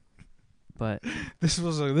mentioned. But This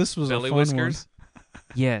was a Belly fun whiskers.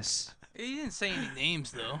 yes, He didn't say any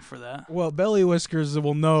names though for that. one. Well, belly whiskers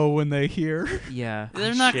will know when they hear. yeah.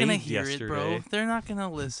 They're not gonna shaved hear it, bro. yesterday. They're not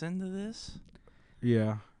gonna listen to this. Yeah.